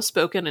equivalent was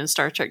spoken in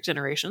Star Trek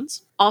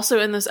Generations. Also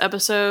in this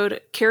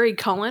episode, Carrie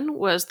Cullen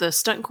was the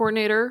stunt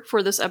coordinator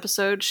for this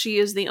episode. She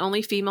is the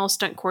only female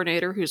stunt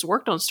coordinator who's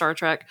worked on Star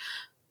Trek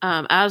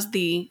as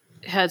the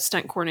head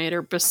stunt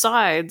coordinator,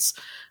 besides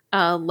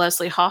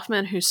Leslie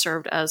Hoffman, who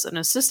served as an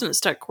assistant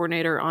stunt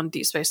coordinator on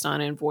Deep Space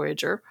Nine and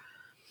Voyager.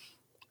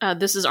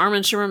 This is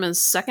Armin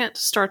Shimmerman's second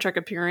Star Trek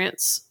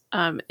appearance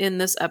in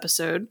this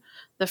episode.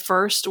 The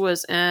first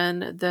was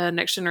in the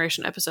Next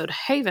Generation episode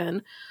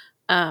Haven,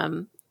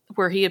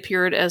 where he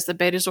appeared as the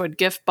Betazoid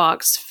gift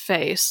box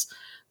face.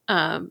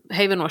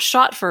 Haven was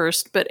shot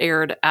first, but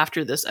aired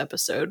after this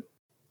episode.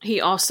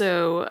 He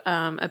also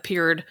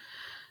appeared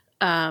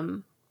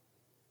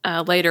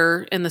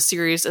later in the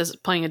series as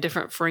playing a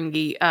different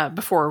Ferengi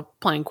before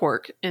playing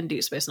Quark in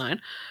Deep Space Nine.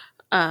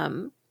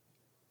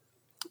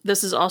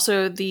 This is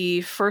also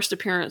the first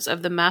appearance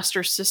of the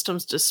Master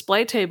Systems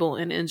display table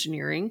in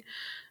Engineering.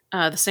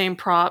 The same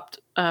prop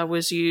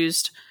was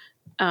used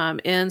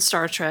in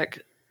Star Trek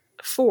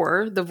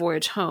IV, The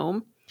Voyage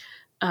Home.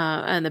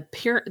 And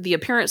the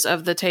appearance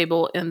of the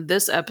table in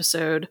this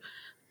episode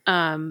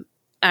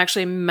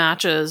actually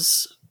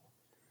matches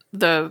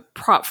the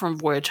prop from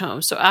Voyage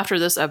Home. So after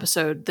this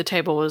episode, the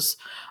table was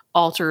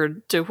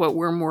altered to what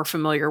we're more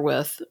familiar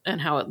with and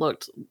how it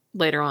looked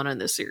later on in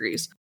the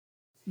series.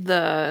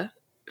 The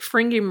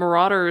Ferengi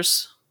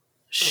Marauders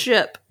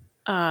ship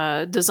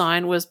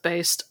design was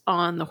based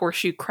on the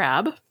Horseshoe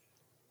Crab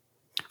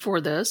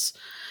for this.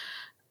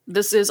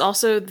 This is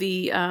also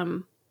the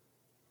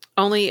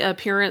only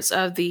appearance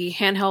of the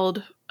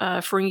handheld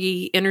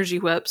Ferengi energy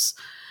whips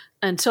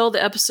until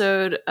the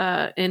episode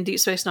in Deep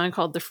Space Nine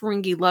called The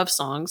Ferengi Love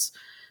Songs,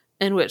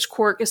 in which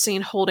Quark is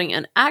seen holding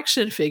an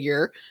action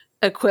figure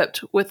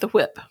equipped with the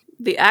whip.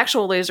 The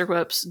actual laser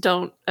whips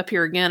don't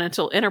appear again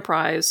until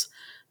Enterprise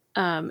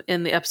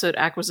in the episode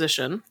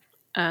Acquisition.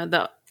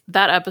 That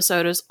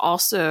episode is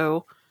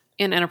also,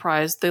 in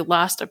Enterprise, the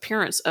last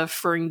appearance of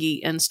Ferengi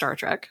in Star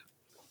Trek.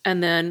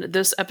 And then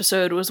this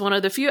episode was one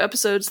of the few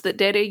episodes that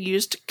Data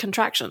used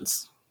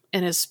contractions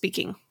in his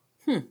speaking.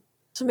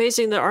 It's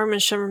amazing that Armin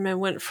Shimmerman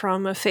went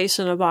from a face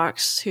in a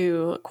box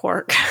to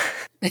Quark.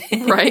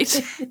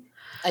 Right?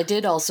 I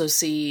did also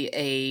see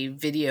a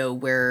video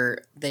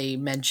where they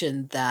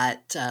mentioned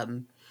that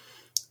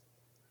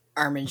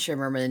Armin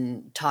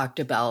Shimmerman talked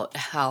about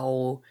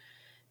how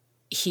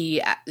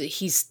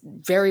he's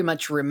very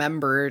much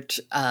remembered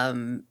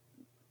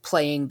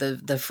playing the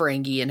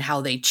Ferengi and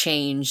how they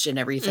changed and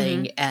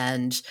everything,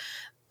 and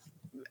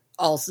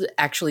also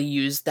actually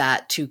used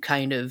that to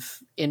kind of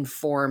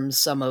inform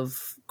some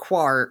of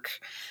Quark.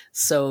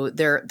 So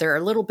there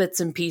are little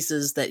bits and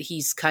pieces that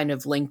he's kind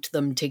of linked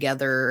them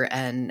together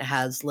and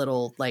has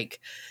little like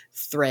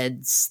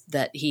threads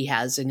that he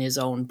has in his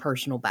own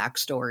personal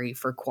backstory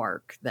for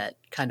Quark that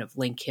kind of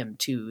link him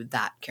to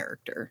that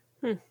character.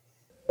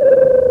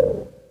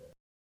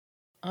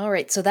 All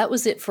right, so that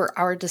was it for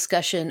our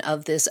discussion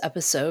of this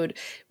episode.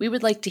 We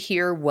would like to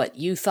hear what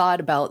you thought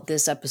about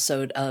this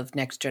episode of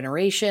Next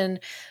Generation,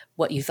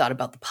 what you thought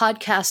about the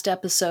podcast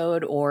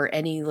episode or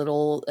any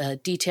little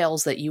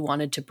details that you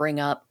wanted to bring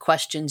up,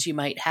 questions you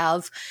might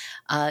have,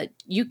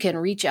 you can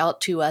reach out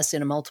to us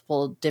in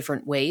multiple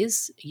different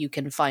ways. You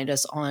can find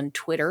us on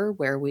Twitter,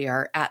 where we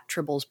are at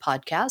Tribbles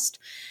Podcast.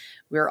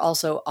 We're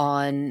also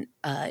on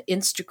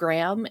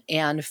Instagram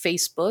and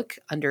Facebook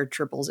under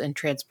Tribbles and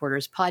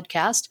Transporters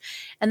Podcast.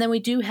 And then we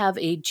do have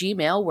a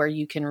Gmail where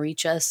you can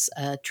reach us,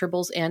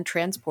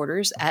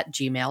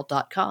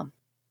 tribblesandtransporters@gmail.com.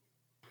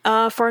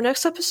 For our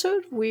next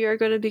episode, we are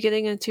going to be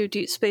getting into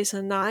Deep Space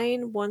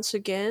Nine once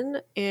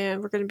again,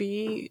 and we're going to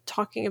be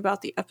talking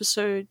about the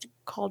episode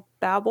called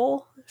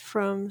Babel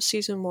from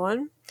season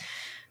 1.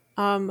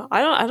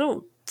 I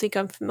don't think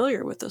I'm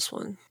familiar with this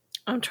one.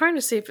 I'm trying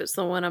to see if it's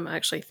the one I'm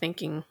actually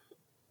thinking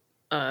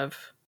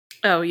of.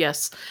 Oh,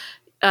 yes.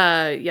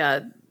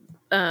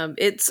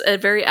 It's a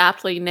very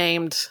aptly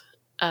named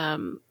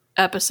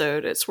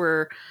episode. It's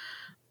where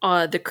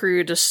the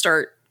crew just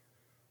start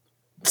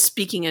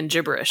speaking in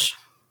gibberish.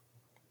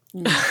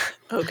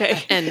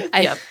 Okay.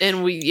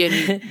 And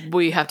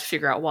we have to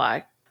figure out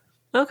why.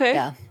 Okay.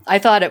 Yeah. I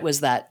thought it was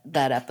that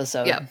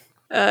episode. Yeah.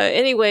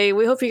 Anyway,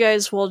 we hope you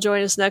guys will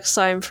join us next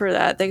time for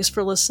that. Thanks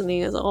for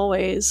listening as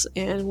always,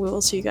 and we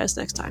will see you guys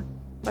next time.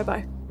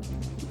 Bye-bye.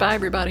 Bye,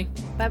 everybody.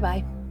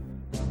 Bye-bye.